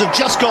 goals have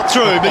just got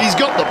through, but he's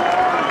got them.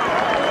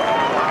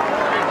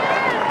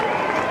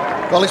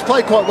 Well, he's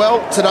played quite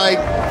well today.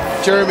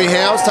 Jeremy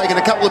Howe's taken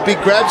a couple of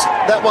big grabs.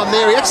 That one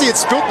there, he actually had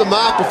spilt the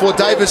mark before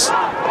Davis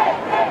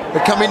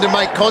had come in to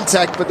make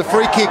contact, but the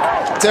free kick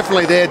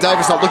definitely there.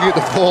 Davis not looking at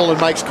the ball and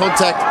makes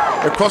contact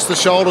across the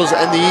shoulders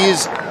and the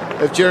ears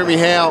of Jeremy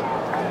Howe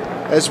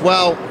as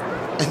well,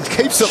 and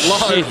keeps it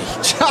low.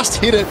 Just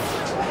hit it.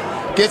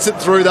 Gets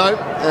it through though,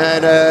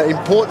 and an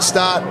important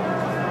start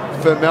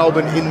for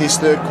Melbourne in this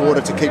third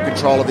quarter to keep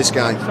control of this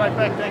game. Straight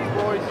back, thanks,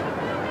 boys.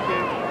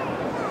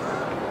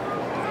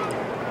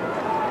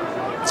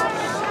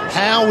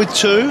 Howe with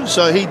 2,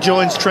 so he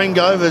joins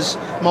Trengove as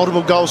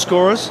multiple goal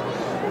scorers,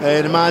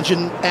 and a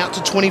margin out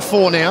to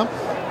 24 now.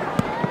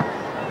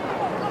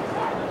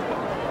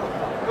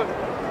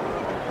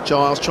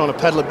 Giles trying to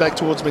paddle it back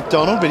towards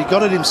McDonald, but he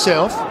got it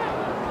himself.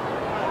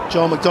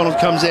 Joel McDonald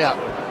comes out,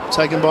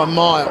 taken by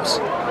Miles.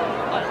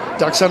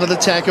 Ducks under the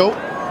tackle.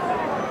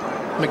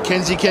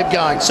 McKenzie kept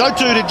going. So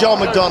too did Joel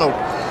McDonald.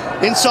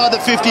 Inside the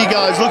 50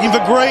 goes, looking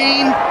for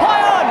Green.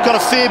 Got a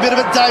fair bit of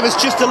it. Davis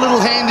just a little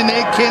hand in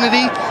there.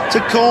 Kennedy to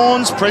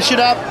Corns, pressured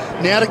up.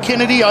 Now to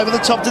Kennedy, over the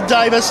top to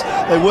Davis.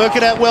 They work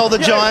it out well, the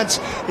Giants.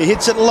 He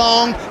hits it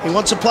long. He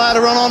wants a player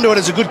to run onto it.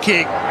 It's a good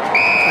kick.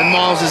 And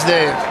Miles is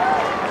there.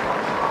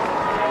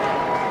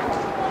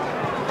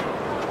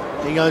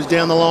 He goes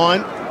down the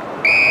line.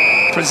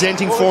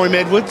 Presenting for him,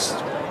 Edwards.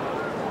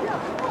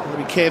 Got to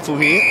be careful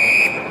here.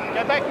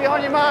 Go back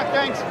behind your mark,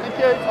 thanks. Thank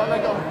you.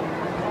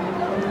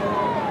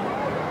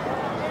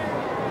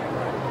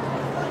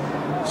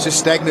 It's just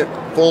stagnant,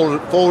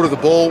 forward of the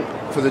ball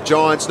for the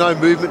Giants. No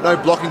movement, no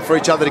blocking for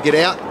each other to get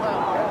out.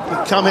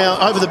 Come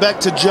out over the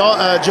back to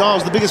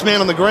Giles, the biggest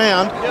man on the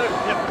ground.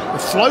 A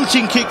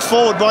floating kick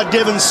forward by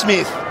Devon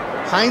Smith.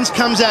 Haynes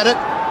comes at it.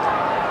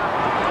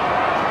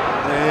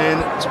 And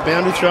it's a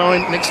boundary throw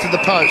in next to the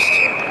post.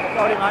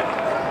 Got it, mate.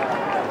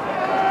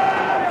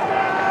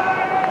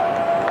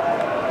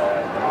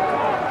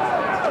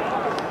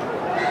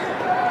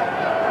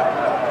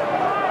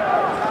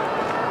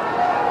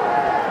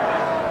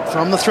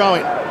 From the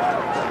throw-in,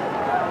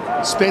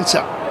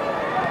 Spencer,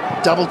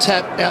 double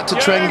tap out to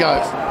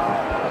Trengove.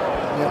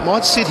 Now it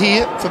might sit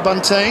here for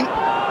Bunteen,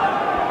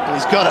 but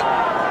he's got it.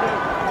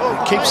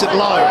 He keeps it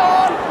low.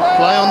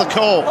 Play on the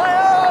call.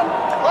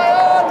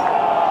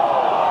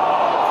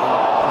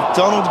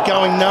 McDonald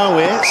going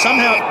nowhere.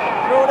 Somehow,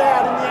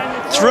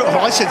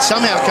 I said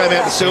somehow came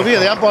out to Sylvia.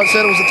 The umpire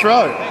said it was a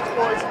throw. Thanks,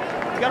 boys.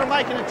 You've got to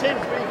make an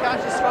attempt, but you can't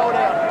just throw it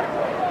out.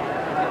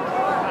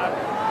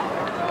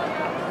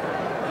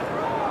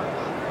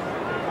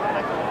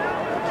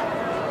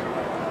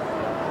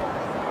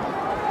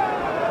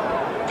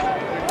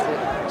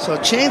 So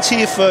a chance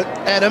here for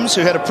Adams,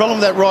 who had a problem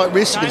with that right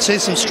wrist. You can see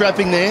some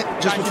strapping there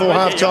just before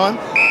half-time.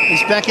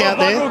 He's back out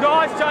there.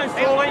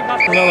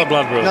 Another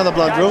blood rule. Another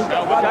blood rule.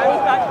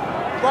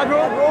 Blood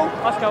rule.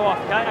 Let's go off.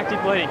 Okay, active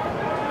bleeding.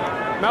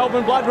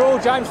 Melbourne blood rule.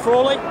 James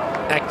Frawley.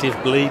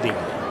 Active bleeding.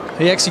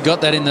 He actually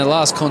got that in the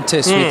last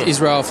contest with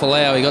Israel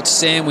Folau. He got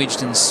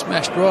sandwiched and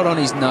smashed right on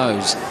his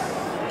nose.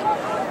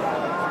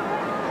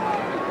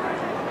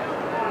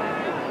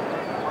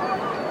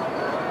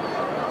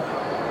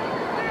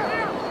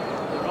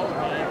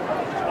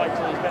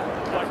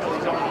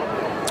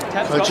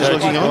 Coach is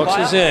looking on.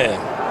 Boxes, yeah.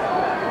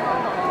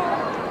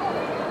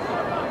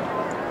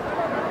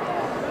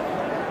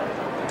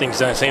 Things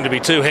don't seem to be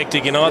too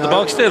hectic in either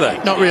box, do they?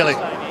 Not really.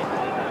 Yep,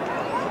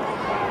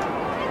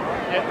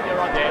 you're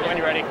right there when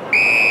you're ready.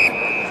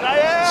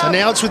 So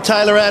now it's with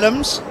Taylor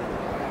Adams.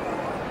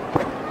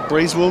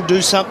 Breeze will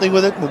do something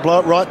with it. We'll blow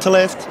it right to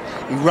left.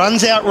 He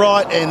runs out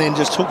right and then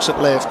just hooks it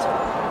left.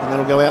 And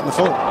that'll go out in the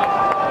full.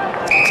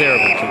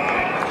 Terrible kick.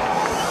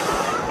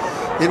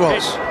 It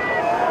was.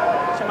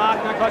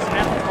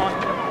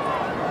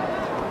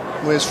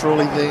 Where's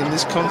Frawley there in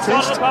this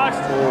contest?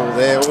 Oh,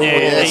 there. Oh, Yeah,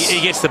 yes.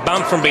 he gets the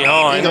bump from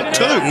behind. He got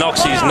two.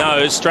 Knocks his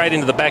nose straight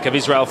into the back of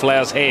Israel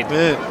Folau's head.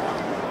 Yeah.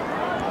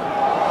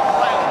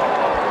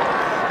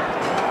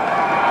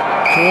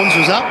 Corns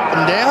was up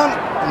and down,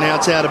 and now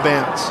it's out of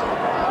bounds.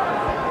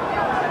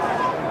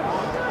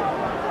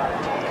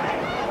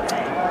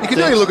 You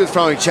can only look at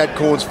throwing Chad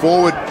Corns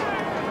forward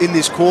in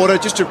this quarter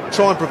just to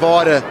try and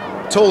provide a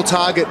tall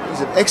target.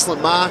 He's an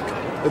excellent mark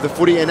of the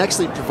footy and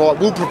actually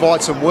will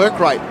provide some work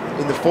rate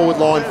in the forward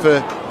line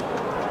for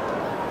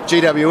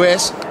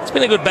GWS. It's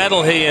been a good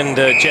battle, he and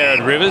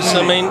Jared Rivers.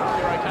 I mean,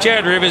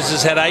 Jared Rivers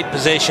has had 8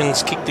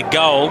 possessions, kicked a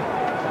goal,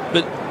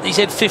 but he's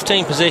had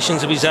 15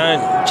 possessions of his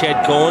own,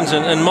 Chad Corns,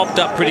 and mopped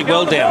up pretty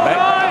well down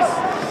back.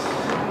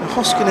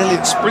 Hoskin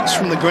Elliott sprints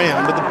from the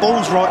ground, but the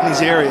ball's right in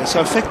his area, so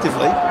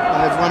effectively they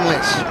have one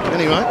less.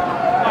 Anyway,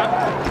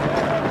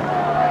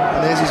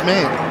 and there's his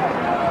man.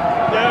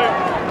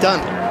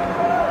 Done.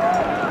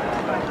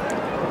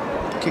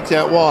 Kicked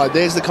out wide.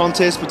 There's the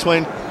contest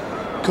between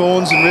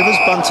Corns and Rivers.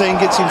 Bunteen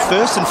gets in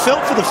first and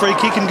felt for the free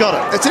kick and got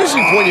it. It's an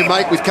interesting point you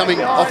make with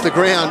coming off the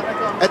ground.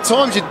 At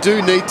times you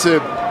do need to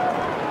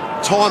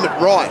time it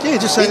right. Yeah,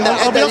 just say,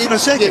 I'll be off in a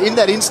second. Yeah, in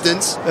that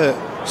instance,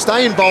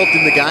 stay involved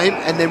in the game,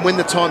 and then when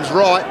the time's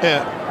right,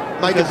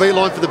 make a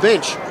beeline for the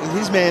bench.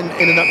 His man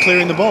ended up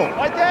clearing the ball.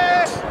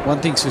 One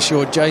thing's for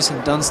sure,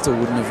 Jason Dunstall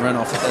wouldn't have run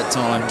off at that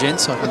time,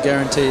 gents. I can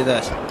guarantee you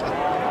that.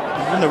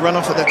 He wouldn't have run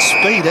off at that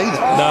speed either.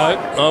 No,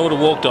 I would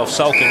have walked off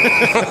sulking. Thank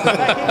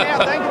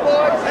you,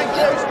 boys. Thank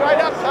you. Straight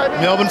up,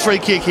 Toby. Melbourne free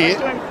kick here.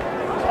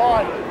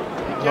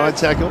 High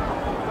tackle.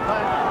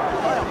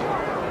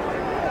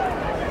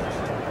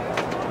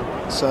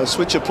 So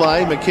switch of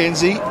play,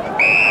 McKenzie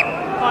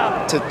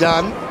to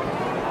Dunn.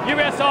 You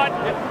outside.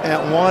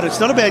 Out wide. It's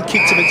not a bad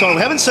kick to McDonald.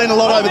 We haven't seen a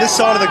lot over this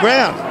side of the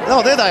ground.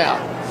 Oh, there they are.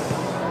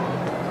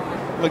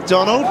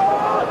 McDonald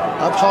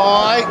up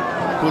high.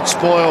 Good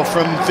spoil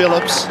from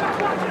Phillips.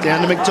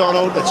 Down to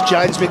McDonald. That's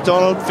James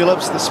McDonald.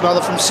 Phillips, the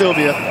smother from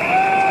Sylvia.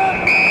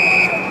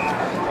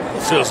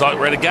 It feels like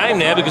we're at a game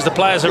now because the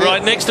players are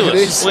right next to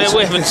us. We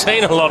haven't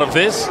seen a lot of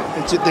this.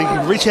 They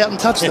can reach out and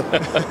touch them.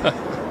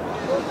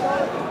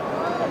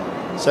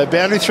 So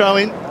boundary throw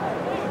in.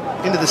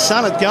 Into the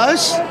sun it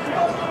goes.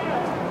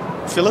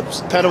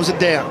 Phillips paddles it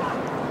down.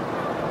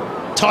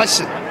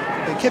 Tyson.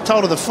 He kept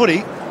hold of the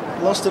footy.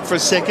 Lost it for a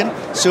second.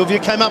 Sylvia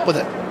came up with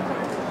it.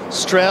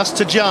 Strauss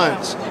to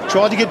Jones.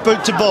 Tried to get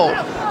boot to ball.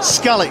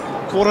 Scully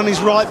caught on his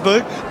right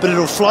boot, but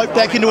it'll float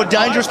back into a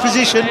dangerous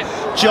position.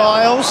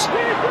 Giles,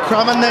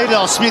 Crummer needed.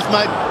 Oh, Smith,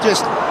 mate,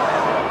 just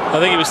I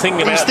think he was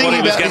thinking about what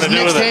he was going to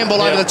do with it. Next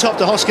handball over the top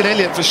to Hoskin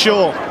Elliott for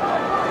sure.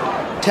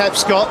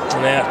 Tapscott.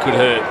 Now it could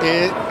hurt.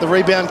 Yeah, the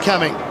rebound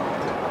coming.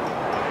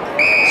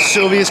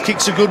 Sylvius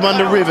kicks a good one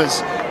to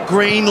Rivers.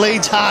 Green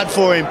leads hard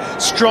for him.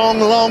 Strong,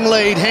 long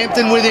lead.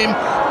 Hampton with him.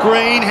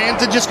 Green.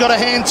 Hampton just got a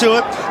hand to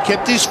it.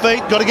 Kept his feet.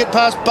 Got to get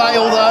past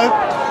Bale, though.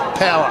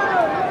 Power.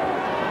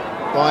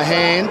 By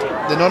hand.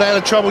 They're not out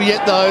of trouble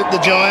yet, though, the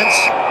Giants.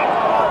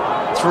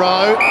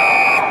 Throw.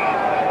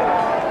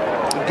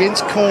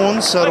 Against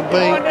Corns, so it'll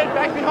be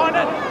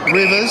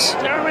Rivers.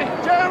 Jeremy.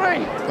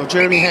 Or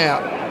Jeremy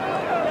Howe.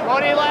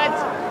 Right here,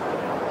 lads.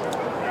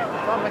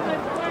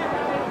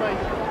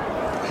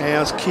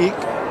 Howe's kick.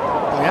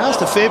 He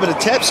asked a fair bit of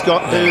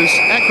Tapscott, who's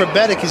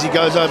acrobatic as he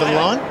goes over the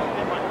line.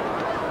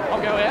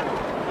 I'll go out.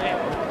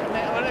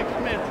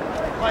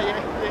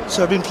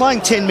 So they've been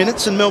playing 10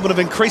 minutes and Melbourne have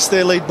increased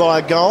their lead by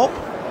a goal.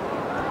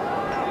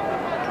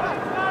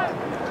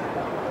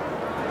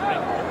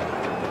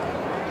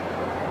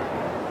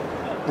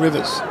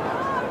 Rivers.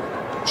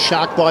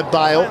 Shark by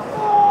Bale.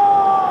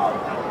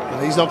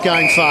 And he's not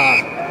going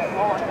far.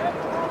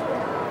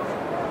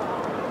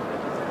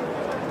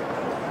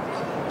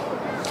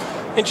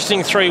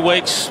 Interesting 3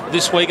 weeks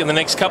this week and the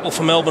next couple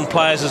for Melbourne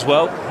players as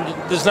well.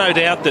 There's no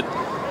doubt that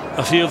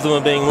a few of them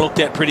are being looked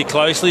at pretty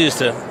closely as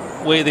to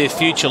where their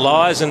future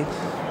lies, and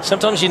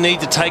sometimes you need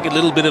to take a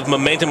little bit of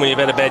momentum when you've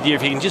had a bad year.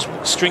 If you can just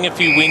string a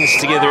few wins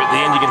together at the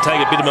end, you can take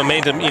a bit of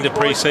momentum into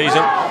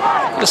pre-season.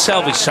 Got to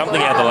salvage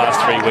something out of the last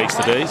 3 weeks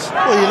to these.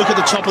 Well, you look at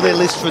the top of their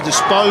list for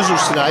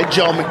disposals today.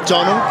 Joel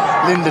McDonald,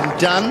 Lyndon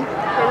Dunn,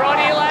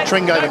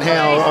 Trengove and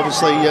Howe,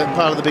 obviously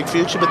part of the big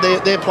future, but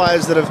they're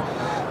players that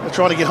are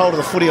trying to get hold of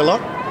the footy a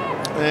lot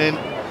and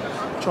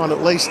trying to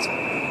at least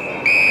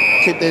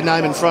keep their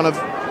name in front of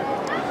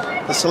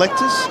the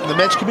selectors and the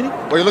match committee.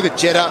 Well, you look at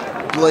Jetta,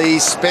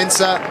 Blees,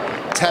 Spencer,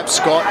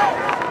 Tapscott.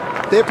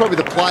 They're probably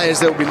the players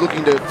that will be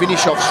looking to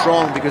finish off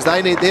strong because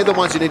they're the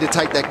ones who need to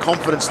take that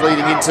confidence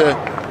leading into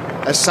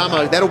a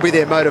summer. That'll be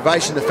their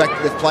motivation, the fact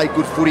that they've played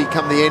good footy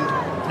come the end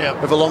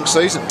of a long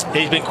season.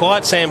 He's been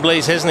quiet, Sam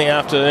Blees, hasn't he,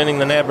 after earning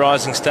the NAB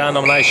Rising Star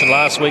nomination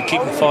last week,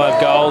 kicking 5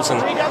 goals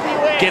and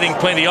getting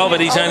plenty of it.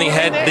 He's only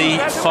had the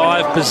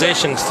 5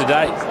 possessions to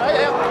date.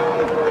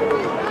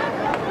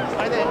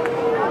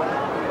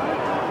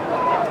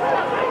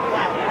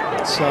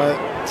 So,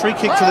 free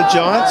kick for the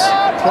Giants.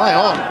 Play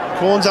on.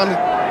 Corns under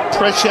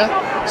pressure.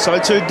 So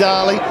too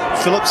Darley.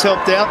 Phillips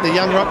helped out. The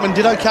young ruckman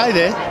did okay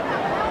there.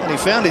 And he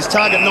found his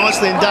target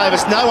nicely in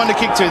Davis. No one to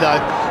kick to, though.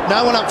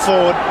 No one up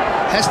forward.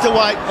 Has to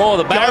wait. Oh,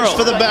 the barrel. Goes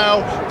for the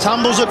barrel.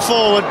 Tumbles it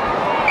forward.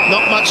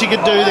 Not much he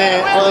could do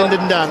there.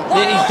 Lyndon Dunn.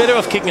 Yeah, he's better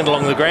off kicking it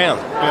along the ground.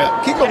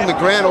 Yeah. Kick along the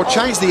ground or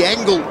change the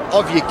angle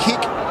of your kick.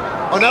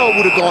 I know it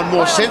would have gone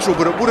more central,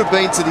 but it would have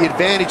been to the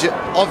advantage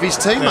of his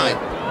teammate.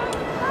 Yeah.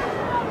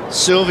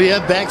 Sylvia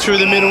back through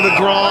the middle to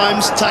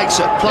Grimes, takes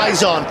it,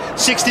 plays on,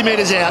 60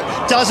 metres out,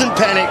 doesn't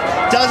panic,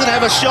 doesn't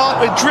have a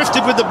shot. It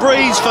drifted with the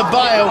breeze for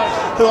Bale,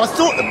 who I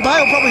thought,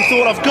 Bale probably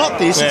thought, I've got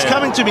this, it's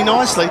coming to me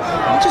nicely.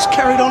 He just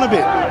carried on a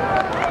bit.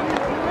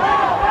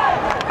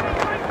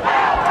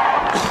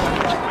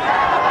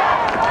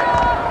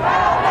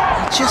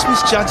 He just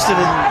misjudged it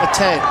a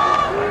tad.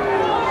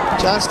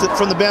 Chanced it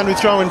from the boundary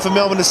throw-in for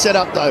Melbourne to set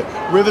up, though.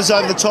 Rivers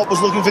over the top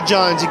was looking for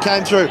Jones. He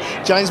came through.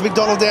 James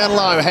McDonald down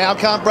low. Howe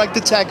can't break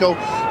the tackle.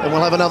 And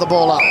we'll have another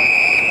ball up.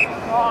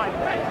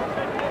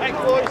 Thanks,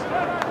 boys.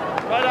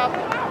 Right up.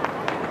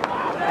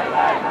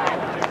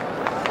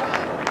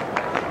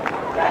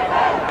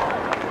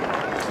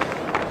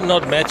 An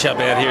odd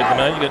matchup out here at the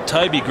moment. You've got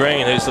Toby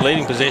Green, who's the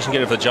leading possession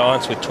getter for the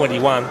Giants with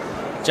 21.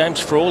 James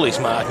Frawley's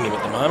marking him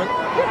at the moment.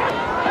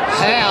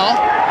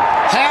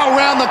 Howe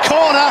round the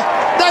corner.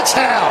 That's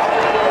Howe.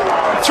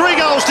 3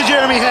 goals to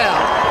Jeremy Howe.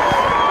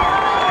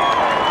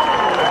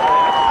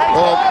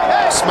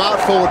 Well, smart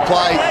forward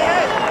play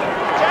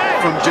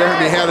from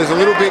Jeremy Howe. There's a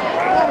little bit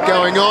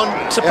going on.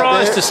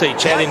 Surprised to see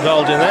Chad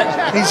involved in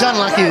that. He's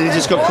unlucky that he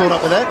just got caught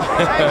up with that.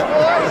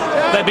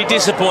 They'd be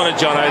disappointed,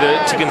 Jono,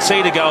 to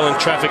concede a goal in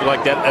traffic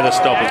like that at a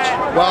stoppage.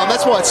 Well,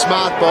 that's why it's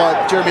smart by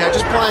Jeremy Howe,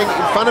 just playing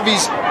in front of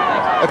his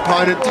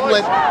opponent. Didn't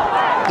let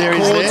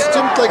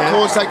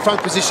Corns take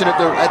front position at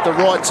the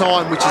right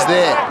time, which is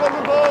there.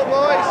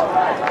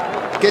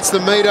 Gets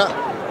the metre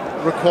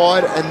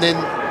required and then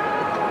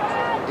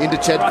into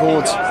Chad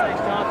Corns.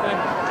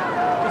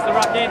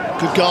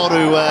 Good goal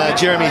to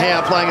Jeremy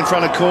Howe playing in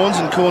front of Corns,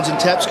 and Corns and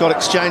Tapscott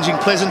exchanging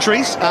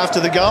pleasantries after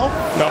the goal.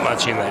 Not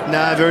much in there.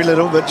 No, very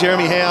little, but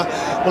Jeremy Howe,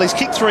 well, he's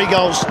kicked 3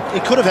 goals.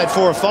 He could have had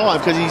 4 or 5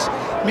 because he's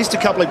missed a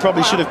couple he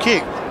probably should have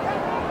kicked.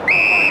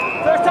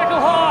 First tackle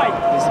high.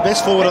 He's the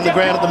best forward on the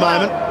ground at the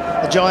moment.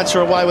 The Giants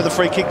are away with a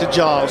free kick to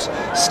Giles.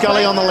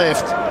 Scully on the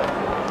left.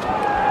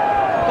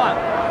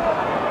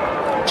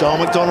 Joel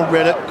McDonald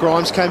read it.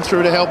 Grimes came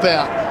through to help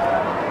out.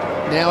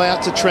 Now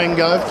out to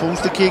Trengove.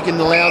 Pulls the kick and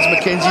allows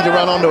Mackenzie to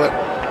run onto it.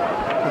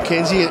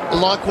 Mackenzie,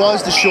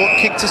 likewise, the short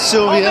kick to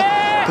Sylvia.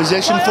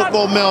 Possession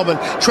football, Melbourne.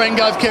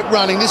 Trengove kept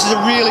running. This is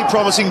a really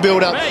promising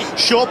build-up.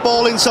 Short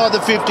ball inside the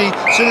 50.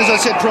 As soon as I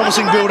said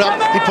promising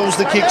build-up, he pulls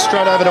the kick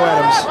straight over to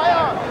Adams.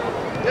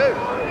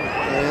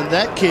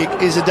 That kick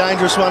is a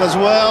dangerous one as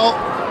well.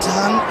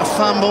 Dunn, a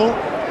fumble.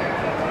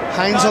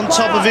 Haynes on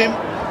top of him.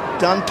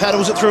 Dunn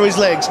paddles it through his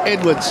legs.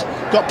 Edwards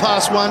got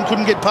past one,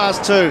 couldn't get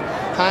past two.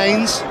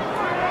 Haynes.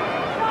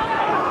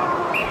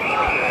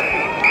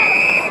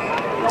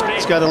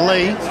 Let's go to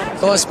Lee.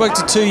 Well, I spoke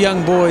to two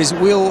young boys,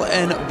 Will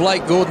and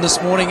Blake Gordon,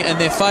 this morning,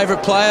 and their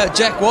favourite player,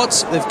 Jack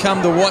Watts. They've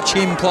come to watch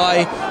him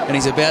play, and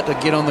he's about to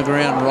get on the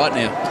ground right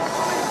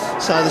now.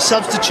 So the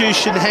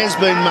substitution has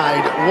been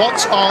made.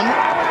 Watts on.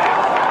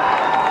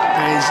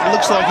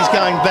 Looks like he's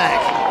going back.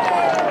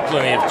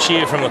 Plenty of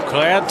cheer from the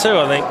crowd too,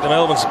 I think. The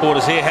Melbourne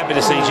supporters here happy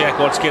to see Jack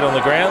Watts get on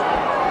the ground.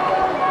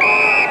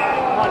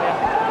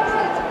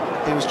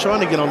 He was trying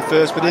to get on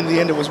first, but in the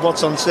end it was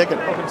Watts on second.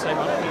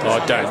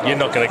 Oh, don't. You're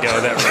not going to go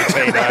with that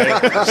routine,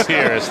 are you?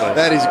 Seriously.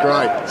 That is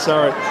great.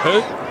 Sorry.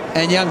 Who?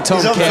 And young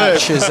Tom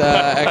Couch has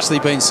actually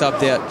been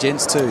subbed out.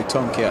 Gents too,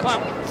 Tom Couch.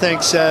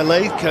 Thanks,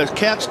 Lee.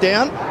 Couch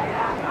down.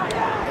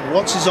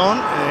 Watts is on,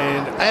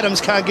 and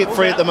Adams can't get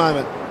free at the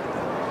moment.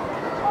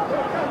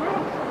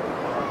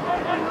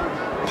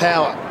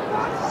 Power.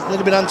 A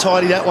little bit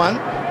untidy, that one.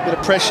 Bit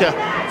of pressure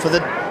for the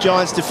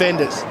Giants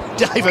defenders.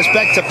 Davis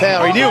back to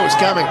Power. He knew it was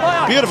coming.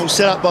 Beautiful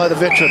setup by the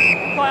veteran.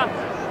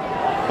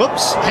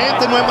 Whoops.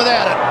 Hampton went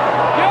without it.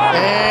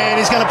 And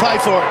he's going to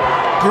pay for it.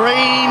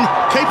 Green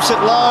keeps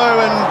it low,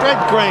 and Brad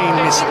Green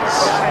misses.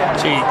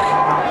 Gee,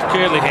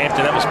 Curly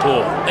Hampton, that was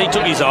poor. He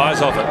took his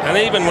eyes off it. And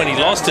even when he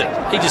lost it,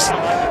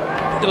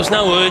 there was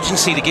no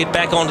urgency to get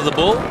back onto the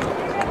ball.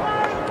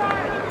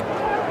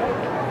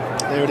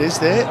 There it is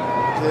there.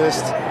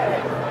 First.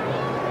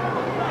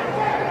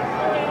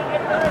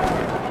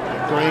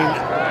 Green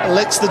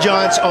lets the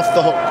Giants off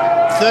the hook.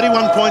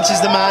 31 points is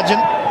the margin.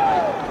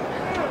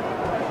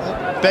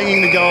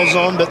 Banging the goals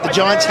on, but the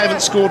Giants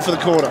haven't scored for the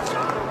quarter.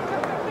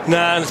 No,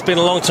 and it's been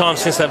a long time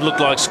since they've looked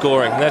like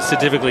scoring. That's the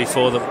difficulty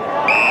for them.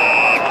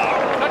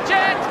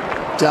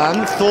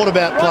 Dunn thought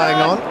about playing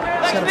on.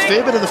 He's had a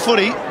fair bit of the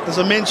footy, as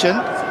I mentioned.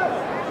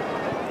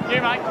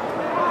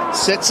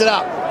 Sets it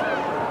up.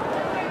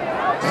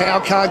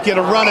 Howe can't get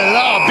a run at it.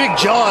 Oh, big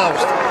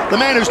Giles. The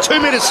man who's 2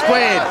 metres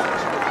squared.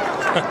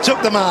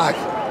 Took the mark.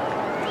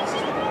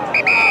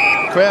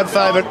 Crowd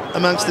favourite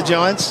amongst the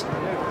Giants.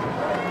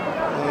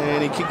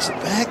 And he kicks it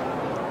back.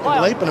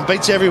 And leap, and it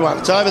beats everyone.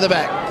 It's over the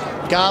back.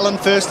 Garland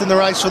first in the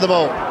race for the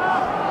ball.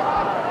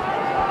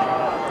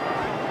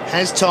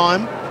 Has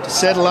time to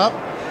settle up.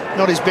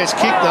 Not his best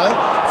kick, though.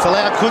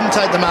 Falau couldn't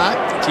take the mark.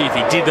 Gee, if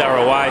he did, they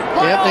were away.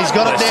 Yep, he's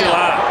got it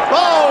now.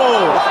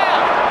 Oh!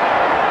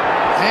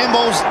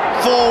 Handballs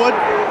forward,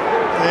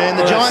 and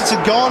the Giants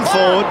had gone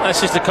forward.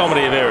 That's just a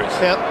comedy of errors.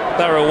 Yep.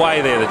 They were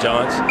away there, the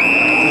Giants.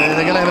 And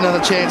they're going to have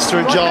another chance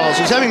through Giles,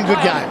 who's having a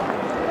good game.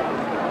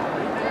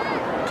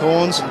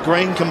 Corns and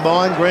Green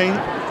combined. Green,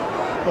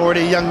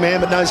 already a young man,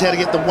 but knows how to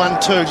get the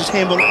 1-2. Just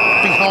handball it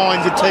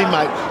behind your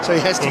teammate, so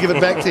he has to give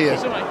it back to you.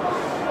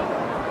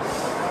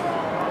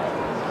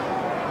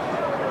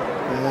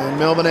 And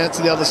Melbourne out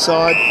to the other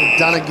side.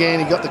 Done again.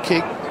 He got the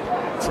kick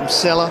from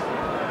Seller.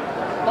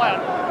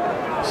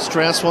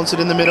 Strauss wants it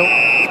in the middle.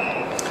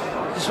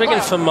 Just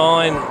reckon for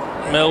mine,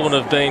 Melbourne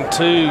have been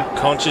too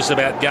conscious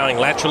about going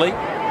laterally.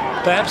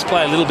 Perhaps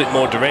play a little bit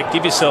more direct.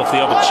 Give yourself the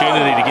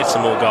opportunity to get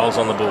some more goals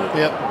on the board.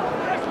 Yep.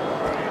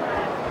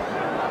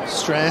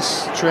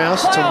 Strauss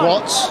to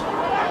Watts.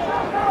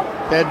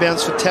 Bad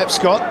bounce for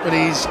Tapscott, but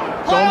he's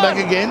gone back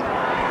again.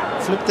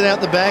 Flipped it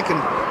out the back,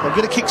 and they'll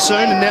get a kick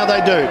soon, and now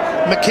they do.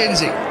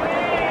 Mackenzie.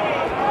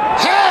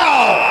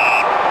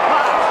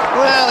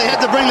 Well, he had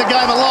to bring the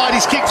game alive.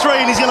 He's kicked 3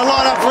 and he's going to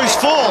line up for his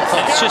 4th.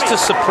 It's just a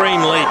supreme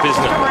leap,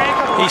 isn't it?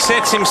 He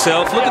sets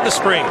himself. Look at the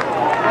spring.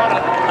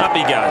 Up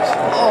he goes.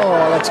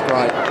 Oh, that's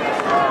great.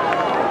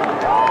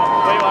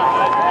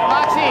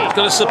 He's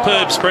got a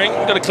superb spring.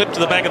 Got a clip to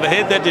the back of the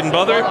head. That didn't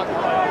bother him.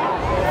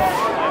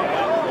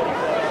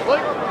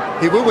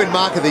 He will win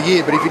Mark of the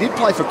Year, but if he did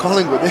play for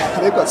Collingwood,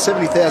 they've got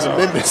 70,000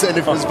 members, and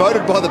if it was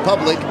voted by the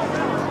public,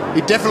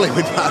 he'd definitely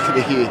win Mark of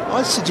the Year.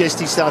 I suggest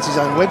he starts his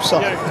own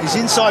website. He's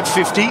inside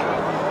 50.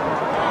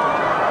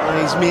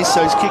 And he's missed,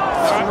 so he's kicked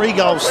 3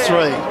 goals,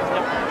 3.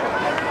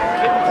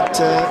 But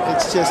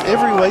it's just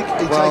every week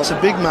he takes a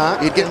big mark.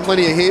 He'd get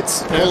plenty of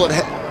hits.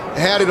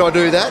 How did I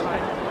do that?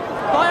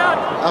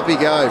 Up he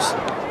goes.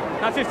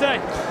 15.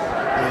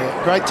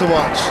 Yeah, great to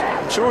watch.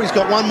 I'm sure he's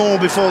got one more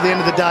before the end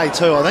of the day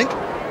too, I think.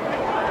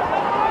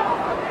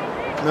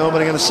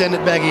 Melbourne are going to send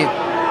it back in.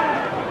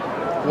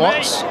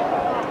 Watts,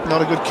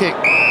 not a good kick.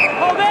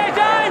 Hold there,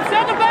 James,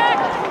 send it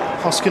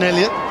back. Hoskin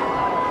Elliott.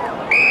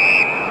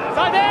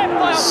 Stay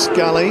there.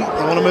 Scully,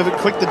 they want to move it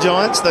quick, the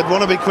Giants. They'd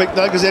want to be quick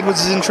though, because Edwards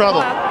is in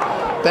trouble.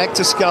 Back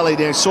to Scully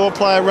now. Saw a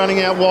player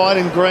running out wide,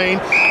 and Green.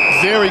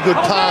 Very good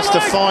pass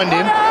to find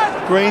him.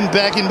 Green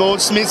back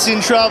inboard. Smith's in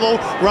trouble.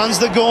 Runs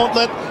the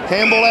gauntlet.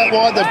 Handball out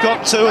wide. They've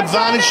got 2.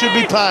 Advantage should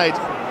be paid.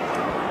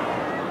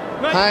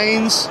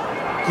 Haynes.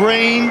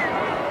 Green.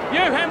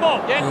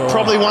 Handball. Yeah.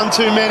 Probably one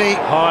too many.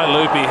 High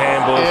loopy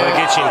handballs. Yeah. They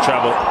get you in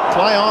trouble.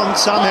 Play on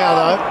somehow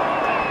though.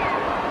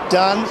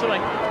 Done.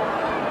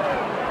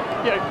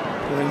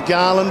 And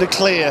Garland to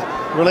clear.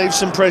 Relieves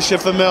some pressure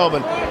for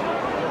Melbourne.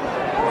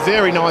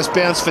 Very nice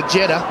bounce for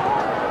Jeddah.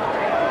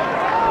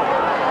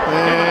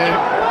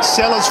 And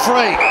Sellers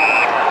free.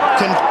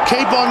 Can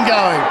keep on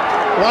going.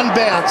 One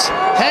bounce.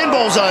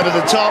 Handball's over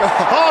the top.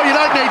 Oh, you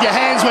don't need your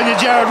hands when you're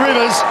Jared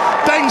Rivers.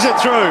 Bangs it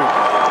through.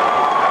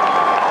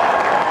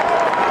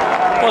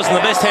 Wasn't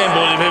the best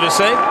handball you've ever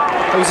seen.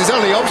 It was his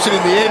only option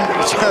in the end,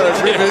 Jared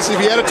Rivers. If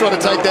he had tried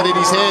to take that in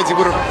his hands, he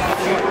would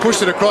have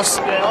pushed it across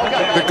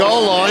the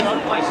goal line.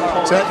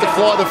 So had to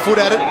fly the foot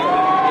at it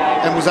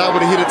and was able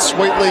to hit it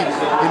sweetly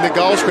in the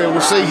goal square.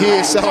 We'll see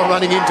here, Salah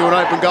running into an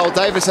open goal.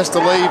 Davis has to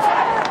leave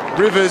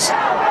Rivers.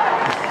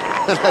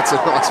 And that's a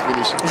nice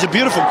finish. It's a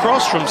beautiful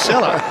cross from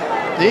Salah.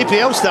 The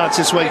EPL starts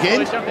this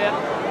weekend.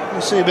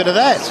 We'll see a bit of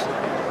that.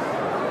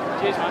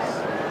 Cheers, mate.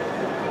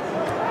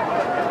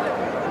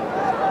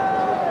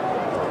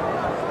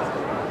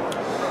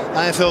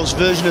 AFL's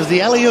version of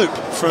the alley-oop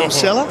from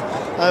Salah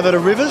over to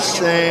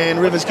Rivers, and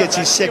Rivers gets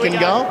his second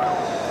goal.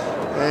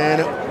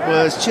 And it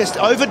was just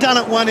overdone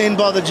at one end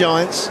by the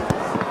Giants,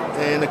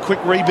 and a quick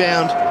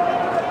rebound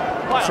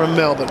from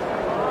Melbourne.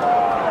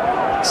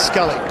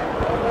 Scully,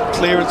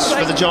 clearance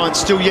for the Giants,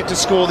 still yet to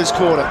score this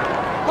quarter.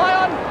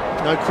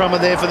 No crummer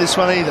there for this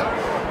one either.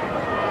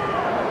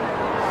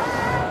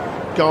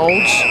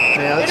 Golds,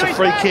 now that's a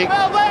free kick.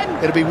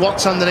 It'll be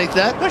Watts underneath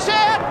that.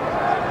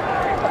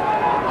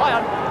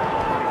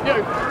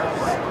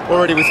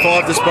 Already with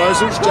 5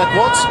 disposals, Jack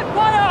Watts.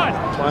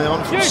 Play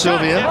on from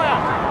Sylvia.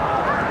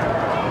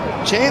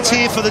 Chance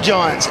here for the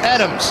Giants.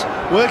 Adams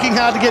working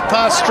hard to get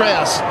past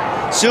Strauss.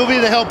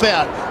 Sylvia to help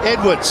out.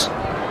 Edwards.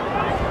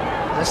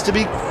 Has to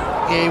be...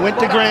 Yeah, he went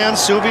to ground.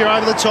 Sylvia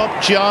over the top.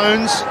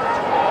 Jones.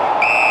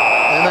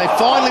 And they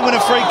finally win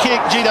a free kick,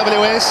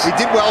 GWS. He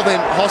did well then,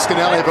 Hoskin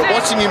Elliott, but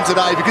watching him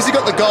today, because he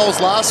got the goals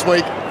last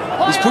week,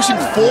 he's pushing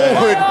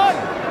forward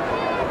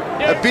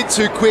a bit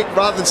too quick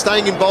rather than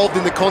staying involved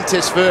in the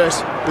contest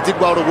first, but did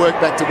well to work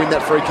back to win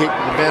that free kick.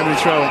 The boundary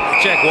throw.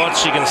 Jack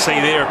Watts, you can see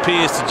there,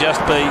 appears to just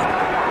be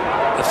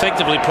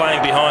effectively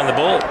playing behind the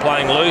ball,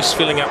 playing loose,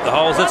 filling up the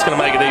holes. That's going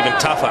to make it even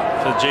tougher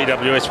for the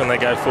GWS when they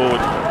go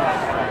forward.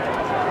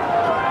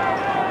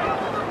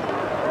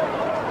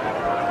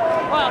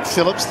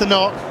 Phillips the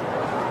knock.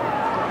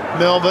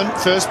 Melbourne,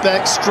 first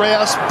back.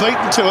 Strauss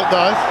beaten to it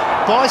though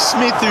by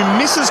Smith, who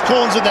misses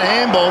Corns with the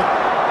handball.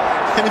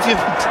 And if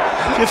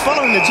you're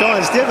following the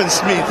Giants, Devon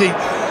Smith, he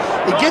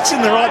gets in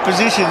the right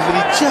positions, but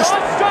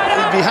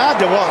it'd be hard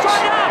to watch.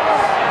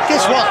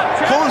 Guess what?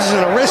 Corns is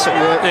in a wrestle.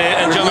 Yeah,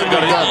 and John,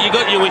 you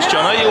got your wish,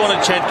 John. You wanted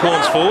Chad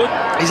Corns forward.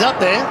 He's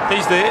up there.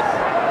 He's there.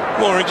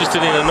 More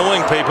interested in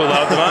annoying people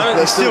though at the moment.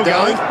 They're still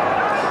going.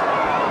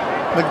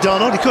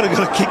 McDonald, he could have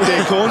got a kick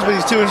there, Corns, but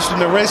he's too interested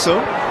in the wrestle.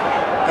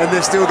 And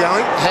they're still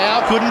going.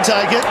 Howe couldn't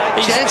take it.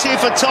 Chance here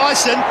for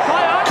Tyson.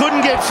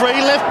 Couldn't get free.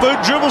 Left boot,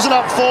 dribbles it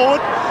up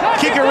forward.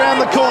 Kick around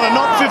the corner,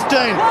 not 15.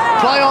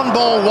 Play on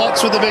ball,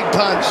 Watts with a big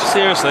punch.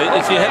 Seriously,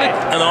 if you had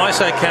an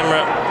ISO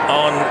camera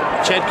on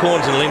Chad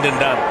Corns and Lyndon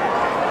Dunn,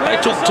 they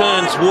took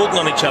turns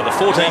walking on each other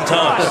 14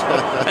 times.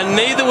 And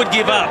neither would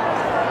give up.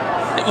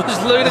 It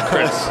was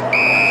ludicrous.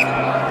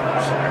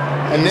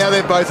 And now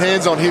they're both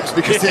hands on hips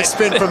because they're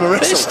spent from a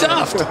wrestle. They're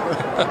stuffed.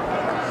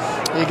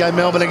 Here you go,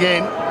 Melbourne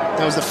again.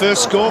 That was the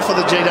first score for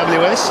the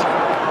GWS.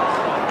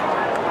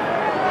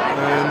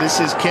 And this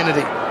is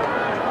Kennedy.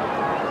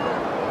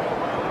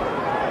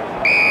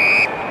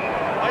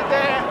 Right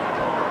there.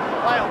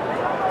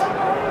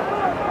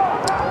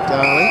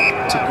 Darling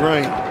to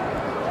Green.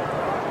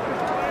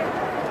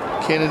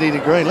 Kennedy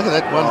to Green. Look at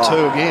that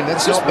 1-2 again.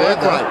 That's not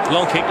bad though.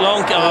 Long kick,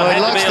 long kick. Oh, he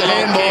likes the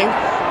handball.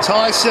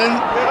 Tyson.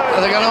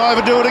 Are they going to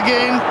overdo it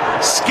again?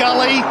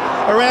 Scully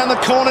around the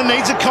corner,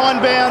 needs a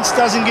kind bounce,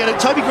 doesn't get it.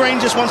 Toby Green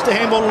just wants to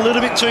handball a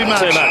little bit too much.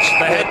 Too much.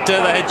 They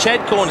had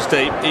Chad Corns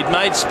deep. He'd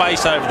made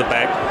space over the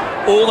back.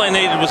 All they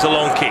needed was a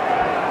long kick.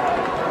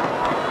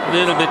 A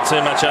little bit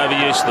too much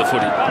overuse of the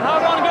footy.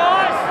 Hold on,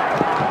 guys.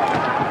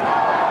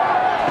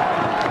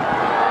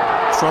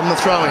 From the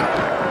throw-in.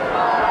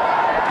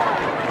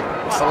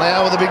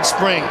 Falau with a big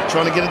spring,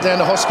 trying to get it down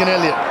to Hoskin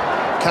Elliott.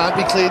 Can't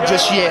be cleared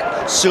just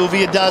yet.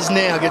 Sylvia does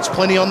now, gets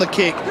plenty on the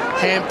kick.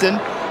 Hampton,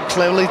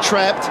 cleverly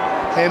trapped.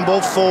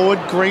 Handball forward,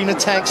 Green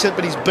attacks it,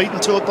 but he's beaten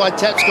to it by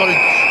Tapscott, who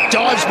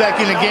dives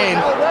back in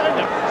again.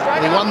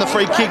 And he won the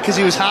free kick because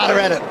he was harder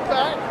at it.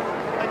 That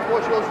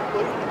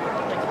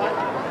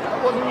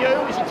wasn't you,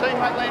 it was your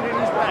teammate landing in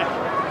his back.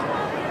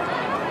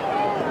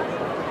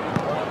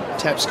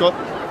 Tapscott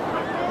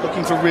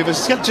looking for Rivers.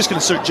 It's just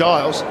going to suit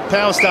Giles.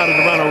 Power started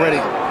to run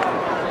already.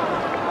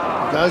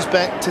 Goes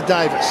back to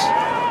Davis.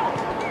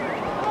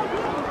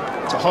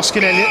 To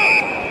Hoskin Elliott.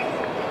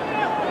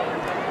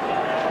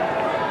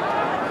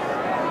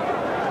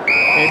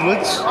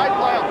 Edwards.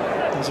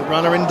 There's a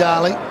runner in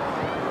Darley.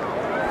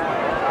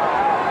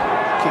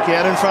 Kick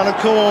out in front of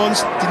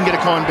Corns. Didn't get a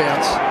kind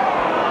bounce.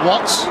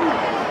 Watts.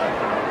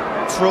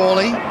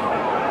 Frawley.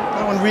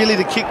 No one really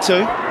to kick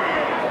to.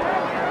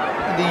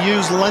 And he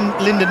used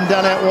Lyndon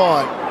Dunn out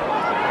wide.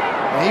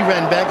 Well, he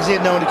ran back because he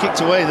had no one to kick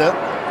to either.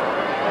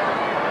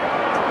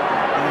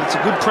 And it's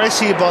a good press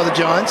here by the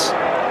Giants.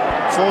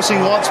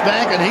 Forcing Watts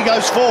back, and he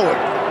goes forward.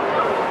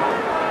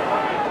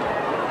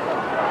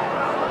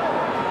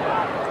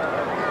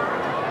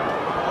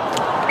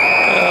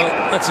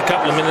 That's a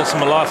couple of minutes of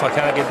my life I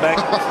can't get back.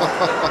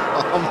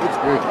 I'm with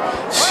you.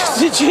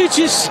 Did you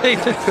just see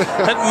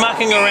that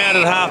mucking around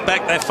at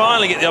half-back? They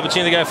finally get the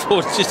opportunity to go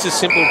forward. It's just a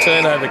simple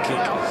turnover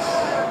kick.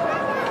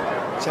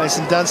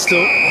 Jason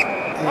Dunstall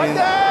in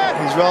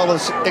his role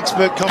as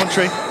expert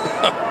commentary.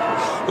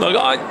 Look,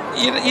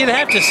 you'd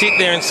have to sit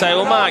there and say,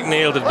 well, Mark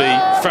Neeld would be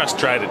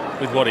frustrated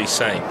with what he's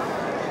saying.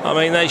 I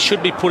mean, they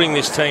should be putting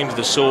this team to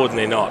the sword, and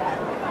they're not.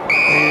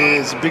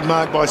 Here's a big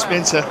mark by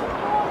Spencer.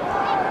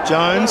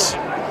 Jones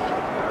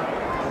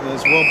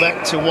as well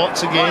back to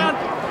Watts again.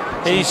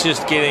 He's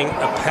just getting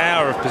a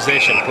power of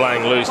possession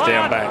playing loose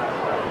down back.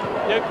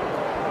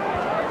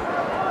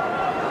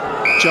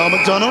 Joel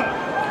McDonald.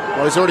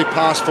 Well, he's already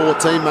passed 4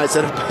 teammates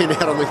that have been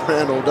out on the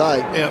ground all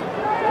day. Yeah.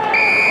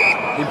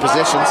 In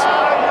possessions.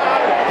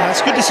 It's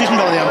a good decision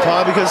by the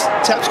umpire because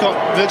Tapscott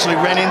virtually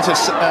ran into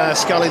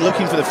Scully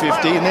looking for the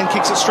 50 and then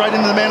kicks it straight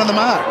into the man on the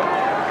mark.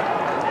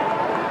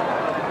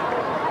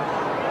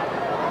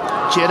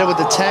 Jetta with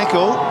the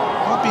tackle.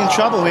 Might be in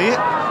trouble here.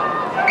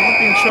 Might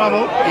be in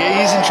trouble. Yeah,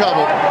 he is in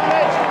trouble.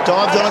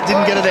 Dived on it,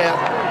 didn't get it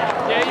out.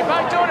 Yeah, you're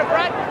both doing it,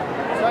 Brad.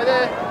 So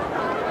there.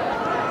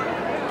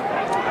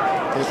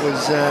 It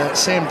was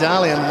Sam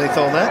Darley underneath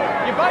all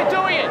that. You're both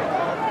doing it.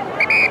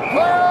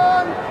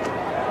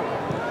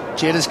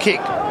 Jetta's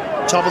kick.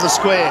 Top of the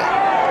square.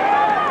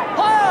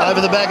 Over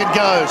the back it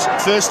goes.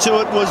 First to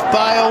it was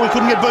Bale. We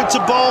couldn't get boot to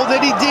bowl.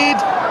 Then he did.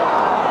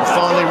 And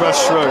finally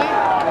rushed through.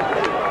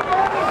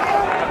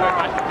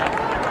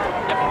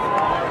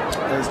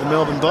 There's the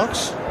Melbourne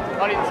box.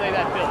 I didn't see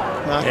that, Bill.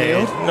 Mark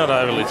Neeld. Not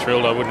overly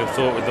thrilled, I wouldn't have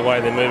thought, with the way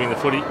they're moving the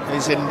footy.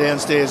 He's heading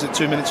downstairs at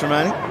 2 minutes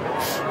remaining.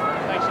 Thanks,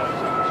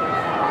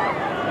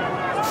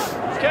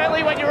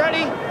 Curly, when you're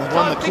ready. They've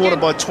won the quarter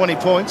by 20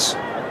 points.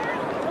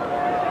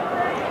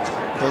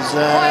 Because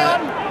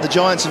the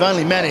Giants have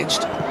only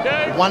managed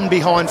 1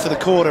 behind for the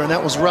quarter, and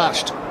that was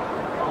rushed.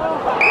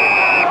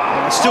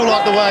 I still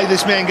like the way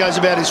this man goes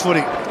about his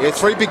footy. Yeah,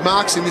 3 big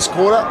marks in this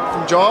quarter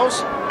from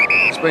Giles.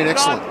 It's been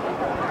excellent.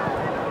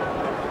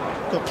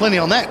 Got plenty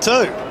on that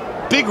too.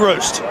 Big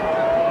roost.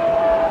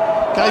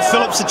 Gave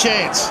Phillips a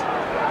chance.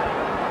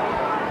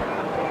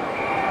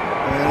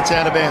 And it's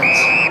out of bounds.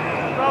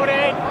 Roll it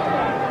in.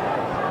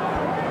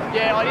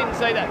 Yeah, I didn't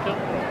see that, Phil.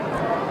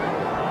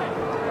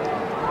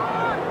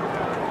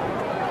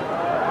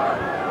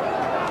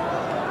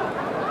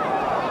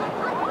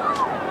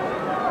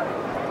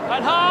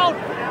 And hold.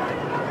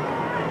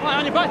 Come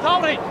on, you're both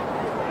holding.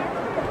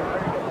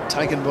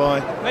 Taken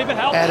by Leave it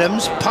help.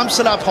 Adams. Pumps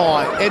it up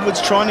high.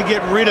 Edwards trying to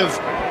get rid of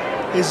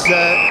his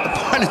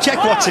opponent,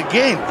 Jack Watts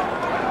again.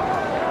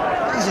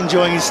 He's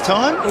enjoying his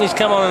time. And he's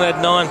come on and had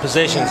 9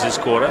 possessions this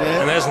quarter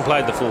and hasn't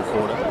played the full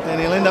quarter.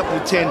 And he'll end up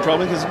with 10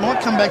 probably because it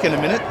might come back in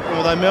a minute.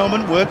 Although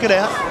Melbourne work it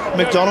out.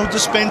 McDonald to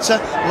Spencer.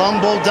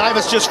 Long ball.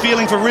 Davis just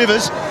feeling for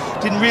Rivers.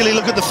 Didn't really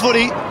look at the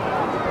footy.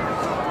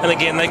 And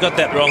again, they got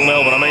that wrong,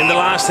 Melbourne. I mean, the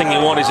last thing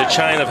you want is a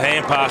chain of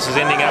hand passes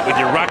ending up with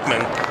your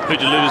ruckman who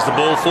delivers the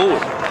ball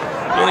forward.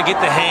 You want to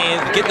get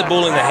the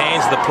ball in the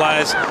hands of the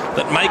players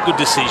that make good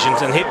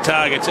decisions and hit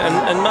targets.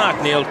 And Mark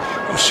Neeld,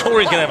 I'm sure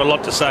he's going to have a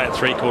lot to say at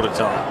 3/4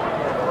 time.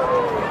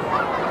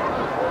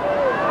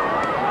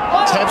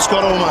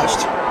 Tapscott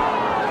almost.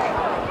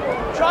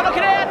 Try knock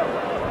it out.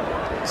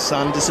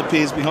 Sun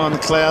disappears behind the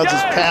clouds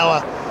as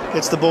Power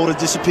gets the ball to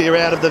disappear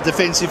out of the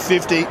defensive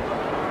 50.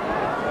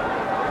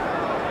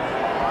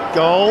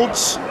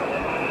 Golds.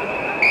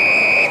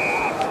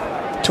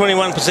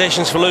 21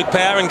 possessions for Luke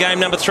Power in game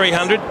number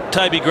 300.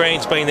 Toby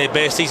Green's been their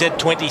best. He's had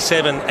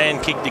 27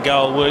 and kicked a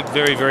goal. Worked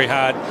very, very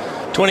hard.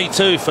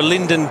 22 for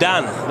Lyndon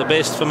Dunn, the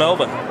best for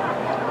Melbourne.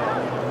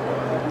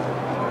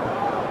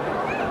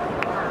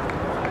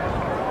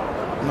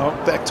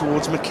 Knocked back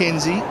towards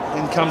Mackenzie.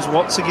 In comes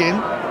Watts again.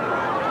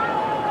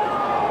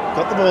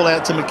 Got the ball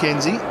out to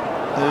Mackenzie.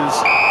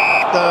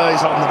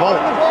 He's holding the ball.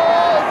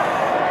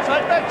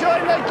 Take that,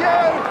 Jordan, thank you.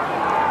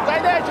 Stay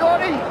there,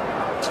 Jordy.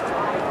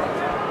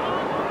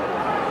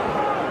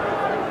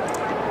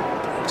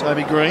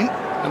 Toby Green,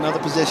 another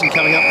possession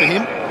coming up for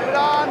him. Get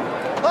on.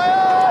 Play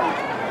on.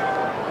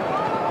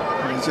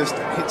 And he just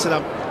hits it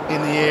up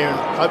in the air and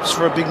hopes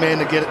for a big man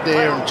to get it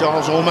there, and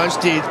Giles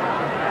almost did.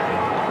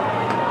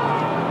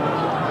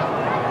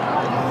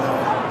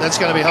 That's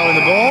going to be holding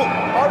the ball.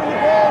 Holding the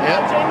ball.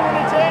 Yep. No genuine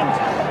attempt.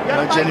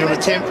 No genuine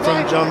attempt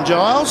from John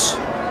Giles.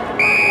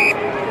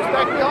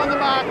 Back behind the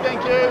mark,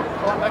 thank you.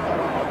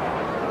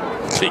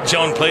 Big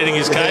John pleading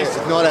his case.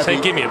 not happy.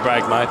 Say, give me a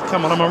break, mate.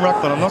 Come on, I'm a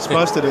ruckman. I'm not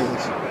supposed to do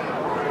this.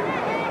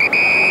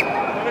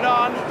 Move it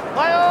on.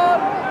 Play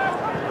on.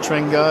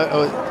 Trengo,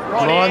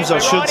 Grimes, I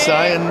should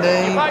say, and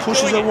he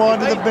pushes it wide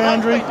to the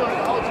boundary.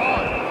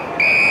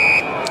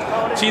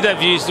 See,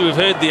 we've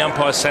heard the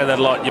umpires say that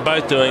a lot. You're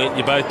both doing it,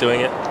 you're both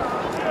doing it.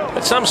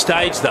 At some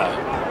stage, though,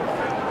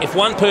 if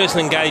one person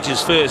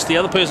engages first, the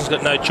other person's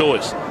got no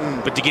choice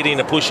but to get in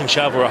a push and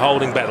shove or a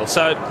holding battle.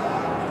 So,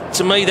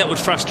 to me, that would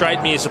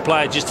frustrate me as a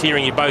player, just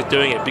hearing you both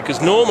doing it.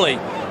 Because normally,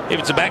 if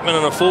it's a backman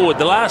and a forward,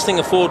 the last thing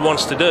a forward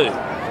wants to do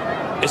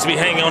is to be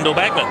hanging on to a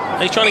backman.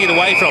 He's trying to get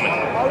away from it.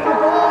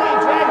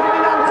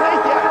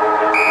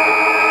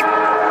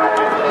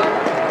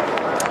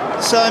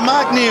 So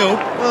Mark Neal,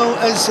 well,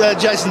 as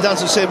Jason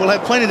Dunstall said, will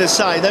have plenty to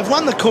say. They've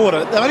won the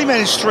quarter. They've only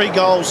managed 3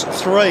 goals,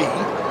 3.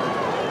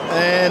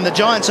 And the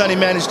Giants only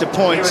managed a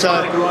point.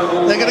 So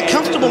they got a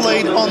comfortable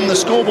lead on the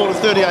scoreboard of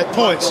 38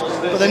 points,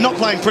 but they're not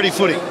playing pretty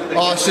footy.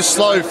 Oh, it's just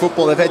slow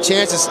football. They've had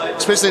chances,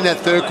 especially in that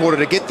third quarter,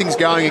 to get things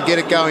going and get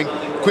it going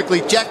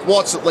quickly. Jack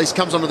Watts at least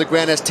comes onto the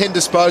ground, has 10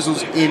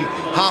 disposals in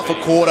half a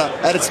quarter,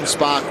 added some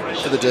spark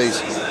for the D's.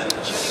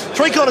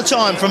 3/4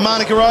 time from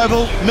Manuka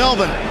Oval.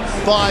 Melbourne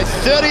by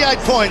 38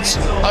 points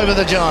over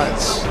the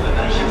Giants.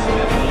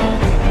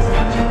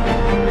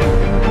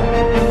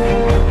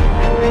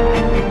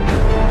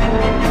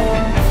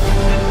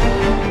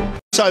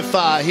 So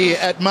far here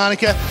at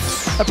Manuka,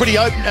 a pretty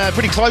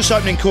close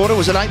opening quarter.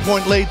 Was an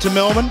 8-point lead to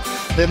Melbourne.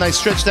 Then they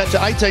stretched that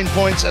to 18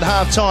 points at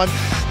half time.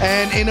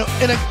 And in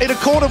a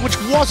quarter which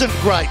wasn't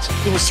great,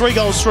 it was 3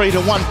 goals, 3 to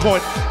 1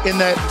 point in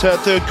that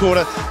third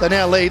quarter. They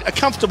now lead a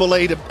comfortable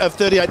lead of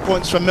 38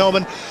 points from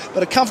Melbourne,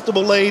 but a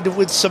comfortable lead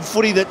with some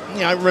footy that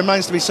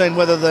remains to be seen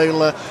whether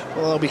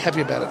they'll be happy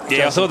about it. Yeah,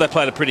 Jason? I thought they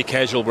played a pretty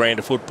casual brand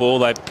of football.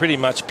 They pretty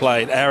much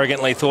played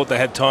arrogantly, thought they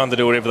had time to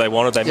do whatever they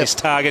wanted. They missed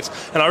targets,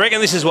 and I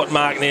reckon this is what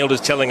Mark Neal is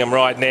telling them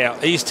right now.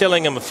 He's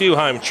telling them a few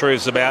home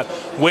truths about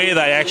where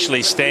they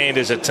actually stand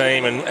as a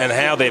team and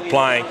how they're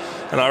playing.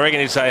 And I reckon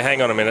he'd say,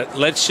 hang on a minute,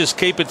 let's just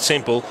keep it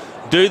simple,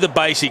 do the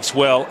basics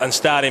well and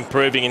start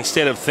improving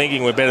instead of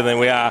thinking we're better than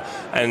we are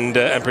and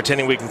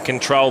pretending we can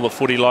control the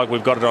footy like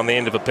we've got it on the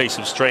end of a piece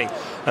of string.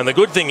 And the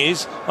good thing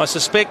is, I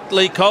suspect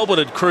Lee Colbert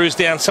had cruised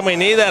down somewhere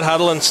near that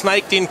huddle and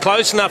snaked in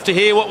close enough to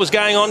hear what was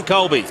going on,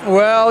 Colby.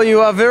 Well,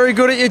 you are very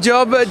good at your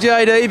job,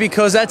 JD,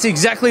 because that's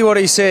exactly what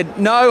he said.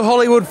 No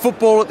Hollywood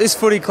football at this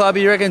footy club.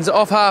 He reckons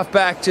off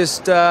half-back,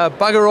 just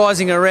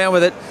buggerising around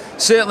with it.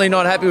 Certainly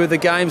not happy with the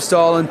game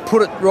style and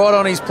put it right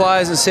on his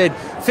players and said,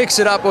 fix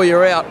it up or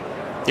you're out.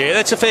 Yeah,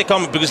 that's a fair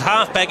comment because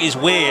half-back is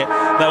where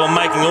they were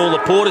making all the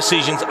poor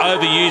decisions,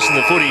 overusing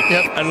the footy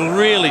and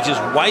really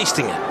just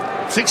wasting it.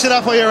 Fix it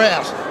up or you're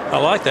out. I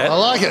like that. I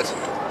like it.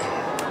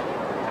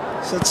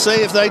 So let's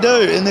see if they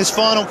do in this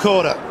final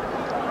quarter.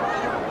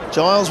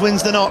 Giles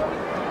wins the knock.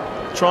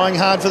 Trying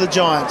hard for the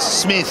Giants.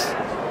 Smith.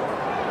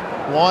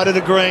 Wide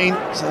to Green.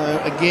 So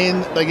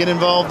again, they get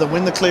involved. They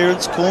win the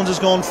clearance. Corns has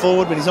gone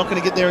forward, but he's not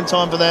going to get there in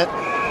time for that.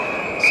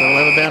 So we'll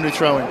have a boundary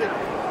throw-in.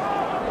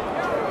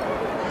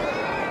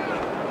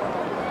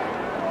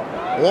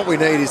 What we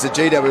need is the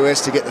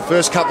GWS to get the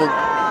first couple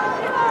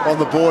on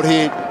the board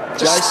here.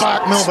 Just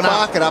spark Melbourne up.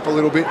 Spark it up a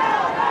little bit.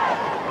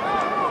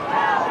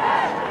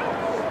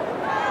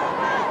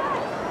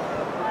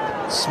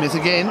 Smith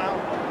again.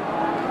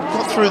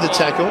 Got through the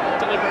tackle.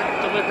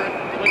 Deliberate.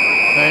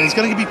 And he's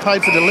going to be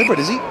paid for deliberate,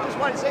 is he? Just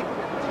wait a sec.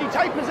 Did he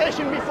take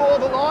possession before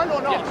the line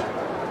or not? Yes.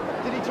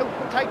 Did he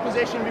take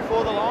possession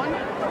before the line?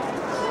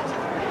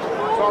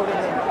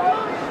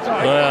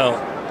 Sorry. Well.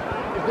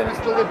 Then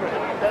it's deliberate.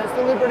 Then it's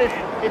deliberate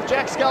if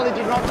Jack Scully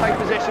did not take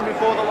possession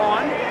before the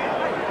line.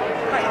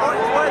 Hey,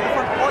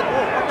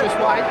 just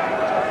wait.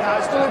 No,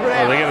 it's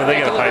deliberate. Oh, they're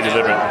going to pay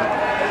deliberate.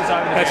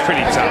 That's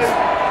pretty tough.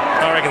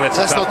 I reckon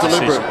that's not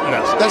deliberate.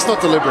 No. That's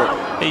not deliberate.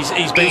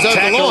 He's being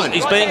tackled.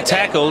 He's being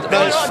tackled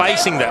and he's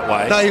facing that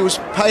way. No, he was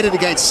paid it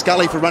against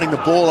Scully for running the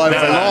ball over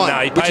the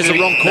line, which is a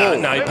wrong call.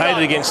 No, he paid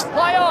it against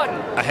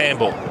a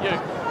handball.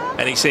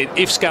 And he said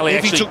if Scully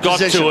actually got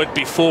to it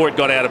before it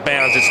got out of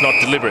bounds, it's not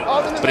deliberate.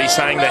 But he's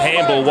saying the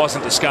handball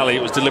wasn't to Scully,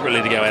 it was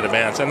deliberately to go out of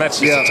bounds. And that's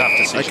just a tough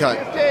decision.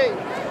 Okay.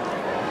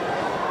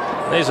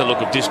 There's a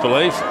look of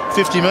disbelief.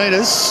 50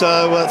 metres,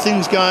 so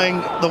things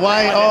going the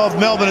way of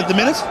Melbourne at the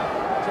minute.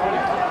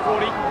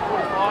 40,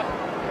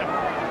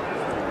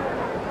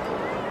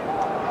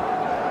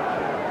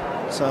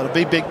 45. So it'll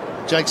be big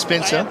Jake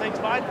Spencer. Thanks,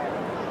 mate.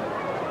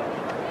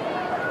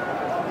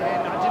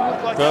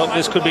 Well,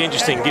 this could be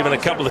interesting, given a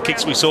couple of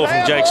kicks we saw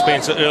from Jake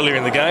Spencer earlier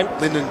in the game.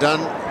 Lyndon Dunn.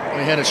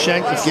 He had a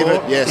shank before. Give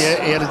it, yes.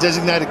 Yeah, he had a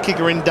designated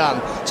kicker in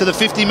Dunn to the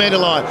 50-metre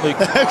line.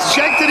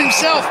 Shanked it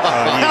himself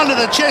under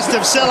the chest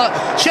of Seller.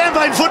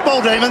 Champagne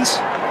football, demons.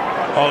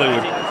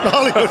 Hollywood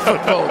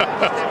football.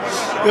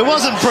 It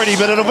wasn't pretty,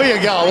 but it'll be a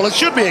goal. Well, it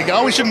should be a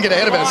goal. We shouldn't get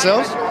ahead of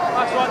ourselves.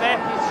 That's right there.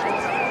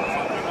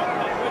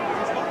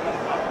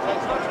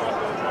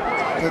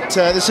 But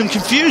there's some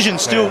confusion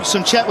still,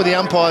 some chat with the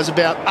umpires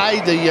about A,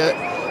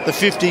 the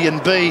 50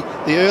 and B,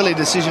 the early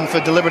decision for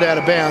deliberate out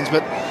of bounds.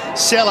 But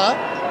Seller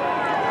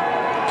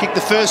kicked the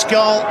first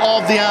goal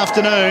of the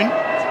afternoon.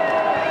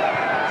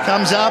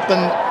 Comes up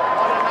and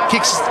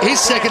kicks his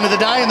second of the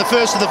day and the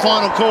first of the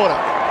final quarter.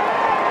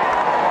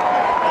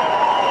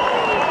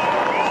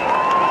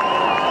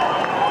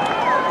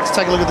 Let's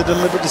take a look at the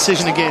deliberate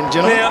decision again,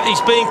 gentlemen. Now,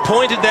 he's being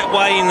pointed that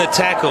way in the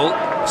tackle,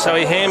 so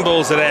he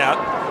handballs it out.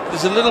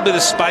 There's a little bit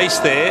of space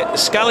there.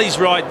 Scully's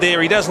right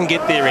there. He doesn't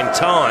get there in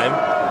time.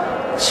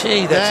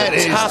 Gee,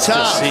 that's a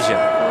tough decision.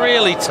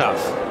 Really tough.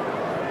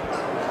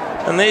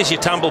 And there's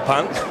your tumble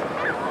punt.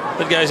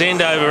 That goes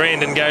end over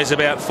end and goes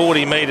about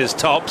 40 metres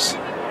tops.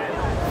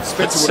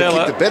 Spencer would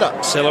have kicked it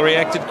better. Seller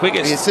reacted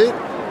quickest. That's it.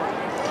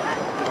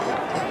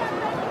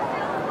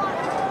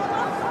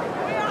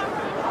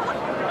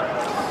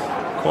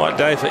 Quiet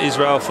day for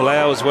Israel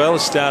Folau as well. He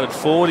started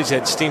forward. He's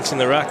had stints in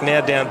the ruck,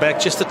 now down back.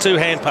 Just the 2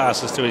 hand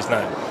passes to his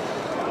name.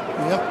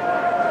 Yep.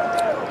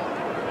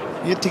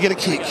 Yet to get a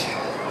kick.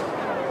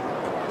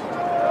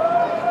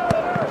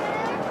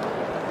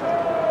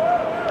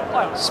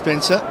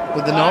 Spencer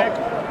with the knock.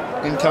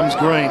 In comes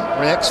Green.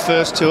 Reacts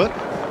first to it.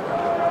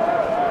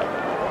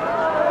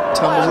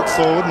 Tumbles it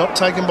forward. Not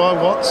taken by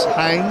Watts.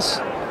 Haynes.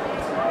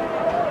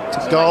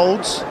 To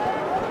Golds.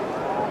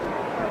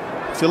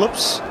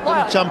 Phillips.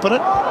 Didn't jump on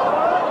it.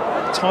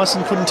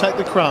 Tyson couldn't take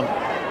the crumb.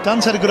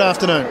 Dunn's had a good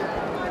afternoon.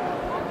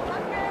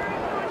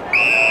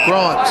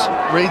 Grimes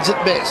reads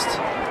it best.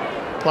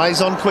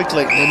 Plays on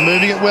quickly. They're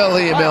moving it well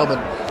here,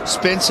 Melbourne.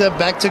 Spencer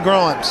back to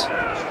Grimes.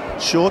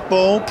 Short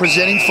ball.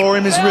 Presenting for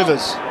him is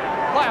Rivers.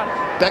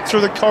 Back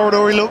through the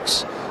corridor he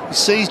looks. He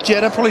sees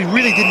Jetta. Probably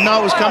really didn't know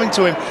it was coming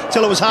to him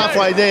till it was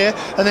halfway there.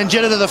 And then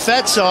Jetta to the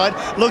fat side.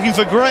 Looking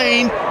for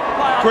Green.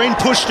 Green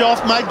pushed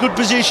off. Made good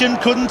position.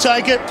 Couldn't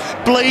take it.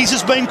 Blease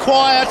has been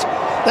quiet.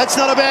 That's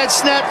not a bad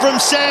snap from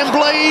Sam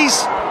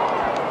Blease.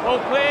 All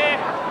clear.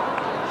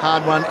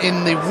 Hard one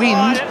in the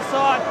wind.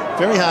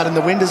 Very hard in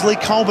the wind as Lee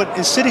Colbert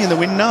is sitting in the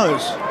wind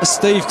nose.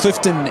 Steve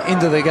Clifton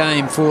into the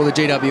game for the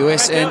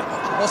GWS, and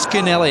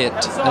Oscar Elliott,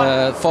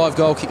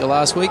 5-goal kicker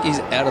last week, is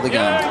out of the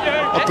game.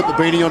 I'll put the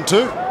beanie on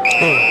too.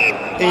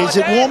 Is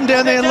it warm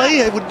down there,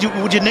 Lee?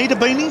 Would you need a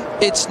beanie?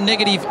 It's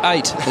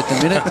 -8 at the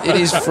minute. It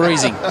is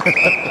freezing.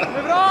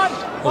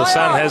 Well, the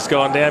sun has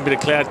gone down, a bit of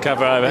cloud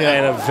cover over,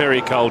 and a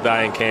very cold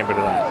day in Canberra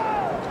today.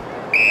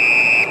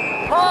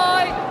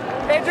 Hi,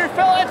 Andrew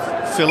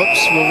Phillips.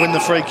 Phillips will win the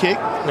free kick.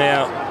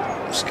 Now,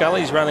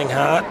 Scully's running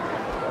hard.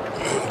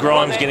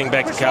 Grimes getting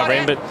back to cover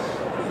him, but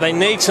they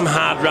need some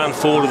hard run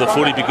forward of the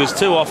footy because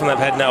too often they've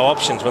had no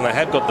options when they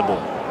have got the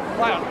ball.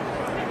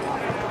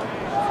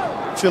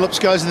 Phillips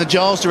goes in the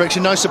Giles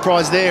direction. No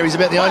surprise there. He's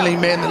about the only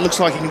man that looks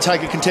like he can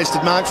take a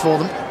contested mark for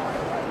them.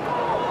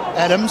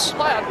 Adams,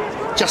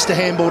 just a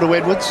handball to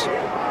Edwards.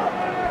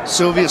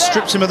 Sylvia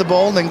strips him of the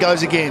ball and then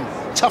goes again.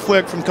 Tough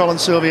work from Colin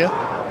Sylvia.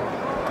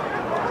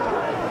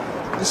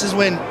 This is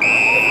when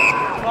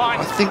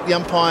I think the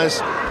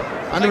umpires,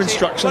 under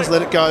instructions,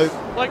 let it go.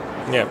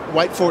 Yeah.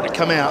 Wait for it to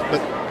come out,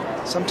 but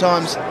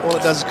sometimes all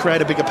it does is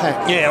create a bigger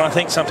pack. Yeah, and I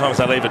think sometimes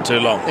they leave it too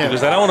long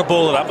because they don't want to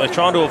ball it up. They're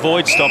trying to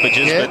avoid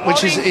stoppages. Yeah, but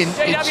which is a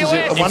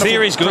wonderful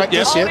theory is good.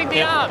 Practice,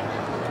 Yeah.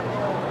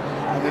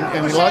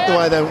 And we like the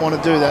way they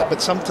want to do that,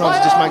 but sometimes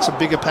it just makes a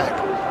bigger pack.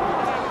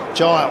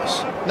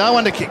 Giles, no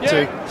one to kick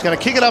to. He's going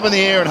to kick it up in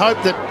the air and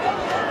hope that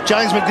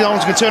James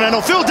McDonald's can turn around.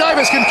 Or Phil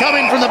Davis can come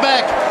in from the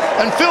back.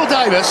 And Phil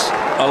Davis...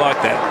 I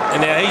like that.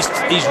 And now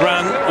he's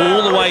run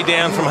all the way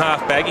down from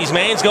half-back. His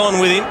man's gone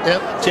with him,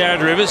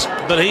 Jared Rivers,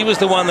 but he was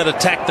the one that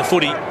attacked the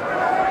footy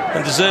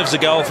and deserves a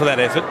goal for that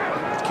effort.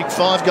 Kicked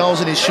 5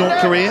 goals in his short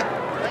career.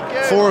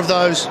 4 of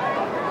those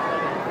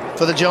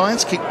for the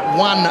Giants. Kicked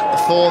 1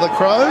 for the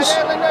Crows.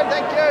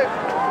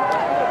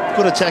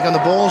 Good attack on the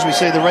balls. We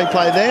see the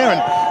replay there.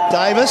 And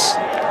Davis,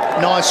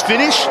 nice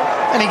finish.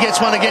 And he gets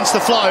one against the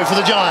flow for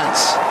the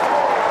Giants.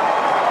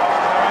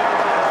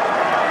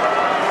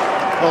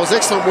 Well, it was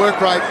excellent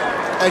work rate,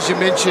 as you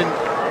mentioned,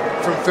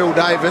 from Phil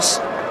Davis.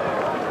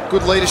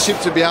 Good leadership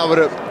to be able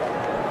to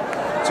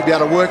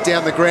work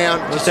down the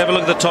ground. Just have a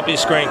look at the top of your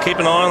screen. Keep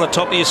an eye on the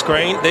top of your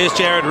screen. There's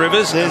Jared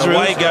Rivers. There's and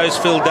away Rivers. goes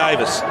Phil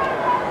Davis.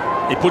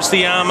 He puts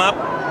the arm up,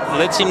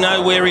 lets him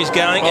know where he's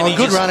going. And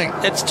good running.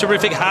 It's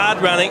terrific,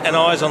 hard running and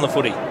eyes on the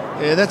footy.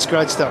 Yeah, that's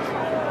great stuff.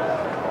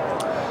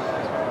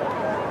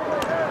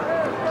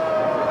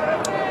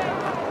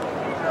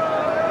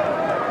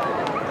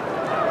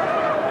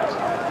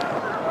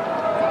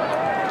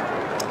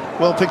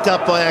 Well picked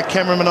up by our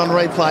cameraman on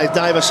replay.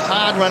 Davis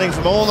hard running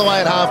from all the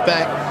way at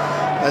half-back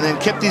and then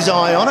kept his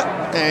eye on it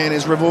and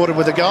is rewarded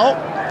with a goal.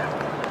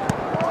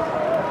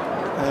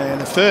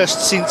 And the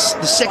first since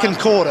the second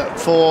quarter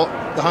for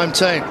the home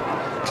team.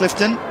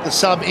 Clifton, the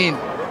sub in.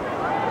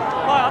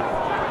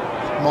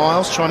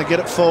 Miles trying to get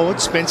it forward.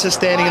 Spencer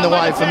standing in the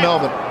way for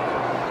Melbourne.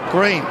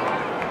 Green.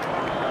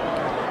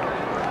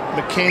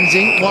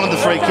 McKenzie wanted the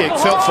free kick,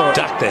 felt for it.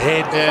 Ducked the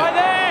head. Yeah.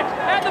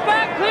 Out the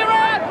back, clear out.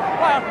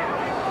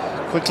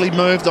 Quickly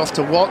moved off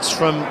to Watts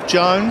from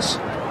Jones.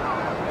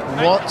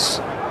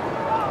 Watts.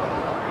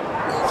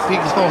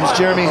 Big bombs.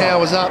 Jeremy Howe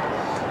was up.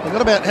 We've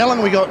got about, how long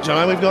have we got,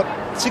 Jono? We've got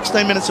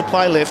 16 minutes of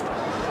play left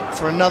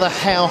for another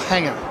Howe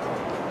hanger.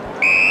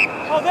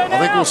 I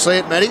think we'll see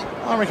it, Matty.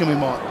 I reckon we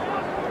might.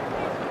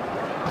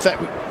 In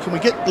fact, can we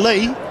get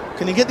Lee?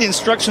 Can you get the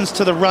instructions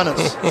to the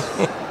runners?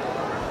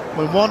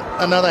 We want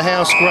another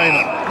Howe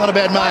screamer. Not a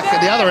bad mark at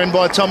the other end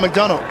by Tom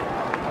McDonald.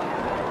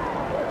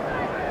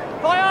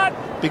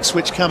 Big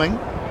switch coming.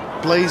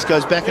 Blease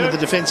goes back into the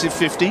defensive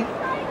 50.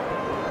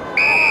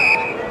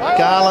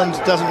 Garland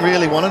doesn't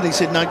really want it. He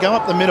said, no, go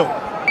up the middle.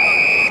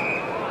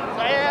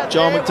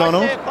 Joel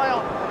McDonald.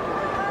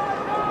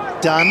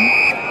 Dunn.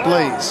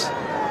 Blease.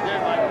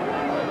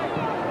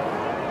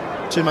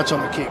 Too much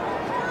on the kick.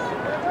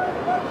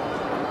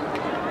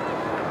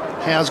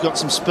 Howe's got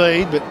some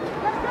speed, but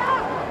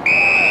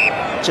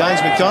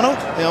James McDonald,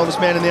 the oldest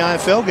man in the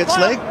AFL, gets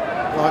leg.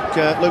 like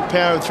Luke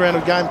Power, a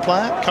 300-game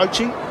player,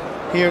 coaching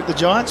here at the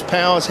Giants.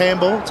 Power's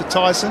handball to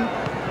Tyson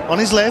on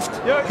his left,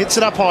 hits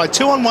it up high.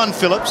 2-on-1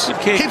 Phillips.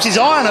 Keeps his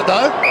eye on it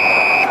though.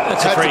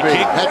 That's a free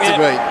kick. Had to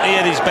be. He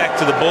had his back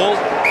to the ball,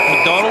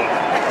 McDonald.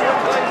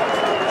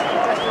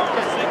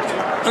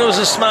 And it was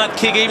a smart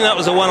kick, even though it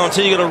was a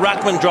 1-on-2. You got a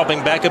ruckman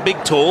dropping back, a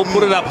big tall,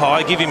 put it up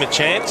high, give him a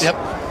chance. Yep.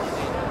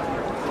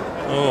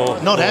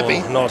 Not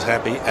happy. Not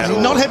happy at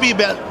all. Not happy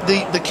about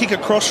the kick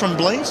across from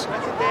Blees.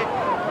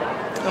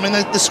 I mean,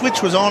 the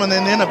switch was on and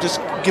then they ended up just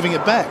giving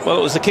it back. Well,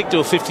 it was a kick to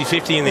a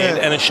 50-50 in the end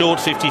and a short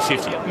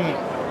 50-50.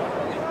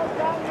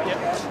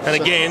 And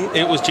again,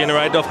 it was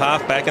generated off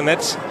half-back, and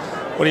that's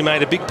what he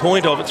made a big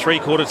point of at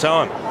three-quarter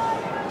time.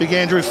 Big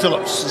Andrew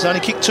Phillips has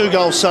only kicked 2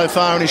 goals so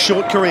far in his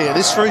short career.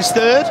 This for his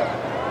 3rd.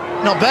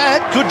 Not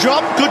bad. Good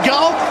drop, good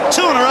goal.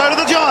 2 in a row to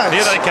the Giants.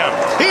 Here they come.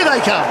 Here they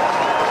come.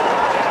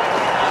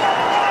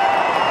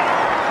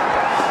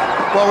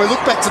 Well, we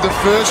look back to the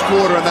first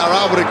quarter and they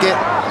were able to get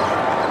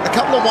a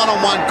couple of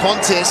one-on-one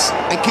contests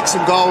and kick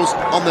some goals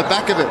on the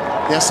back of it.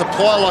 Now,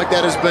 supply like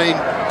that has been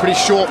pretty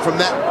short from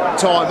that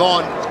time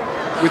on,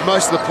 with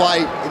most of the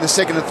play in the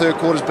second and third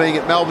quarters being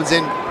at Melbourne's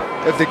end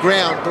of the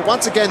ground. But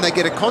once again, they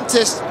get a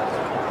contest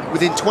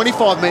within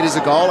 25 metres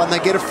of goal and they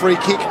get a free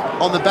kick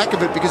on the back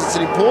of it because it's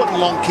an important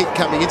long kick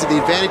coming into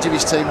the advantage of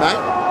his teammate,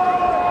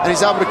 and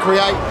he's able to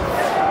create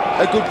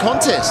a good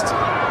contest,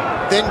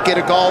 then get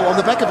a goal on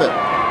the back of it.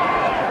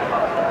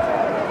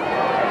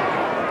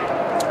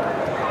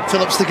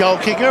 Phillips the goal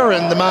kicker,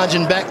 and the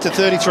margin back to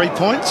 33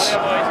 points.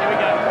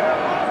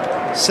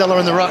 Seller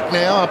in the ruck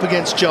now up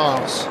against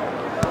Giles.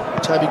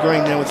 Toby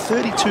Green now with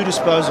 32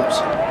 disposals.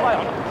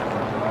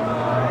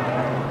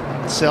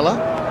 Seller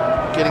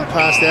getting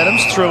past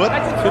Adams, through it.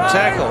 Good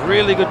tackle,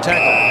 really good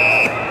tackle.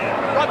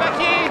 Right back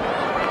here.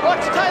 Right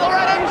to Taylor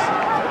Adams.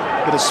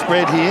 Bit of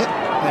spread here.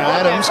 Now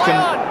Adams can,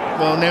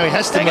 well, now he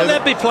has to How move. can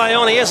that be play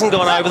on? He hasn't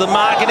gone over the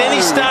mark at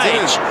any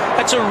stage.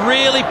 That's a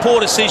really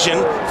poor decision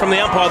from the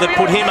umpire that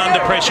put him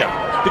under pressure,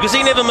 because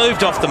he never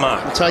moved off the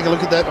mark. We'll take a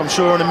look at that, I'm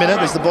sure, in a minute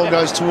as the ball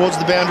goes towards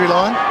the boundary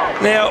line.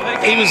 Now,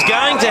 he was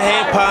going to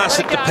hand pass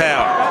it to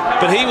Power,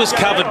 but he was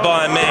covered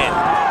by a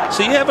man.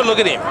 So you have a look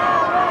at him.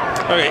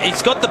 Okay,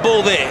 he's got the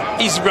ball there.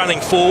 He's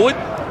running forward.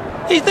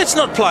 That's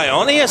not play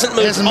on. He hasn't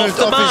moved off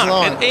the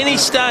mark at any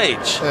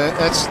stage.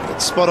 That's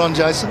spot on,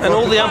 Jason. And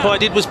all the umpire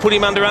did was put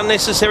him under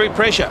unnecessary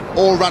pressure.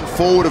 Or run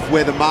forward of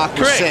where the mark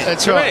was set.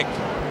 That's correct.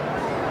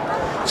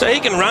 Right. So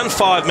he can run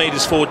 5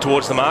 metres forward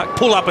towards the mark,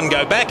 pull up and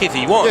go back if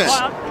he wants.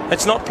 Yes.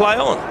 It's not play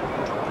on.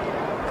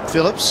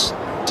 Phillips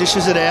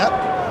dishes it out.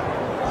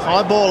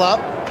 High ball up.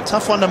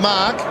 Tough one to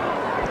mark.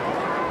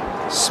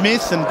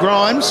 Smith and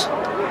Grimes.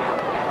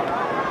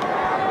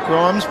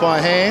 Grimes by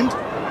hand.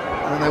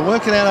 And they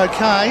work it out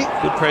okay.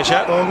 Good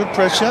pressure. Oh, good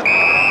pressure.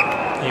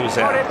 He was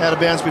out. Out of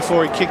bounds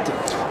before he kicked it.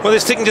 Well, they're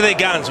sticking to their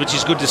guns, which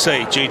is good to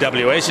see,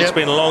 GWS. It's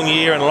been a long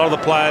year and a lot of the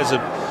players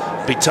have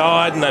be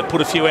tired, and they put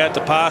a few out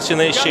to pasture in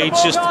their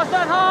sheets, just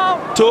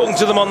talking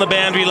to them on the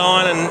boundary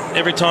line, and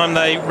every time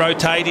they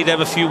rotate he'd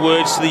have a few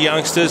words to the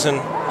youngsters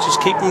and just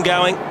keep them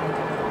going.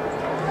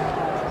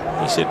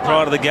 He said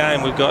prior to the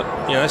game, we've got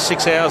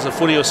 6 hours of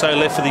footy or so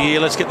left for the year,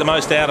 let's get the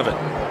most out of it.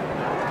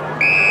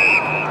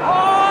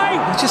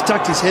 He just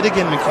ducked his head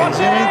again,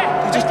 Mackenzie. I mean,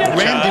 he just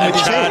rammed him with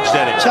his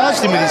head.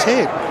 Charged him with his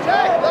head.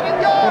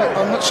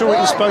 I'm not sure what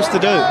you're supposed to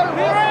do.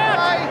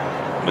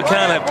 We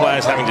can't have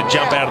players having to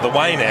jump out of the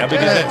way now,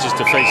 because that just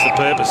defeats the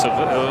purpose of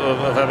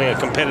having a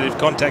competitive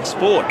contact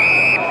sport.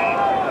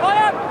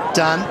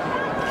 Done.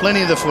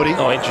 Plenty of the footy.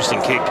 Oh, interesting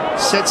kick.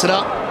 Sets it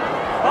up.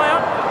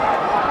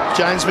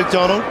 James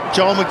McDonald.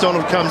 Joel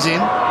McDonald comes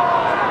in.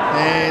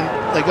 And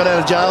they got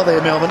out of jail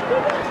there, Melbourne.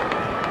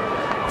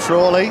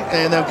 Frawley,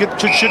 and they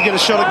should get a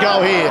shot at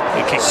goal here.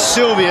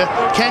 Sylvia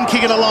can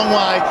kick it a long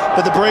way,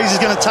 but the breeze is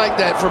going to take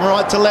that from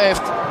right to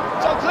left.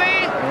 It's all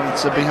clear. And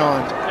it's a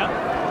behind.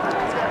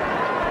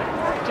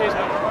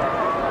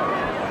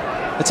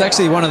 It's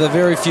actually one of the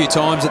very few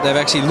times that they've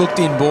actually looked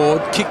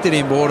inboard, kicked it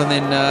inboard, and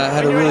then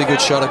had a really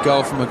good shot at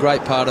goal from a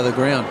great part of the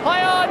ground.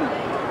 Play on.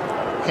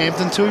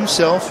 Hampton to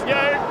himself,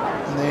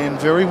 and then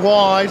very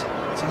wide.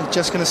 So he's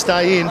just going to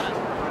stay in.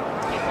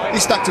 He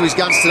stuck to his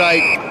guns today.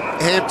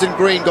 Hampton.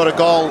 Green got a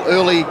goal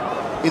early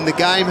in the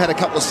game, had a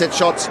couple of set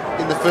shots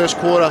in the first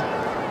quarter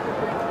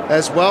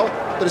as well,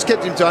 but it's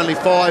kept him to only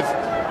 5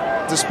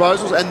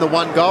 disposals and the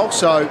 1 goal,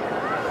 so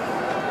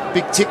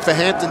big tick for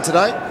Hampton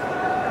today.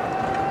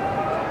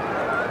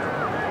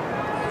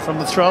 From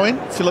the throw-in,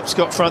 Phillips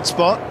got front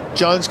spot.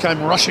 Jones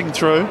came rushing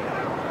through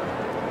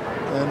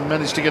and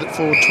managed to get it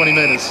forward 20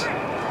 metres.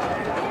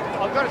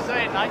 I've got to see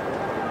it, mate.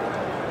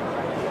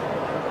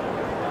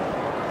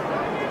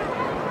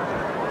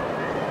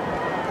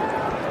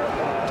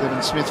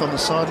 Devin Smith on the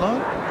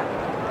sideline.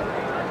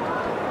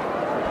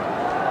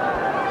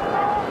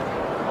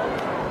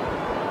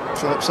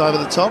 Phillips over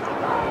the top.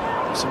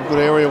 Some good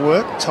area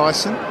work.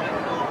 Tyson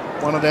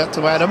won it out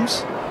to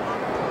Adams.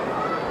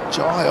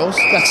 Giles,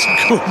 that's a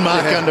good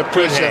mark under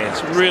pressure. Good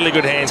hands, really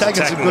good hands.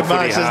 Taking some good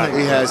marks, hasn't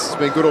he? He has. It's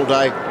been good all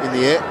day in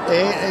the air.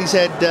 Yeah, he's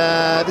had,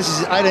 this is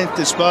his 18th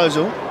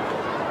disposal.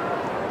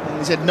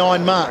 He's had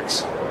 9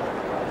 marks.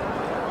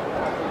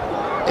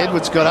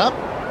 Edwards got up.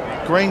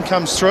 Green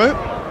comes through.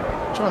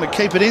 Trying to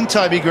keep it in,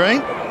 Toby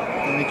Green.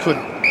 And he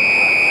couldn't.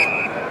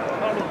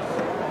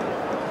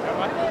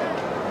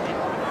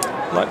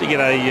 I'd like to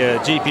get a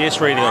GPS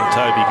reading on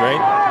Toby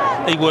Green.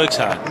 He works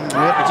hard.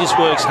 Yep. He just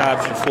works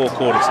hard for 4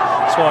 quarters.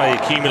 That's why he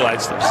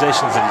accumulates the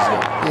possessions that he's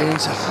got. Yeah,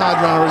 he's a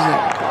hard runner, isn't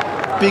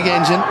he? Big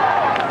engine.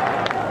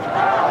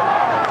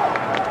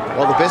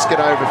 Well, the best get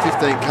over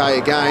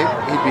 15k a game.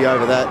 He'd be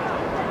over that.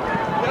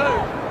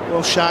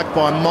 Well sharked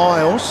by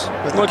Miles.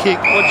 But the kick.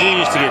 What did you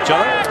used to get,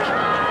 John?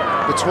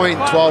 Between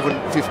 12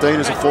 and 15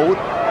 as a forward.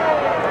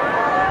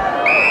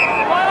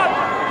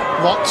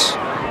 Watts.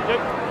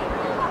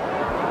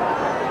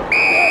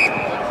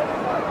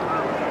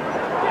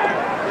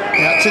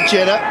 Out to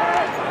Jeddah.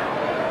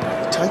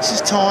 He takes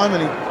his time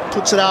and he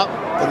puts it up,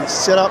 but he's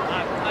set up.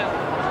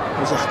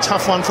 It was a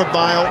tough one for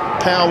Bale.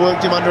 Power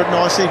worked him under it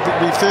nicely. But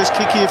the first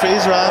kick here for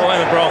Israel. Oh,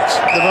 and the Bronx.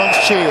 The Bronx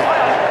cheer.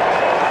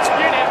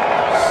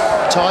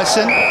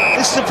 Tyson.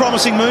 This is a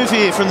promising move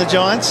here from the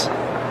Giants.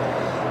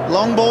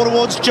 Long ball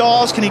towards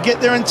Giles. Can he get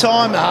there in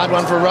time? A hard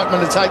one for Ruckman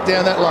to take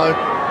down that low.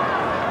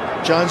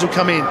 Jones will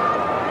come in.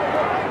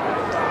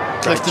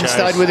 Clifton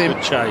stayed with him.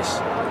 Good chase.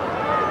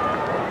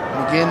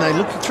 And again, they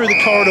look through the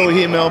corridor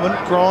here, Melbourne.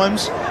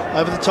 Grimes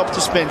over the top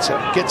to Spencer.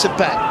 Gets it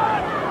back.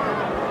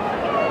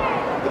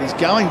 But he's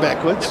going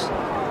backwards.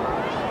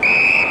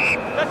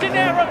 That's it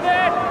now, right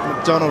there.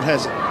 McDonald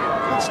has it.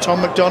 It's Tom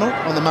McDonald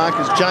on the mark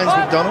as James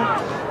McDonald.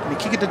 Can he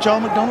kick it to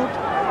Joel McDonald?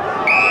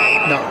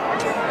 No.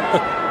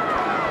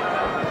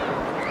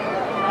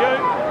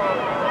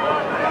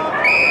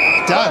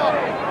 Done.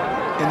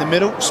 In the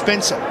middle,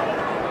 Spencer.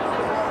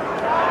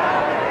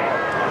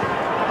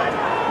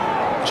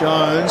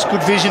 Jones,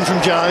 good vision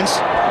from Jones.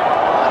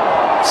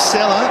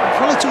 Seller,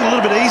 probably took it a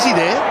little bit easy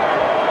there.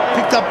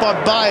 Picked up by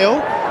Bale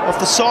off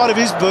the side of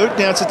his boot.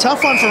 Now it's a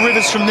tough one for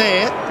Rivers from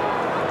there.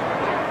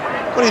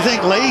 What do you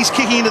think, Lee? He's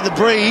kicking into the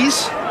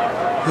breeze.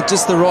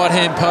 Just the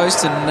right-hand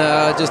post and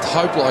just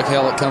hope like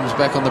hell it comes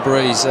back on the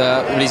breeze.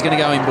 But he's going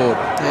to go inboard.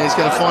 Yeah, he's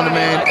going to find a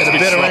man at a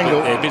better angle.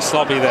 Yeah, a bit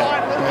sloppy there.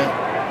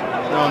 Yeah.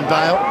 On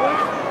Bale.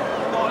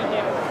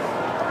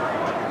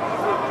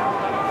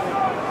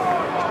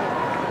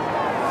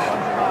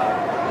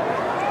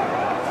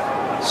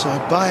 So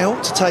Bale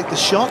to take the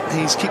shot.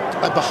 He's kicked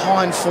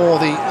behind for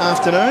the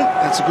afternoon.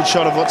 That's a good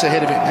shot of what's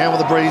ahead of him. How will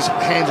the breeze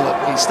handle it?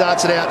 He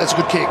starts it out. That's a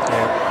good kick.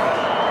 Yeah.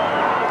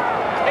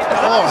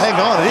 Oh, hang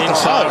on. It hit the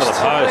Inside post. of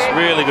the post.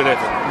 Really good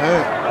effort.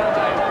 Yeah.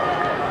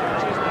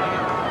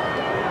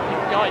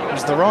 It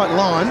was the right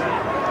line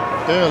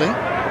early.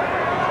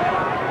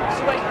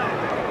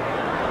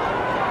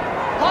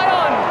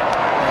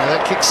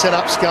 That kick set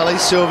up Scully.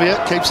 Sylvia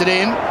keeps it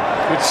in.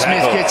 Good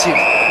Smith tackle. gets him.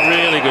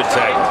 Really good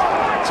tackle.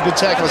 It's a good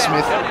tackle,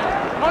 Smith.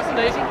 Nice and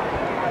easy.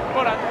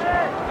 Well done.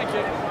 Thank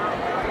you.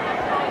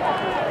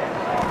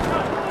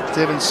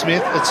 Devon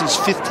Smith, it's his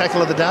 5th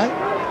tackle of the day.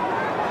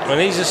 And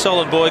he's a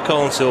solid boy,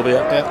 Colin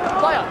Sylvia. Yep.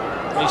 Player.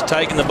 He's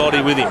taken the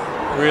body with him.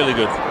 Really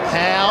good.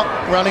 Howe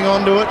running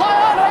onto it.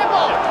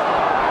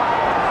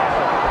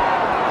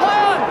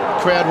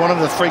 Crowd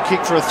wanted a free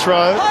kick for a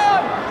throw.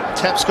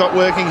 Tapscott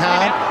working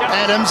hard.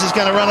 Adams is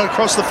going to run it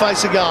across the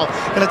face of goal.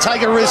 Going to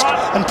take a risk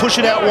and push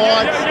it out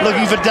wide,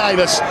 looking for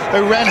Davis,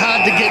 who ran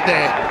hard to get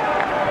there.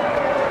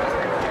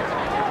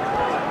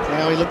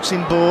 Now he looks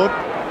inboard.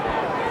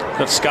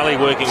 Got Scully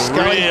working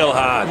real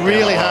hard.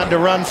 Really hard to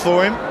run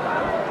for him.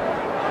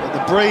 But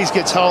the breeze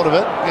gets hold of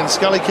it. Can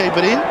Scully keep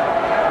it in?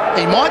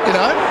 He might, you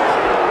know.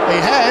 He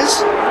has.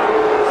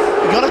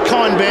 He got a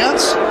kind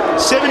bounce.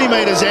 70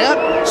 metres out.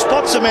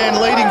 Spots a man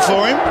leading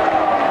for him.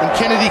 And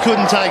Kennedy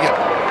couldn't take it.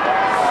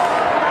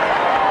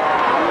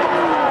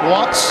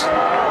 Watts.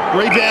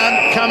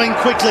 Rebound coming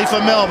quickly for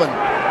Melbourne.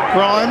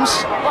 Grimes.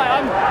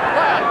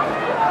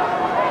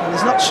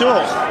 He's not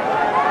sure.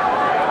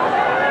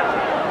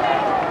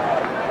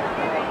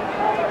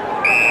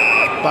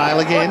 Bale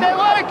again.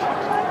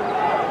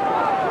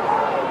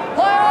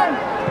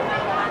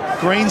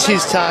 Green's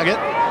his target.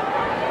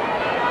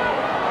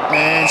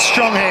 And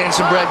strong hands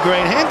from Brad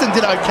Green. Hampton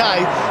did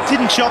okay.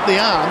 Didn't chop the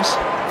arms.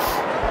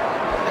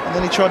 And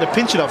then he tried to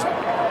pinch it off him.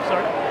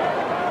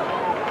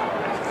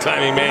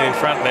 Claiming man in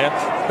front now.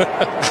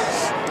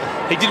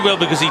 He did well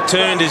because he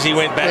turned as he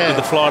went back with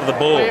the flight of the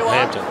ball,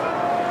 Hampton.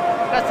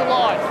 That's the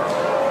line.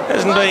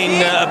 Hasn't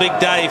been a big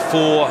day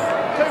for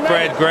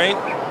Brad Green.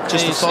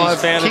 He's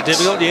found it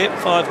difficult. Yeah,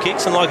 5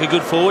 kicks and like a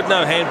good forward,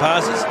 no hand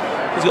passes.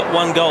 He's got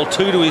 1 goal,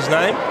 2 to his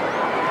name.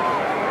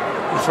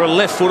 And for a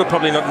left footer,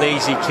 probably not an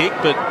easy kick,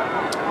 but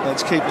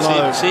let's keep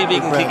low. See if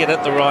he can kick it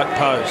at the right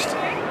post.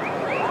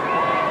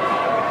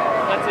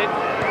 That's it.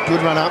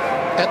 Good run up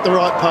at the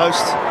right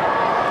post.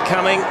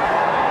 Coming.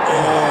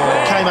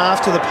 Came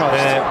after the post.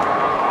 Yeah.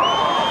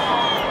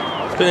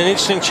 It's been an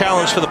interesting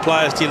challenge for the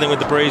players dealing with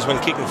the breeze when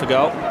kicking for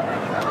goal.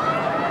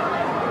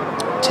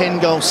 10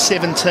 goals,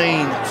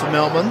 17 for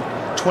Melbourne.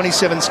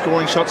 27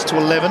 scoring shots to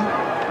 11.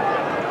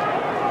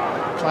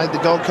 Played the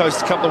Gold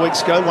Coast a couple of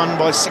weeks ago, won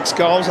by 6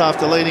 goals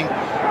after leading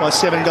by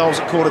 7 goals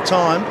at quarter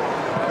time.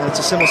 And it's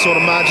a similar sort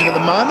of margin at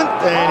the moment,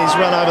 and he's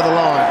run over the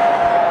line.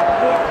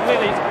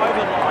 Clearly it's over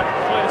the line.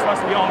 Clearly it's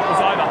supposed to be on. It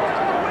was over.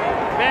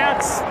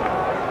 Bounce.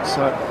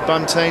 So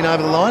Bunteen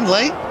over the line.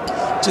 Lee?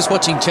 Just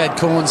watching Chad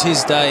Corns,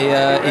 his day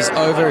is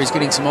over. He's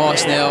getting some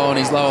ice now on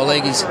his lower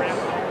leg. He's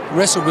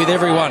wrestled with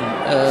everyone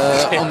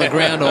on the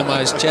ground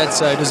almost, Chad,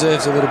 so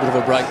deserves a little bit of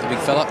a break, the big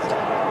fella.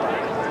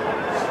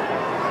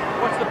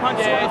 Watch the punch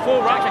on the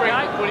full ruck,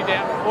 okay? Put it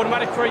down.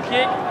 Automatic free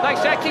kick.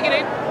 Thanks, Jack. Kick it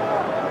in.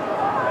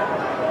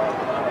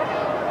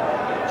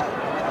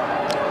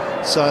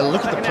 So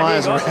look at the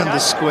players around the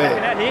square.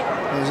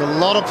 There's a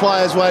lot of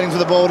players waiting for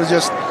the ball to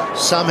just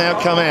somehow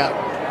come out.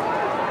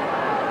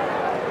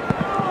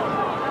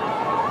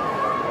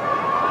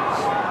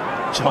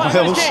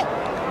 Giles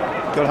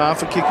got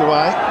half a kick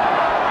away.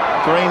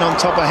 Green on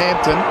top of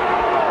Hampton.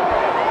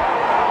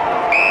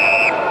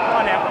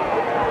 Fine out.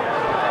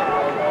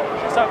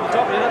 Just over the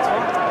top here, that's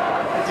fine.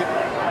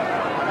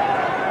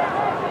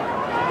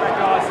 Back,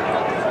 guys.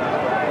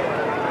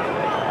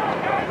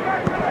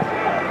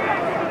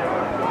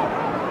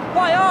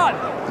 Play on!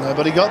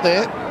 Nobody got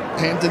there.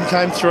 Hampton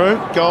came through.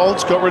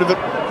 Golds got rid of it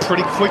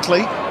pretty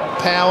quickly.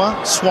 Power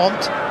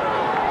swamped.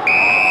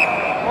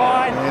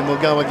 Fine. And we'll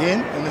go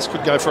again, and this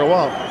could go for a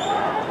while.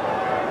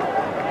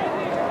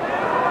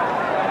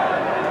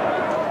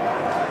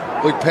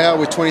 Luke Power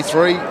with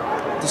 23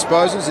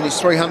 disposals in his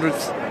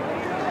 300th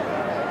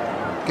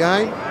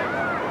game.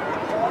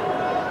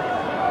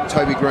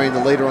 Toby Green,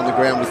 the leader on the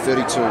ground, with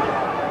 32.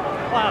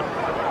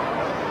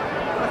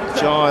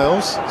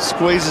 Giles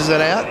squeezes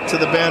it out to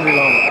the boundary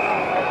line.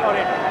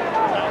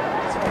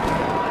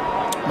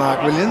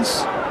 Mark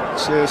Williams,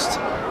 just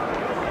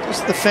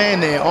the fan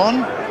there,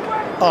 on,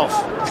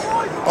 off,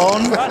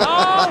 on,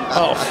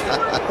 off.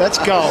 That's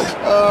gold.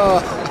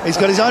 He's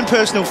got his own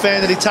personal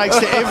fan that he takes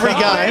to every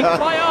game.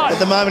 At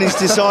the moment, he's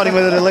deciding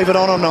whether to leave it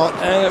on or not.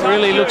 And it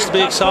really looks to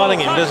be exciting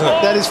him, doesn't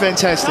it? That is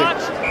fantastic.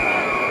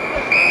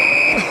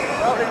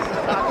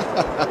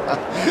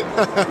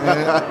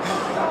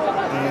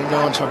 Go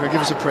on, Choco,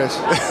 give us a press.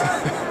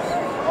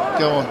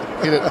 Go on,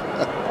 hit it.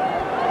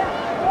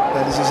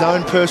 That is his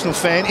own personal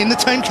fan in the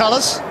team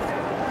colours.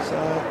 So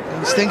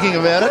he's thinking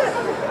about it.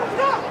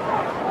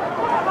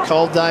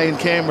 Cold day in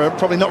Canberra,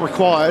 probably not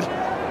required.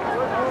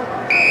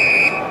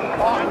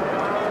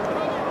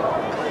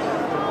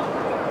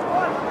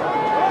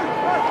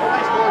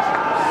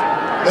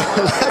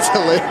 That's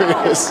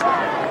hilarious.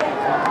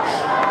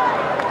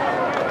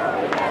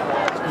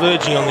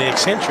 Verging on the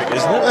eccentric,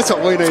 isn't it? That's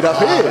what we need up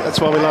here. That's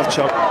why we love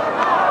Chop.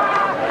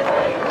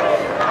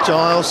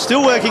 Giles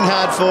still working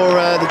hard for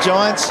the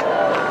Giants,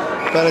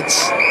 but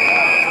it's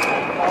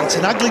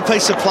an ugly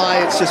piece of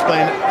play. It's just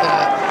been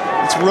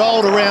it's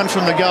rolled around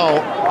from the goal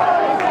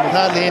with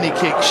hardly any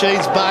kick.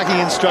 Sheed's barking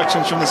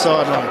instructions from the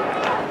sideline.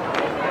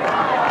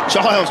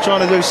 Giles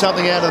trying to do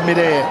something out of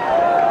midair.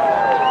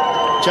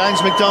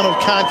 James McDonald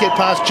can't get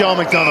past Joel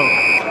McDonald.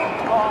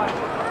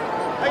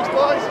 Thanks,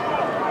 boys.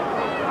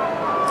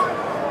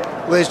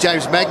 There's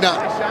James Magna,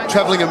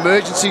 travelling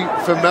emergency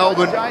for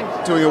Melbourne,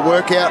 doing a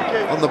workout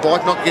on the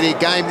bike, not getting a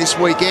game this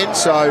weekend,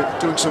 so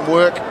doing some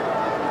work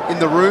in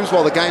the rooms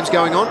while the game's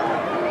going on.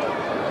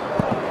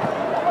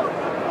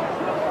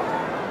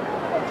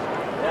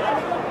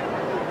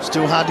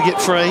 Still hard to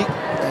get free,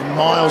 and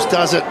Miles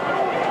does it.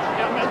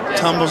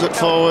 Tumbles it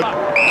forward.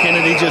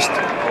 Kennedy just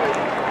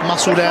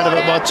muscled out of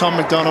it by Tom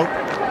McDonald.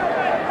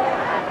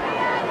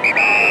 He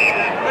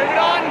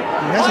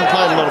hasn't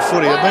played a lot of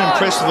footy. I've been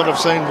impressed with what I've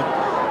seen with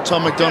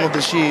Tom McDonald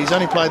this year. He's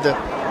only played the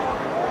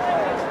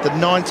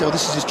 9th, or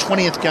this is his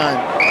 20th game.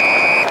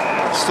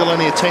 Still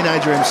only a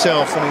teenager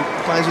himself, and he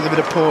plays with a bit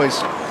of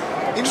poise.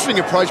 Interesting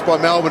approach by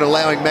Melbourne,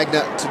 allowing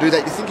Magna to do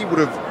that. You think he would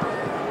have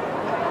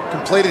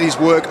completed his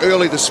work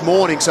early this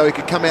morning so he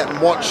could come out and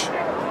watch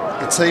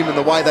the team and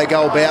the way they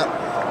go about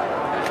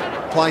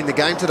playing the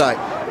game today.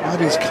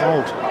 Maybe he's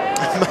cold.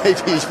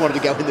 Maybe he's wanted to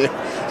go in there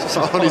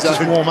on his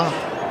own. Warm up.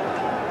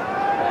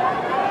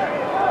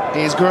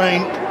 Here's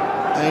Green.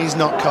 He's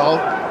not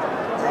cold.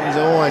 He's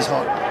always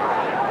hot.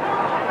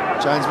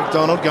 James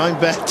McDonald going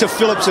back to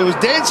Phillips, who was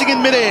dancing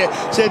in midair,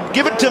 said,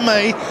 give it to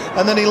me,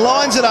 and then he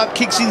lines it up,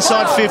 kicks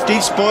inside 50,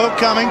 Spoil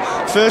coming.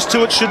 First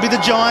to it should be the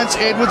Giants.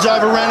 Edwards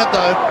overran it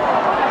though.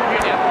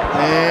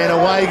 And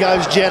away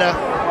goes Jetta.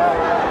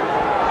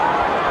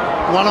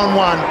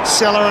 One-on-one,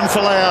 Seller and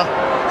Folau.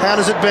 How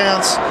does it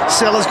bounce?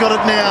 Seller's got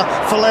it now.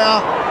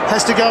 Folau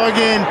has to go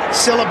again.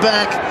 Seller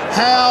back.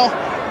 How?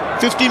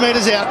 50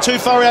 metres out. Too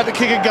far out to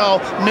kick a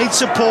goal. Needs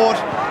support.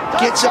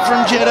 Gets it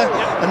from Jetta.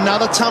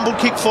 Another tumble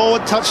kick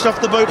forward. Touched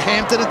off the boot.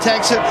 Hampton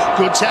attacks it.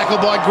 Good tackle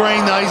by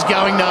Green, though. He's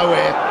going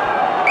nowhere.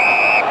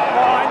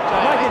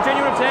 Make a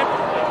genuine attempt.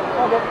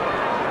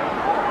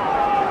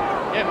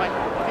 Yeah, mate.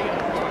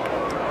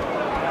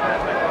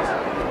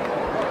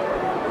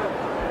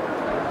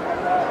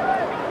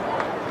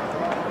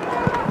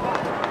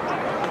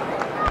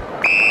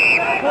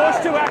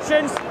 Two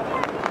actions.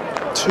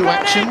 Two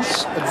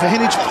actions.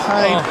 Advantage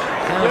paid. Oh,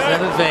 how's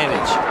that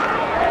advantage?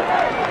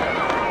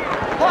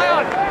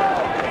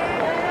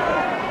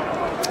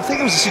 I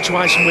think it was a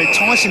situation where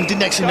Tyson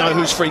didn't actually know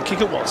whose free kick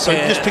it was, so he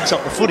just picks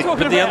up the footy.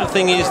 But the other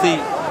thing is he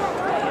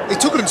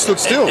took it and stood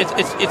still.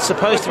 It's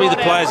supposed to be the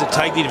players that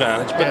take the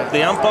advantage, but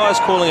the umpire's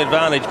calling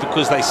advantage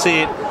because they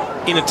see it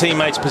in a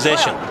teammate's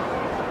possession.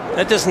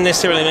 That doesn't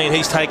necessarily mean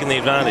he's taken the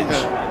advantage.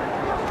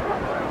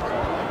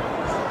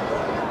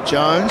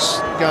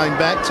 Jones going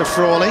back to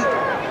Frawley.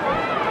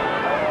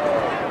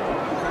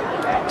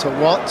 To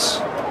Watts.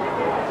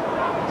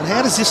 And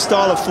how does this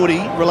style of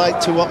footy relate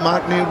to what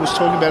Mark Neal was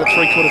talking about at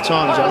three-quarter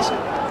time, Jason?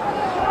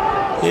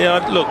 Yeah,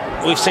 look,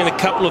 we've seen a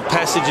couple of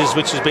passages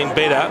which has been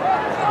better,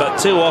 but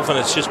too often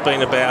it's just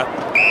been about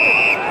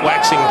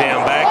waxing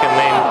down back and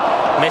then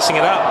messing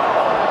it up.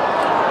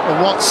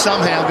 Well, Watts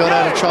somehow got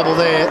out of trouble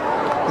there.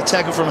 The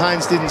tackle from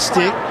Haynes didn't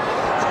stick.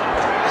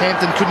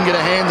 Hampton couldn't get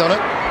a hand on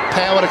it.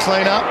 Power to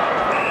clean up.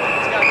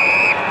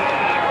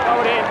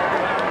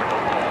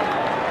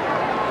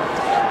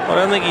 I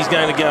don't think he's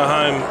going to go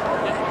home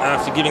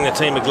after giving the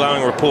team a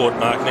glowing report,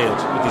 Mark Neal,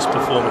 with his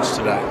performance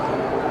today.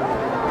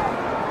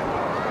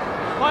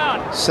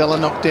 Seller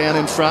knocked down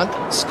in front.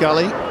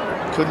 Scully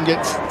couldn't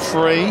get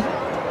free.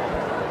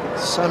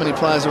 So many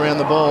players around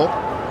the ball.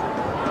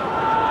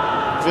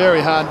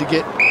 Very hard to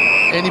get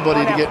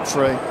anybody to get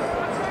free.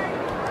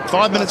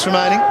 5 minutes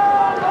remaining.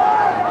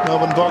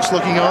 Melbourne box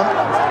looking on.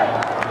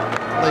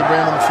 Lee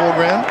Brown on the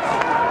foreground.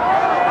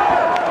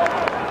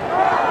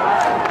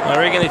 I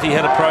reckon if he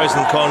had a pros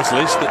and cons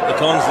list, the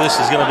cons list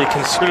is going to be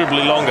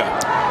considerably longer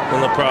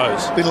than the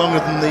pros. A bit longer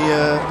than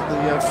the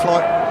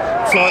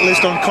flight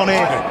list on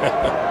Conair.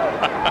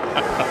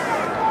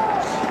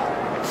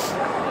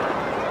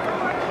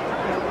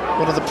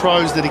 What are the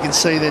pros that he can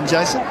see then,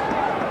 Jason?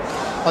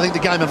 I think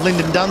the game of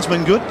Lyndon Dunn's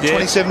been good.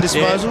 27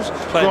 disposals.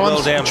 Grimes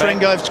well and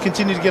Trengove's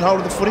continue to get hold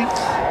of the footy.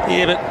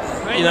 Yeah, but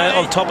you know,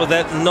 on top of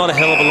that, not a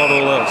hell of a lot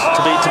all else.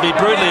 To be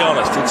brutally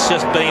honest, it's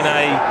just been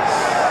a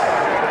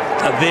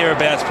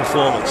thereabouts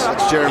performance.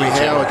 It's Jeremy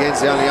Howe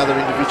against the only other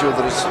individual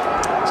that has.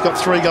 He's got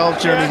 3 goals.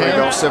 Jeremy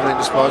Howe, 17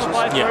 disposals.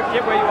 Yeah.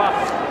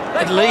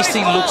 At least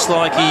he looks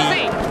like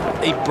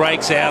he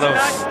breaks out of.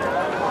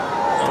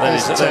 Oh, that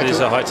is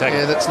a high tackle.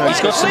 Yeah,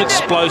 he's got some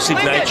explosive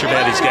nature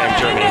about his game,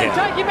 Jeremy Howe.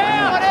 Take him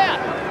out.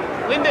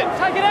 Lyndon,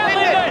 take it out,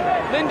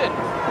 Lyndon.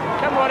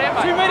 Come right out,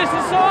 mate. 2 metres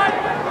inside.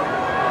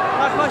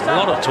 A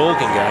lot of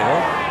talking going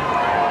on.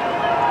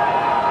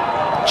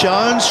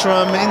 Jones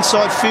from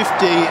inside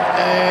 50,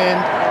 and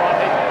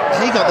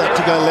he got that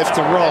to go left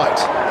to right.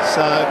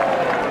 So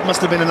it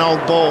must have been an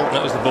old ball.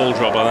 That was the ball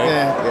drop, I think.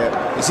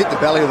 Yeah. He's hit the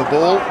belly of the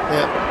ball.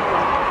 Yeah.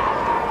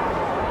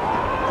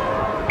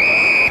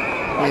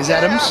 Here's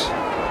Adams.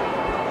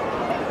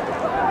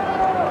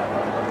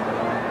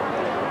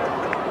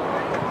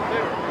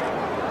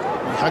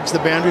 Hugs the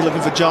boundary,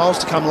 looking for Giles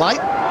to come late.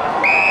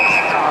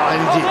 And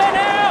he did.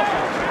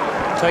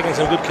 Taking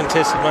some good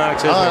contested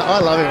marks, isn't he? I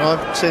love him.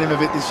 I've seen him a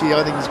bit this year.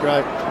 I think he's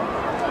great.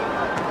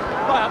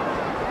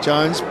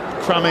 Jones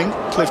crumbing.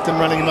 Clifton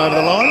running him over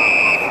the line.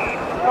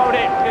 Rolled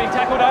in, getting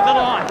tackled over the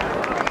line.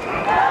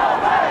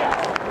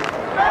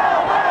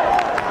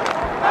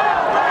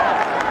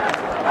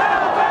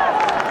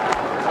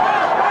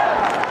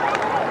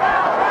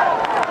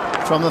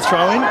 From the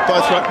throw-in,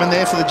 both ruckmen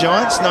there for the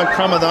Giants. No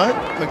Crummer though.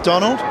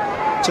 McDonald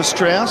to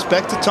Strauss,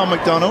 back to Tom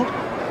McDonald.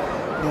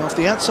 Now off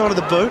the outside of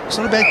the boot. It's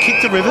not a bad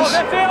kick to Rivers.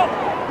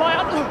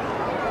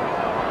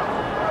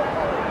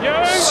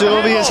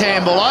 Sylvia's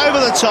handball over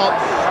the top.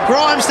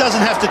 Grimes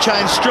doesn't have to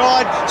change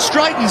stride,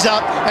 straightens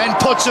up and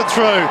puts it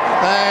through.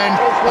 And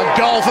a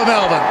goal for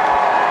Melbourne.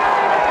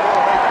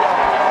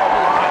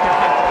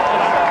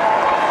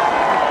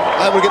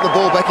 Able to get the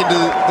ball back into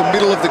the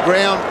middle of the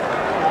ground.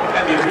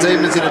 The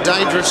Demons in a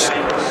dangerous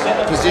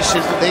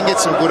position, then get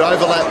some good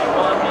overlap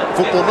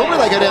football. Normally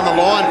they go down the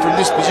line from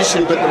this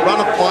position, but the run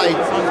of play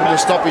from the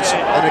stoppage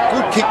and a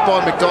good kick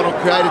by McDonald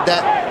created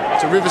that.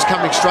 So Rivers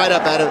coming straight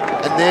up at it,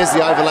 and there's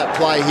the overlap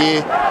play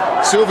here.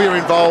 Sylvia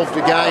involved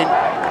again.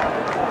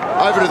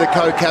 Over to the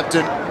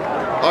co-captain.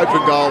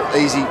 Open goal,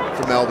 easy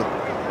for Melbourne.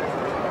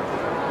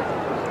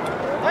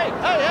 Hey!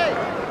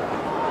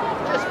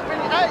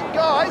 Hey,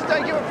 guys,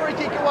 don't give a free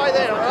kick away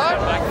there, all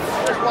right?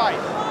 Just wait.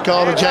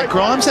 Goal to Jack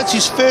Grimes. That's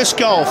his first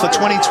goal for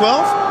 2012.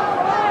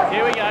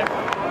 Here we go.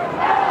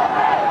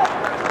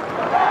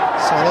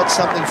 So that's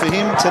something for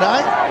him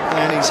today.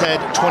 And he's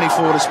had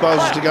 24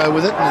 disposals to go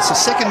with it. And it's the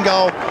second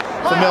goal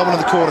for Melbourne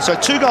in the quarter. So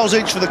 2 goals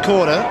each for the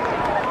quarter.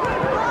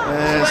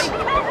 As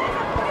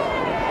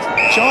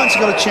Giants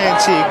have got a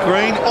chance here.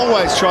 Green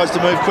always tries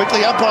to move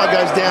quickly. Umpire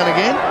goes down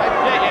again.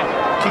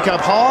 Kick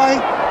up high.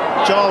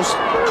 Giles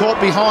caught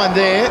behind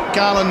there.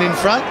 Garland in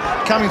front.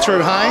 Coming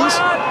through Haynes.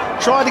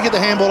 Tried to get the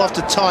handball off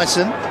to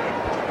Tyson.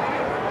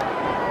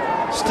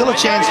 Still a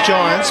chance,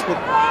 Giants, but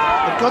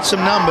they've got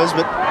some numbers,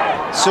 but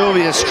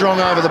Sylvia strong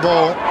over the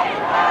ball.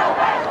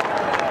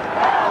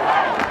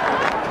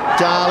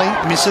 Darley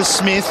misses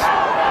Smith.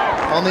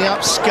 On the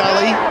up,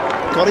 Scully.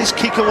 Got his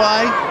kick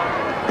away.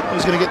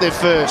 Who's going to get there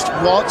first?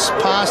 Watts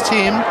past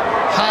him.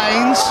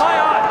 Haynes.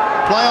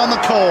 Play on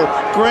the call.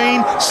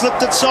 Green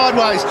slipped it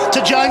sideways to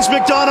James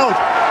McDonald.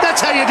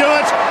 That's how you do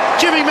it.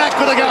 Jimmy Mack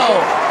with a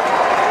goal.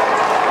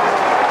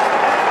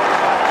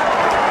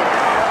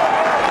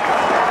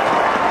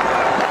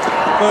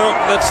 Well,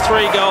 that's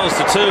 3 goals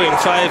to 2 in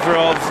favour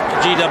of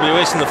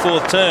GWS in the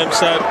 4th term,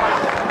 so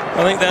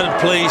I think that would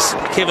please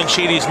Kevin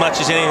Sheedy as much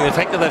as anything, the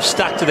fact that they've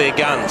stuck to their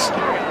guns.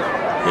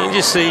 You can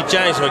just see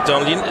James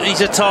McDonald,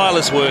 he's a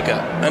tireless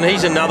worker, and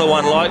he's another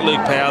one like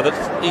Luke Power that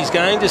he's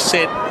going to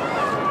set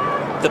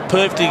the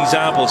perfect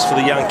examples for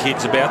the young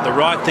kids about the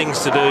right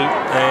things to do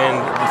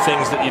and the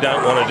things that you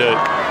don't want to do.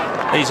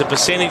 He's a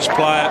percentage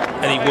player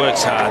and he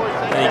works hard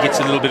and he gets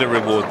a little bit of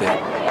reward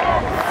there.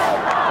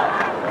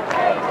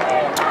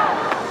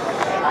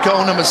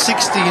 Goal number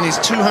 60 in his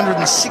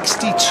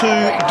 262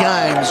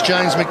 games,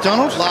 James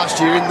McDonald.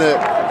 Last year in the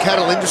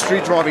cattle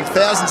industry, driving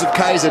thousands of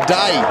Ks a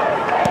day,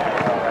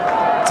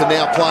 to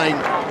now playing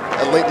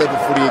elite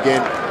level footy again.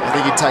 I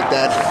think he'd take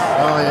that.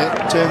 Oh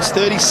yeah, turns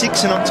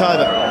 36 in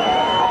October.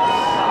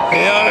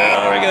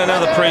 Yeah, I reckon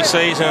another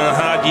pre-season and a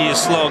hard year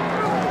slog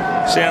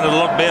sounded a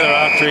lot better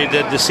after he'd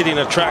had to sit in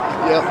a truck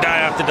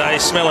day after day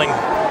smelling,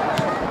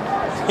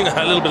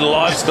 a little bit of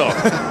livestock.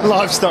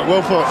 Livestock,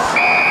 well put.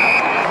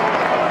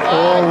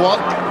 Oh, what?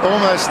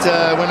 Almost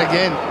went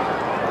again.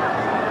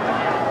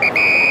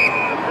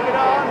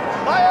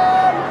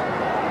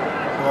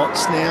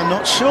 What's now?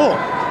 Not sure.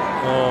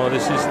 Oh,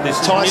 this is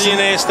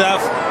millionaire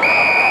stuff.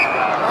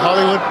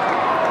 Hollywood.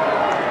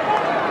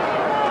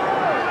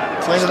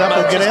 Clean it up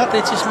or get out.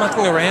 They're just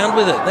mucking around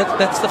with it.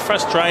 That's the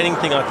frustrating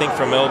thing, I think,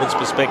 from Melbourne's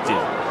perspective.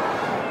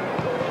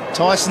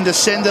 Tyson to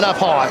send it up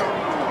high.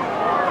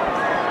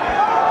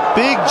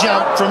 Big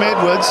jump from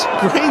Edwards.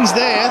 Green's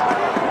there.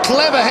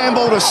 Clever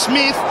handball to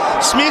Smith.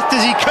 Smith,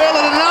 does he curl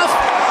it enough?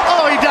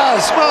 Oh, he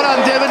does. Well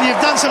done, Devon.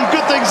 You've done some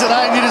good things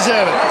today and you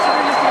deserve it.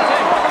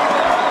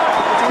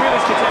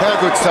 How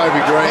good's Toby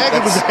Green? How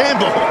good was the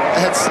handball?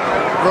 That's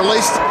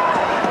released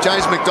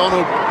James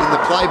McDonald in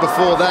the play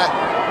before that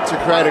to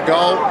create a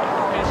goal,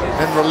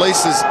 and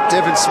releases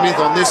Devon Smith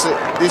on this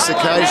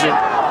occasion.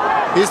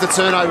 Here's the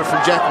turnover from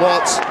Jack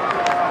Watts.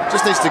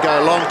 Just needs to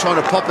go long, trying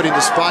to pop it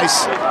into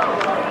space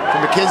for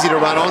Mackenzie to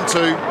run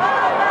onto.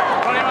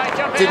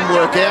 Didn't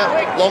work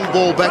out. Long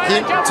ball back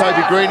in.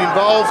 Toby Green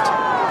involved.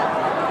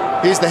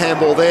 Here's the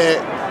handball there.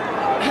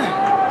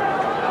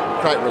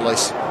 Great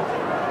release.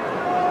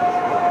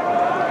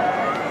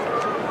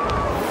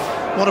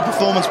 What a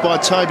performance by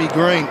Toby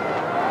Green.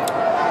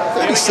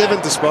 37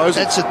 disposals.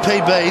 That's at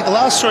PB. The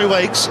last 3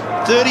 weeks,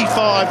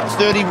 35,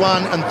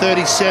 31 and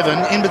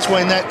 37. In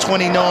between that,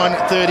 29,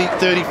 30,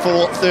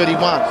 34,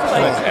 31.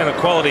 And a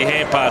quality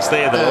hand pass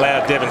there that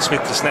allowed Devon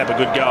Smith to snap a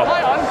good goal.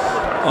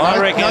 I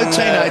reckon no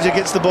teenager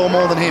gets the ball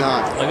more than him.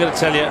 No. I've got to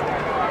tell you,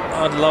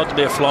 I'd love to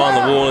be a fly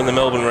on the wall in the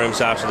Melbourne rooms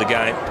after the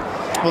game.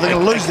 Well, they're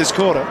going to lose this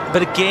quarter.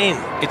 But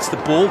again, it's the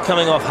ball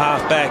coming off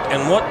half-back,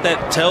 and what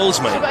that tells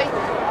me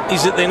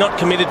is that they're not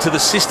committed to the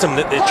system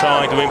that they're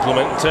trying to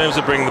implement in terms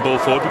of bringing the ball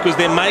forward, because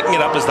they're making it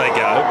up as they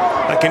go.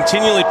 They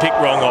continually pick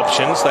wrong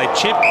options. They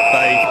chip,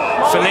 they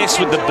finesse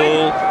with the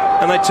ball,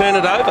 and they turn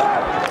it over.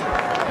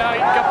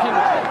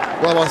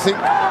 Well, I think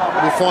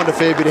we'll find a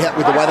fair bit of help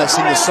with the way they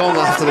sing the song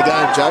after the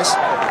game, Jace.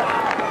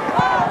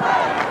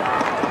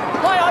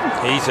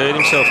 He's hurt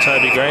himself,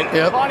 Toby Green.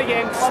 Yep.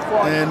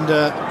 And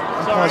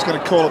umpire's going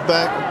to call it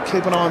back.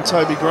 Keep an eye on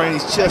Toby Green.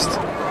 He's just...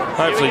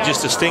 Hopefully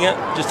just a stinger,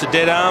 just a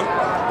dead arm.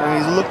 And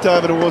he's looked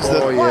over towards the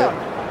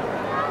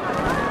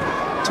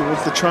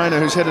trainer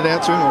who's headed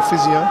out to him, or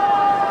physio.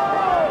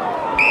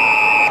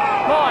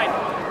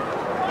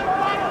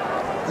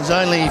 There's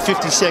only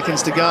 50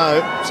 seconds to go,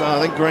 so I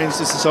think Green's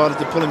just decided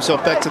to pull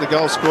himself back to the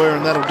goal square,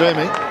 and that'll do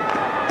me.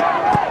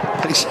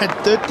 But he's had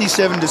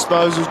 37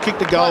 disposals,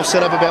 kicked a goal,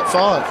 set up about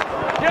 5.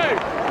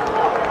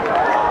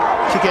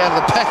 Kick out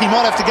of the pack. He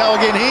might have to go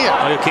again here.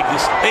 Oh, he'll kick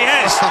this. He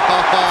has!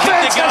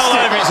 Kicked the goal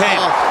over his head.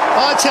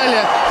 I tell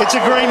you, it's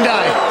a Green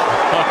day.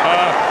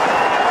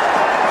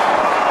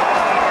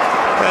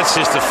 That's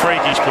just a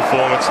freakish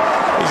performance.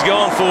 He's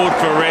gone forward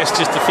for a rest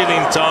just to fill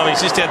in time.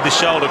 He's just had the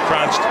shoulder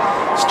crunched.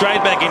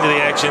 Straight back into the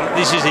action.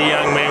 This is a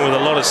young man with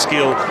a lot of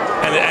skill.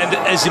 And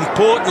as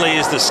importantly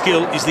as the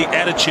skill is the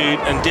attitude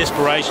and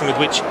desperation with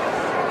which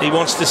he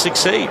wants to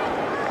succeed.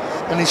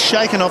 And he's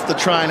shaken off the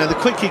trainer. The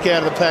quick kick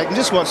out of the pack. And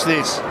just watch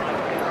this.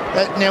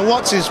 Now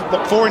Watts is,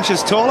 what, 4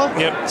 inches taller?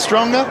 Yep.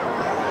 Stronger.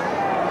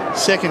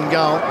 Second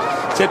goal.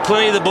 He's had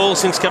plenty of the ball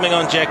since coming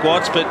on, Jack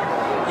Watts, but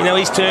you know,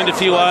 he's turned a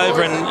few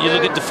over, and you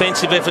look at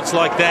defensive efforts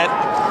like that,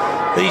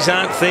 these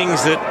aren't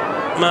things that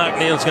Mark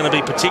Neal's going to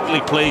be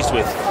particularly pleased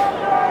with.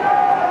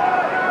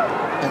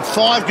 And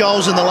 5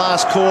 goals in the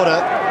last quarter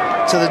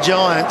to the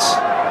Giants.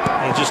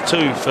 And just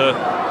 2 for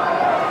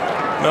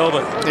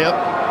Melbourne. Yep.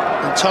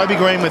 And Toby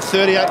Green with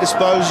 38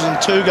 disposals and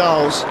 2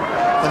 goals.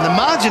 And the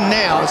margin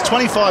now is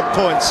 25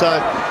 points, so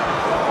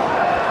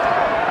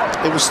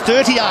it was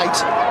 38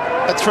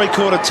 at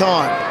 3/4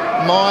 time.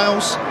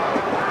 Miles,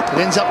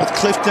 it ends up with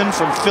Clifton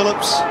from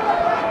Phillips.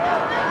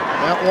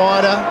 Out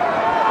wider.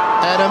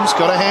 Adams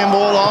got a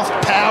handball off.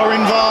 Power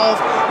involved.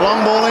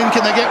 Long ball in.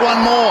 Can they get one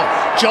more?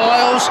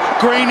 Giles.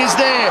 Green is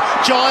there.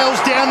 Giles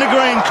down to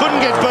Green. Couldn't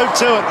get boot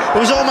to it. It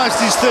was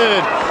almost his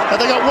 3rd. Have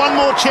they got one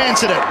more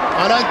chance at it?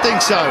 I don't think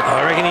so.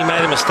 I reckon he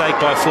made a mistake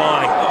by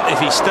flying.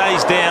 If he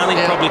stays down, he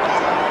probably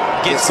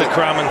gets the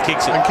crumb and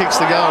kicks it. And kicks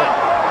the goal.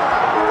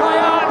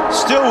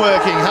 Still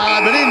working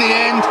hard, but in the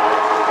end,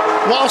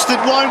 whilst it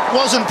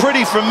wasn't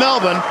pretty from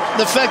Melbourne,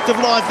 the fact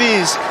of life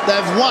is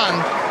they've won,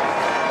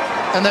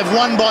 and they've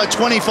won by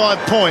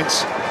 25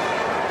 points,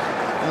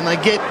 and they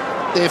get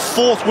their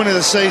 4th win of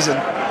the season.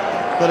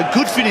 But a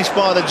good finish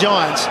by the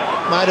Giants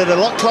made it a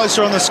lot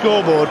closer on the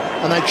scoreboard,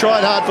 and they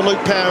tried hard for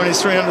Luke Power in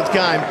his 300th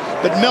game.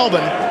 But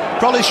Melbourne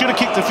probably should have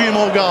kicked a few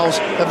more goals.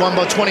 They've won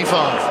by 25.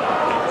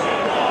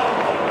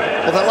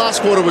 Well, that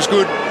last quarter was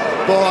good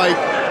by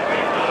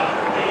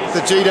the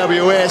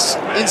GWS.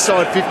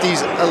 Inside 50s,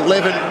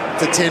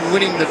 11-10,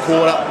 winning the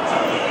quarter.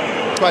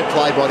 Great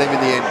play by them in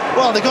the end.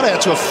 Well, they got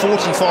out to a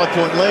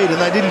 45-point lead, and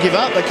they didn't give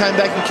up. They came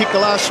back and kicked the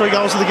last 3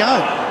 goals of the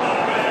game.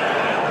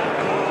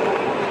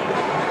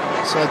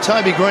 So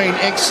Toby Green,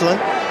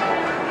 excellent.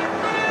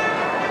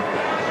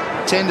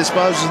 10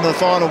 disposals in the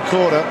final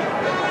quarter.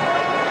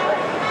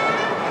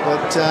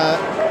 But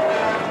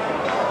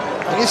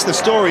I guess the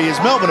story is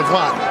Melbourne have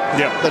won.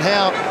 Yep. But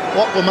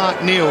what will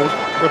Mark Neal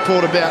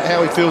report about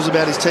how he feels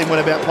about his team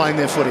went about playing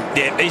their footy?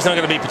 Yeah, he's not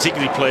going to be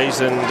particularly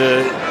pleased, and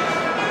a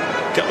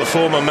couple of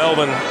former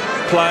Melbourne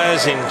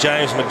players in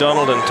James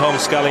McDonald and Tom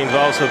Scully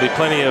involved, so there'll be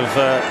plenty of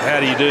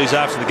how-do-you-dos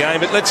after the game.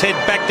 But let's head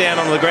back down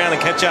onto the ground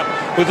and catch up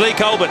with Lee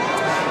Colbert.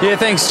 Yeah,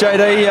 thanks,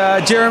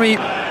 JD. Jeremy,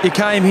 you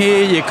came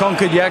here, you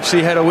conquered, you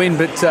actually had a win,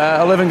 but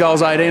 11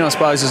 goals, 18, I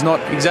suppose, is not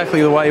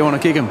exactly the way you want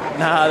to kick them.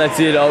 Nah, that's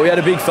it. We had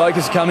a big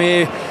focus to come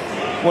here.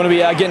 Want to be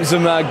getting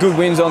some good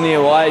wins on the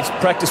away. It's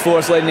practice for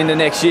us leading into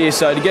next year,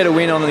 so to get a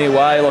win on the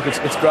away, like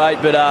it's great.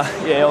 But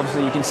yeah,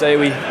 obviously you can see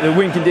the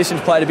wind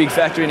conditions played a big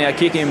factor in our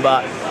kicking,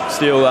 but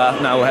still,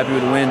 no, we're happy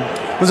with the win.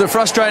 Was it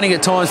frustrating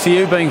at times for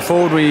you being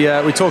forward?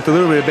 We talked a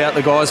little bit about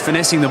the guys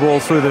finessing the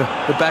ball through the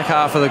back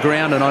half of the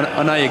ground, and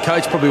I know your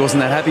coach probably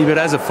wasn't that happy, but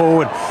as a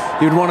forward,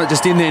 you'd want it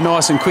just in there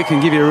nice and quick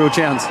and give you a real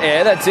chance.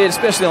 Yeah, that's it,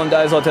 especially on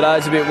days like today.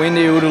 It's a bit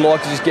windy. We would have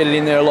liked to just get it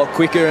in there a lot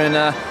quicker,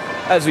 and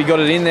as we got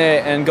it in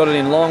there and got it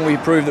in long, we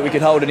proved that we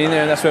could hold it in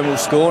there, and that's when we were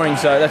scoring.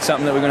 So that's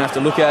something that we're going to have to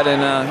look at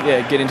and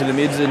yeah, get into the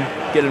mids and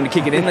get them to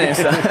kick it in there.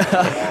 So.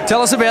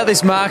 Tell us about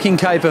this marking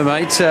caper,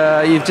 mate.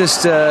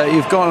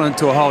 You've gone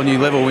to a whole new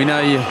level. We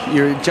know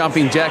you're a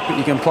jumping jack, but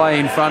you can play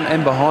in front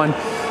and behind.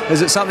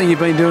 Is it something you've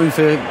been doing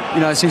for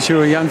since you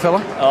were a young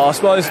fella? Oh, I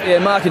suppose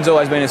marking's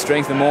always been a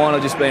strength of mine.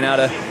 I've just been able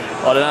to,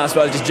 I don't know, I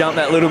suppose just jump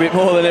that little bit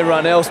more than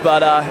everyone else.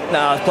 But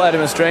I've played to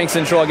my strengths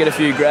and try to get a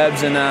few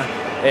grabs, and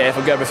yeah, if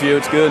I grab a few,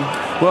 it's good.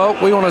 Well,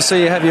 we want to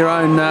see you have your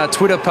own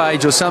Twitter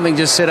page or something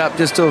just set up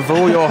just of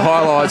all your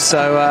highlights.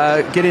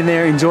 So get in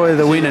there, enjoy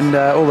the win, and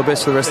all the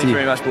best for the rest of you.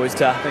 Thanks very much, boys.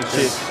 Thanks.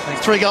 Cheers.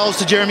 Thanks. 3 goals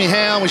to Jeremy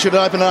Howe. We should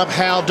open up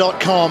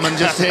how.com and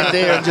just head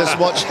there and just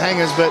watch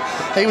hangers. But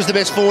he was the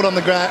best forward on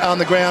the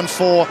ground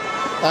for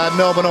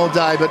Melbourne all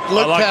day. But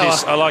Luke Power.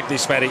 I like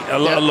this, Matty.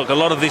 Look, a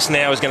lot of this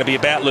now is going to be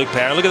about Luke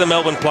Power. Look at the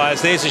Melbourne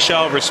players. There's a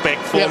show of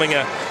respect, forming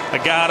a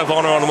guard of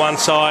honour on one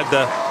side,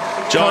 the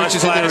Giants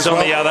players on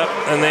the other,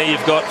 and there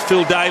you've got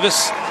Phil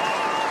Davis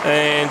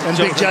and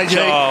Big JJ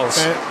Giles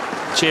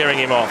cheering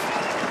him off.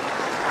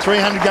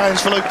 300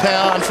 games for Luke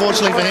Power.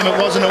 Unfortunately for him, it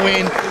wasn't a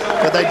win,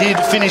 but they did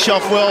finish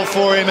off well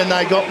for him, and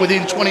they got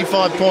within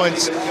 25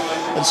 points.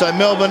 And so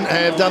Melbourne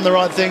have done the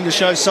right thing to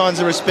show signs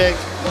of respect.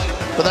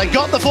 But they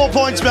got the 4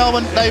 points,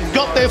 Melbourne. They've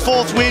got their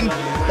 4th win.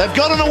 They've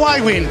got an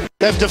away win.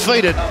 They've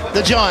defeated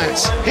the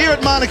Giants here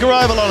at Manuka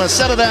Oval on a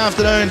Saturday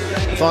afternoon.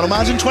 Final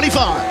margin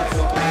 25.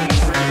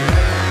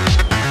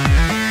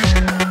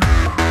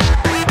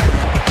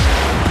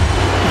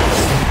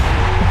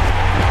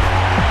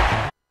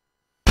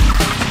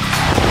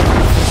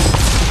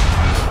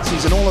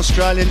 He's an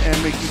All-Australian,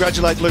 and we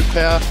congratulate Luke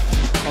Power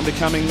on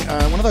becoming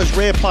one of those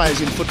rare players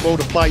in football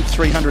to play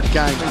 300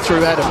 games.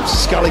 Through Adams,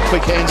 Scully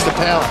quick hands to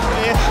Power.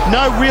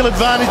 No real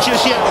advantage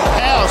just yet.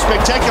 Power,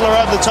 spectacular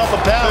over the top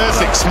of Power.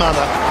 Perfect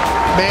smother.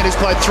 Man who's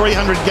played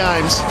 300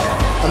 games,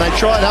 and they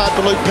tried hard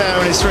for Luke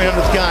Power in his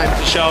 300th game.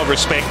 A show of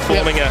respect,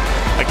 forming a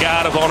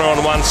guard of honour on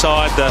one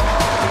side, the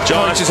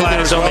Giants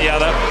players on the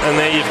other, and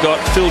there you've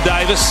got Phil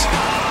Davis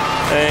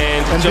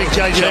and Big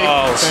JJ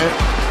Giles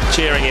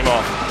cheering him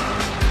off.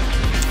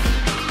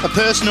 A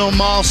personal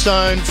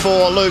milestone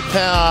for Luke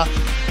Power.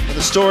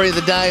 The story of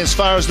the day, as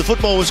far as the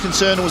football was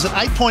concerned, it was an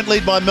 8-point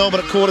lead by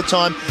Melbourne at quarter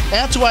time,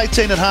 out to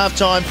 18 at half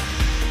time,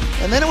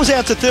 and then it was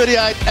out to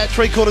 38 at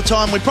three-quarter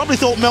time. We probably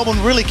thought Melbourne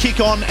would really kick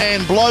on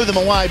and blow them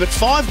away, but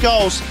 5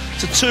 goals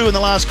to 2 in the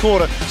last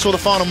quarter saw the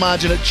final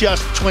margin at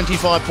just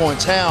 25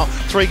 points. Howe,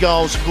 3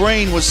 goals.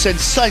 Green was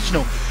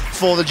sensational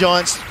for the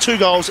Giants, 2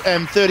 goals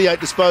and 38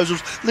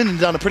 disposals. Linden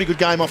done a pretty good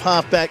game off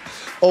half-back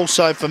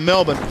also for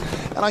Melbourne.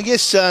 And I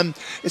guess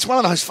it's one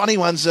of those funny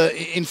ones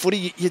in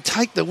footy. You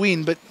take the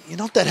win, but you're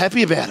not that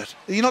happy about it.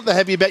 You're not that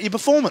happy about your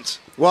performance.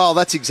 Well,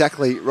 that's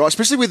exactly right,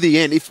 especially with the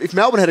end. If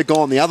Melbourne had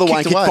gone the other way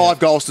and kicked 5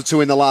 goals to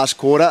 2 in the last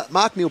quarter,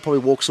 Mark Neal probably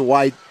walks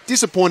away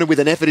disappointed with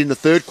an effort in the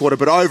third quarter,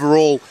 but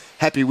overall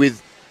happy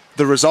with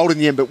the result in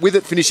the end. But with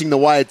it finishing the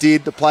way it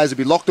did, the players would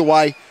be locked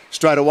away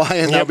straight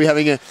away, and they'll be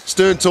having a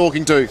stern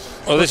talking to.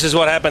 Well, this is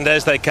what happened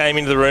as they came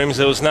into the rooms.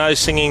 There was no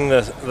singing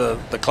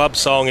the club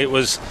song. It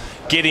was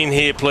get in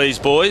here, please,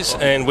 boys,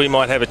 and we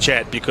might have a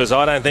chat, because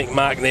I don't think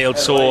Mark Neeld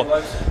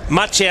saw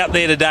much out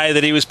there today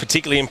that he was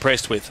particularly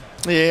impressed with.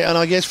 Yeah, and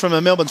I guess from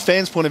a Melbourne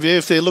fan's point of view,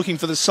 if they're looking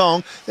for the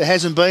song, there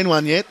hasn't been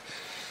one yet.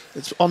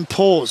 It's on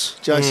pause,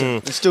 Jason.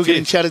 It's still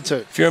getting chatted to.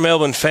 If you're a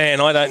Melbourne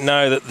fan, I don't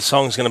know that the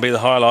song's going to be the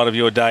highlight of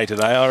your day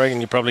today. I reckon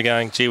you're probably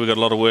going, gee, we've got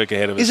a lot of work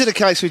ahead of us. Is it a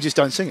case we just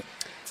don't sing it?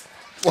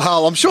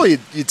 Well, I'm sure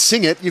you'd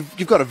sing it.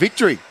 You've got a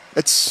victory.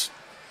 It's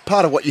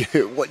part of what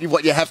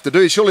you have to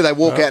do. Surely they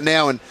walk out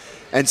now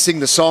and sing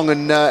the song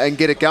and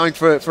get it going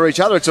for each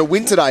other. It's a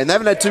win today, and they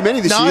haven't had too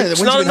many this year.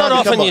 It's not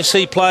often you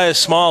see players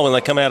smile when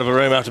they come out of a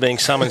room after being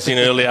summoned in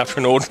early after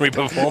an ordinary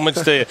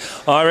performance.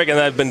 I reckon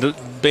they've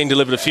been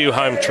delivered a few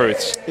home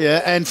truths.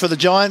 Yeah, and for the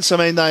Giants, I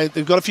mean,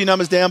 they've got a few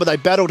numbers down, but they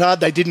battled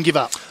hard. They didn't give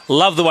up.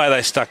 Love the way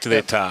they stuck to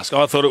their task.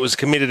 I thought it was a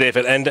committed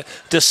effort, and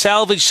to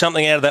salvage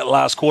something out of that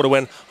last quarter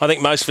when I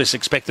think most of us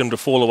expect them to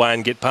fall away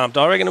and get pumped,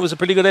 I reckon it was a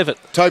pretty good effort.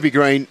 Toby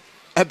Green,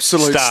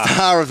 absolute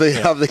star of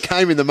the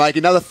game in the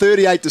making. Another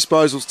 38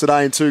 disposals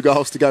today and 2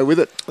 goals to go with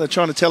it. They're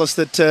trying to tell us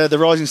that the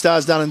Rising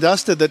Star's done and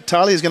dusted, that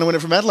Talia's going to win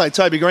it from Adelaide.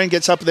 Toby Green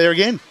gets up there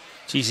again.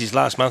 Geez, his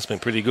last month's been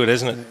pretty good,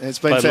 hasn't it? It's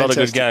been Played fantastic. a lot of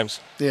good games.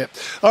 Yeah.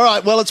 All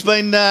right, well, it's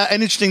been an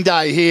interesting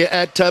day here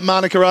at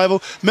Manuka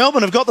Oval.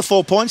 Melbourne have got the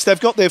 4 points. They've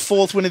got their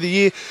 4th win of the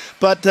year,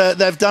 but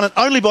they've done it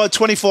only by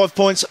 25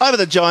 points over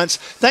the Giants.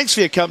 Thanks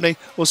for your company.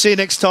 We'll see you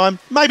next time.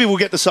 Maybe we'll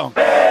get the song.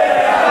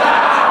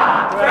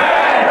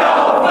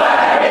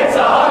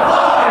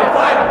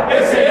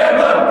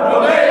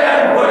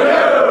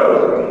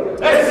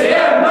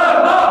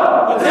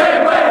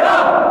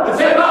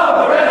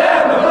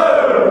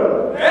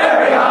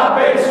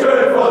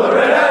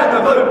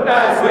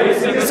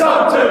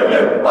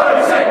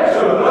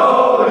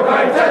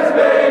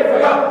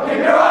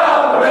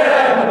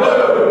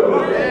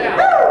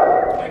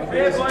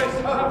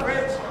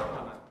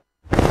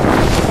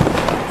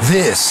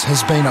 This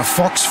has been a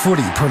Fox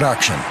Footy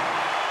production.